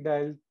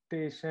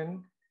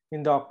pre-dilatation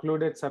in the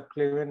occluded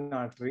subclavian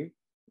artery?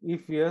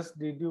 If yes,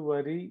 did you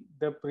worry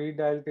the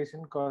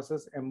pre-dilatation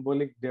causes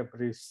embolic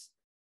debris?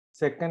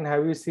 Second,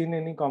 have you seen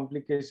any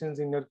complications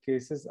in your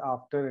cases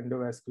after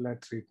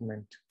endovascular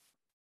treatment?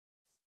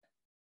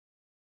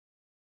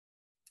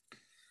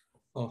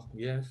 Oh,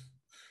 yes.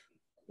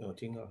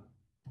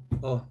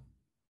 Oh.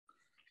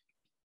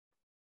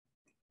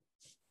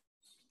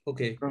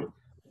 Okay.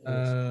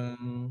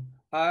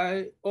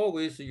 I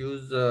always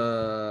use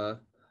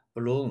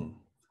balloon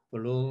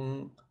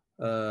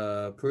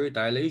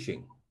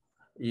pre-dilation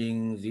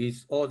in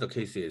these all the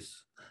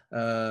cases.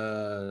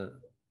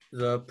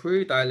 The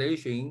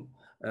pre-dilation,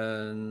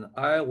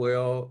 I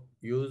will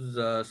use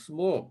a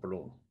small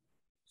balloon.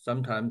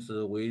 Sometimes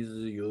we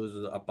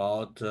use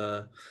about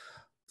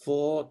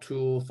 4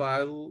 to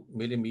 5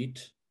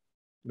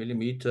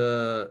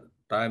 millimeter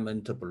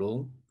diameter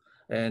balloon,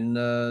 and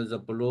the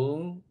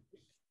balloon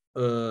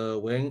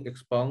when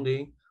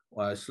expanding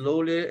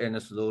slowly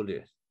and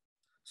slowly.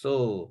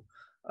 So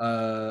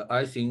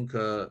I think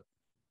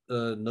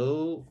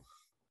no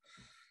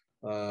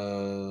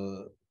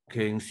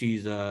can see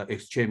the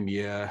extreme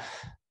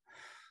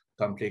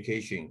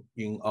complication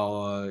in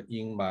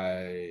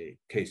my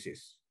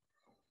cases.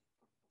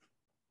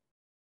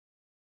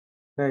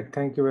 Right,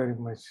 thank you very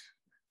much.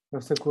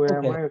 Professor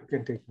Koyama, you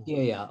can take it.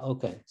 Yeah,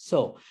 okay.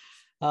 So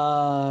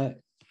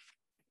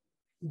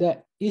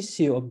the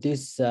issue of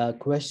this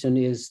question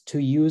is to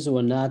use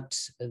or not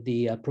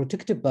the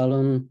protective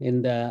balloon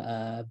in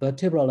the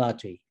vertebral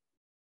artery.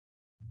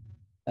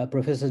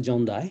 Professor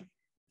John Dye.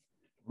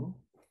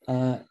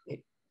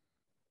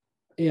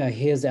 Yeah,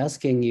 he is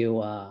asking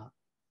you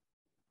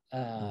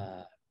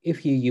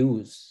if you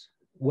use,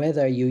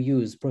 whether you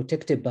use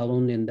protective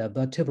balloon in the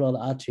vertebral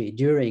artery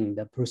during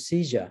the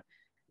procedure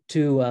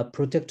to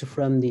protect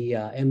from the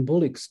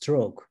embolic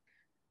stroke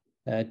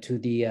to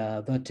the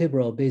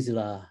vertebral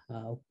basilar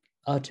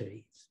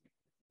arteries.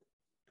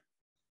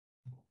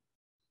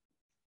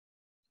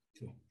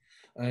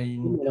 You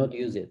may not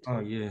use it.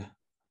 Oh, yeah.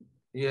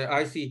 Yeah,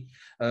 I see.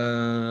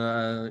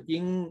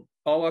 In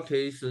our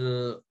case,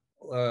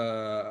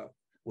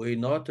 we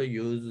not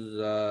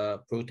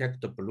use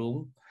protect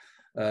balloon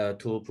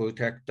to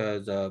protect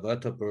the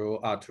vertebral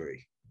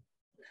artery.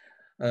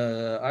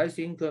 I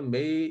think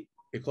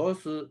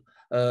because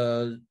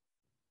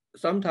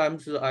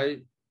sometimes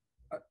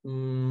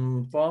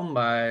from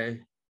my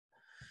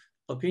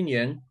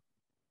opinion,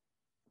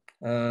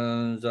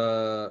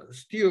 the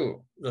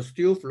steal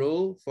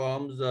flow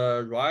from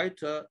the right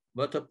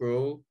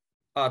vertebral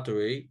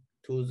artery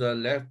to the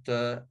left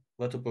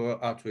vertebral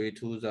artery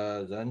to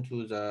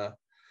the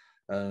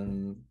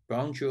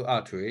bronchial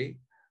artery.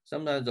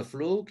 Sometimes the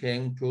flow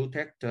can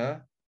protect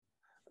the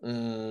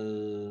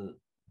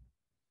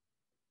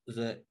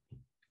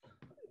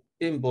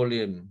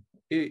emboli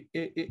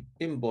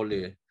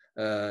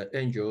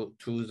angel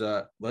to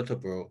the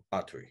vertebral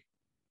artery,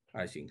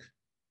 I think.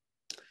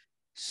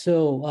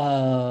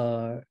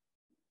 So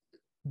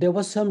there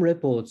was some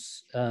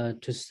reports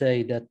to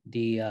say that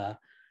the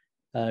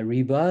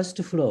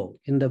reversed flow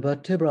in the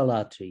vertebral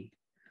artery,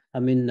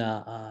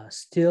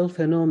 still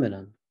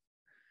phenomenon,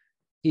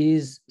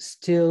 is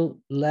still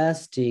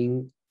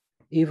lasting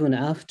even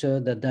after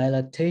the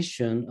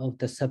dilatation of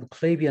the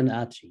subclavian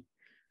artery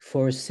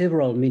for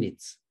several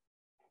minutes.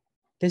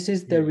 This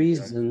is the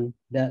reason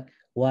that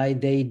why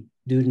they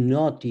do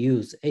not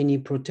use any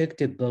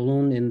protective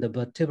balloon in the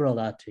vertebral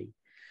artery.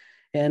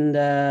 And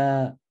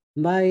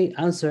my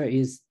answer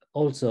is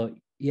also,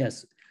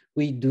 yes,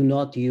 we do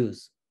not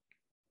use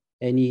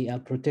any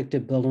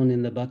protective balloon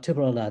in the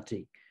vertebral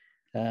artery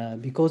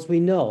because we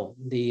know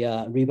the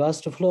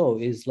reversed flow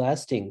is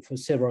lasting for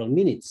several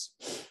minutes.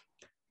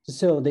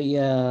 So the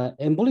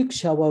embolic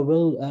shower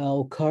will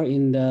occur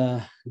in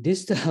the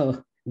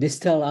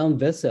distal arm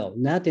vessel,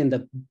 not in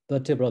the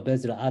vertebral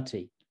basilar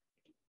artery.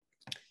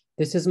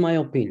 This is my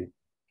opinion.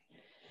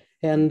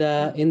 And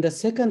in the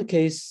second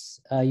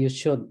case, you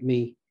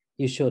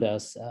showed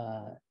us,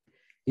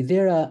 is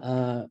there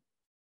a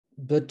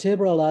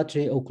vertebral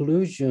artery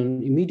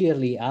occlusion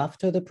immediately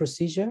after the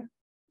procedure?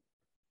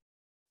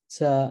 It's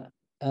a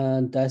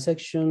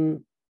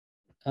dissection,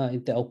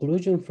 the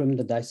occlusion from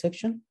the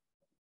dissection?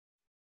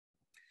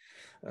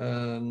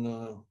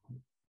 No,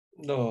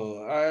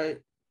 I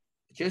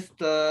just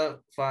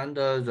find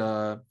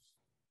the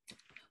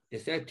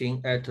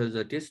dissecting at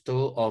the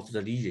distal of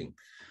the lesion.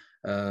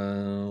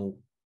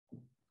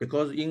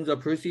 Because in the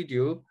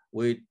procedure,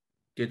 we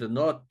did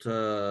not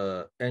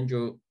do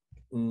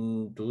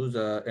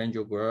the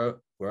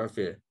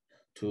angiography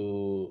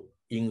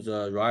in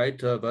the right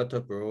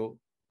vertebral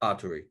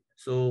artery.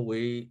 So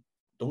we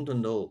don't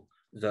know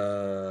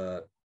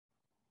the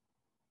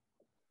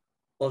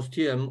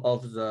ostium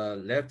of the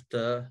left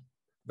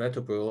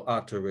vertebral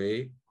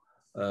artery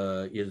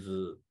is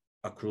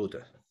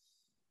occluded.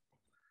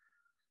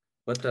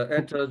 But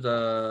at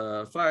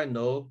the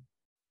final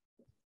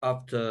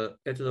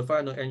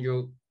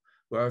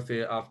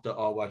angiography after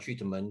our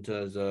treatment,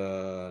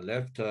 the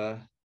left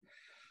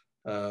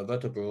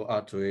vertebral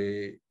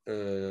artery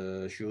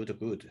showed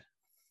good.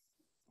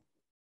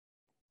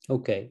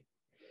 Okay.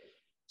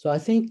 So I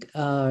think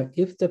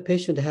if the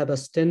patient have a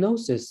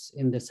stenosis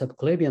in the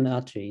subclavian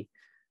artery,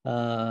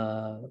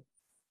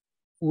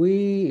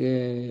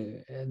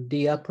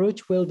 the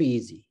approach will be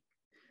easy.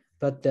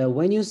 But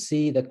when you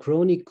see the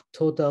chronic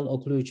total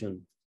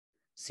occlusion,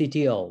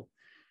 CTO,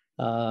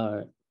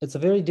 it's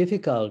very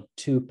difficult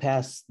to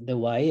pass the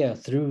wire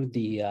through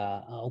the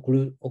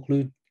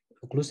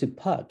occlusive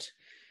part.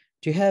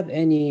 Do you have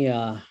any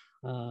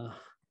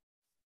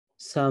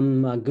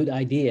some good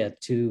idea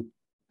to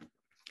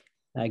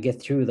get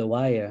through the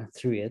wire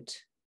through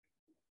it?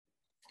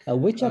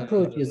 Which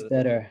approach is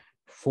better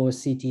for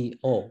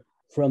CTO,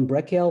 from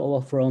brachial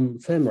or from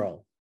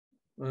femoral?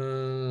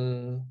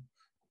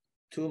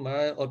 To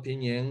my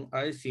opinion,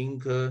 I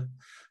think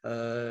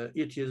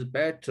it is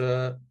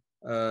better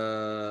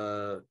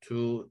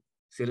to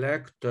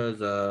select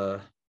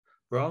the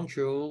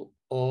bronchial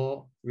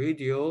or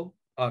radial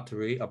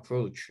artery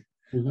approach.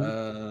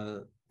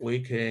 We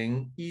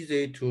can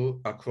easy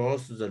to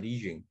across the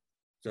lesion,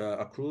 the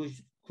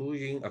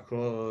occlusion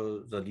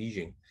across the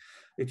lesion.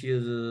 It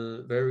is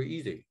very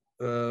easy.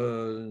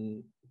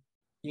 In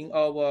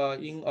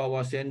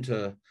our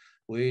center,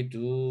 we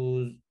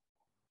do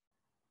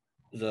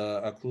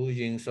the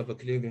occlusion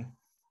subclavian.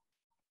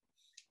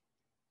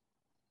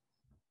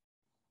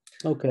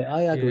 Okay,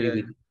 I agree with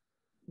you.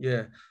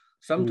 Yeah,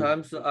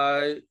 sometimes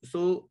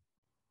so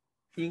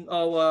in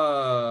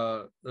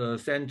our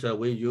center,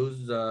 we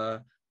use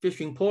the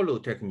fishing polo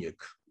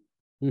technique.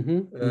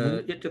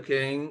 It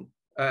can,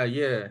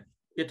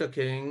 it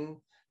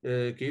can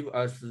give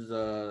us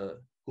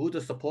the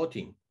good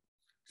supporting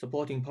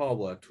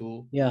power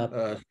to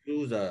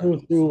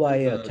through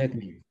wire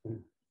technique.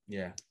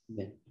 Yeah.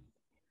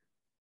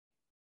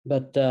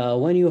 But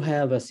when you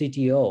have a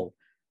CTO,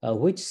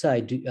 which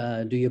side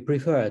do you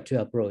prefer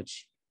to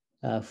approach?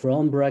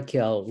 From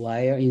brachial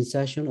wire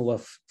insertion or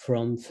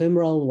from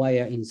femoral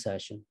wire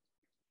insertion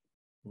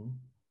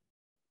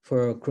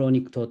for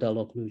chronic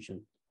total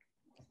occlusion?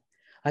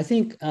 I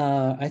think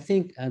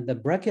the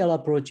brachial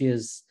approach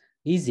is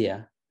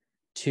easier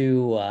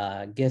to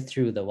get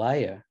through the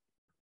wire.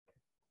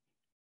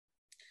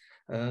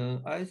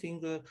 I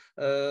think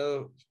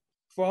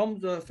from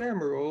the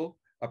femoral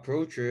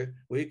approach,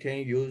 we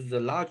can use the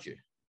larger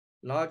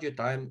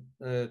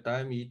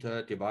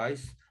diameter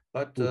device.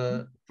 But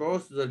for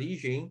the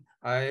lesion,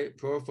 I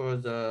prefer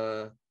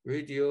the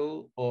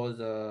radial or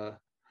the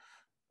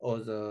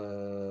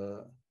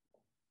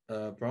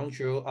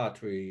bronchial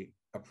artery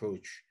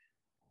approach.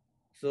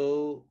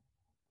 So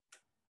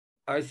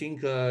I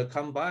think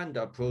combined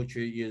approach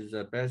is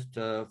the best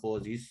for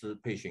these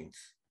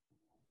patients.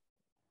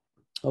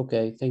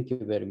 Okay, thank you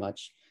very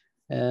much.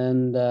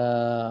 And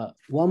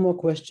one more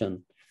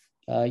question.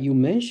 You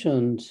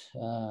mentioned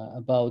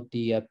about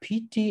the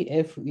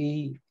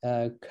PTFE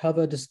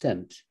covered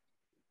stent.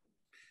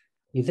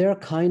 Is there a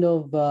kind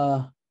of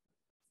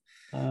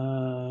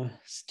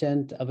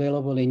stent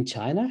available in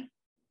China?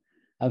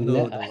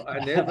 No, I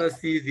never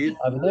see this.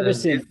 I've never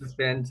seen this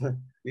stent.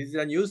 This is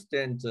a new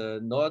stent,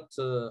 not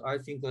I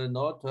think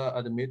not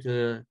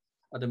admitter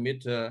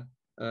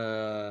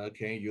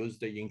can use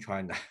in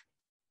China.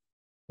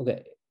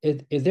 Okay,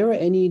 is there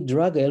any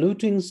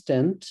drug-eluting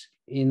stent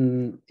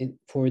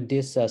for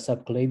this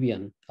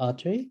subclavian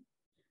artery,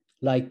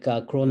 like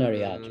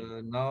coronary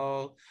artery?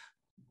 No,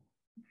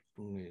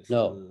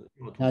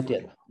 not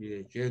yet.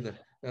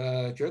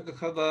 Drug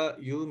cover,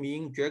 you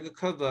mean drug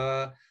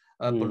cover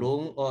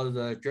balloon or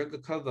the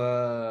drug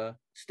cover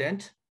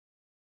stent?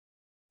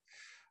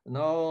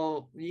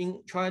 Now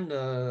in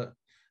China,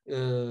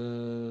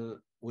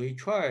 we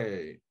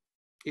try.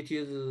 It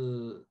is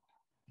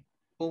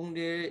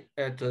only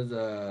at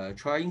the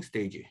trying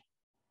stage.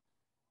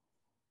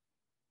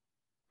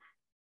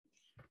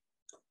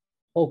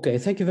 Okay,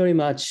 thank you very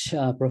much,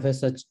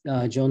 Professor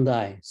John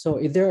Dai. So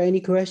is there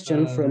any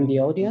question from the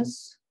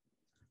audience?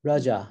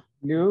 Raja,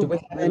 Liu, do we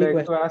would have you any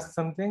like questions? to ask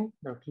something,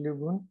 Dr. Liu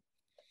Boon?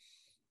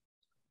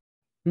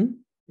 Hmm?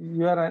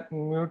 You are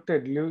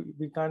muted, Liu.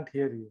 We can't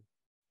hear you.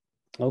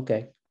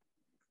 Okay.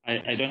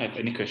 I don't have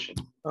any question.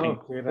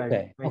 Okay, right.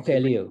 Okay, Thank okay,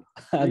 you.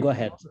 Liu, go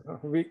ahead.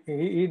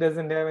 He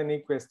doesn't have any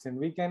question.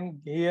 We can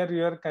hear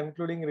your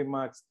concluding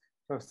remarks,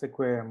 Professor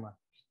Koyama.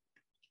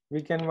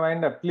 We can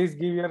wind up. Please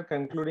give your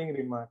concluding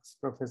remarks,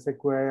 Professor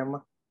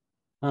Koyama.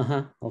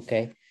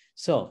 Okay.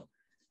 So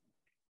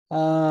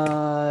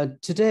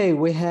today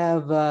we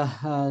have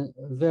a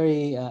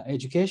very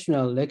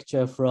educational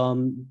lecture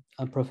from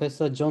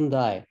Professor John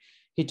Dai.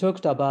 He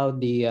talked about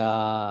the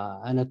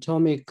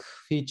anatomic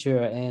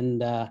feature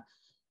and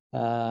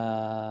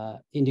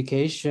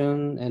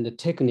indication and the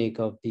technique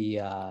of the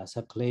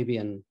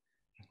subclavian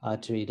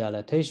artery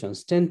dilatation,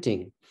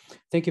 stenting.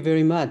 Thank you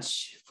very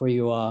much for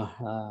your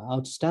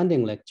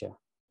outstanding lecture.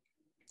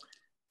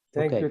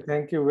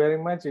 Thank you very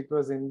much. It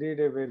was indeed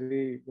a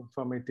very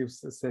informative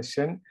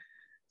session.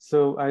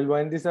 So I'll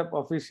wind this up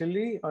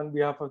officially on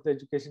behalf of the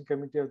Education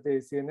Committee of the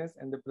ACNS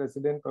and the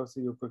President,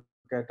 Professor Yuko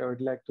Kato. I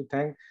would like to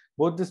thank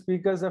both the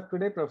speakers of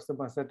today, Professor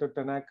Masato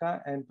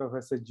Tanaka and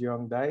Professor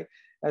Jeong Dai,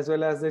 as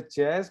well as the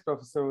chairs,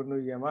 Professor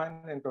Onu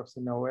Yaman and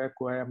Professor Naoya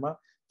Koyama,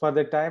 for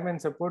the time and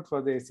support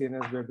for the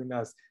ACNS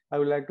webinars. I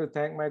would like to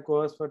thank my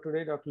co-host for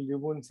today, Dr. Liu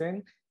Boon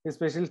Sen. A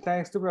special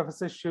thanks to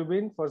Professor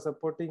Shubin for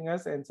supporting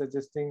us and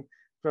suggesting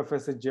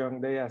Professor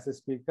Jeong Dai as a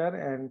speaker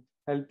and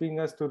helping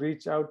us to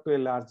reach out to a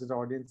larger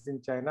audience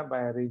in China by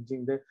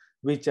arranging the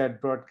WeChat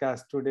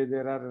broadcast. Today,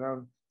 there are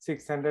around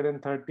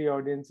 630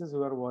 audiences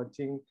who are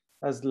watching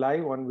us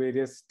live on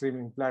various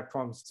streaming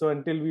platforms. So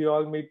until we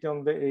all meet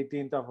on the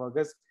 18th of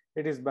August,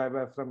 it is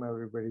bye-bye from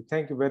everybody.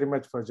 Thank you very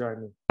much for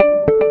joining.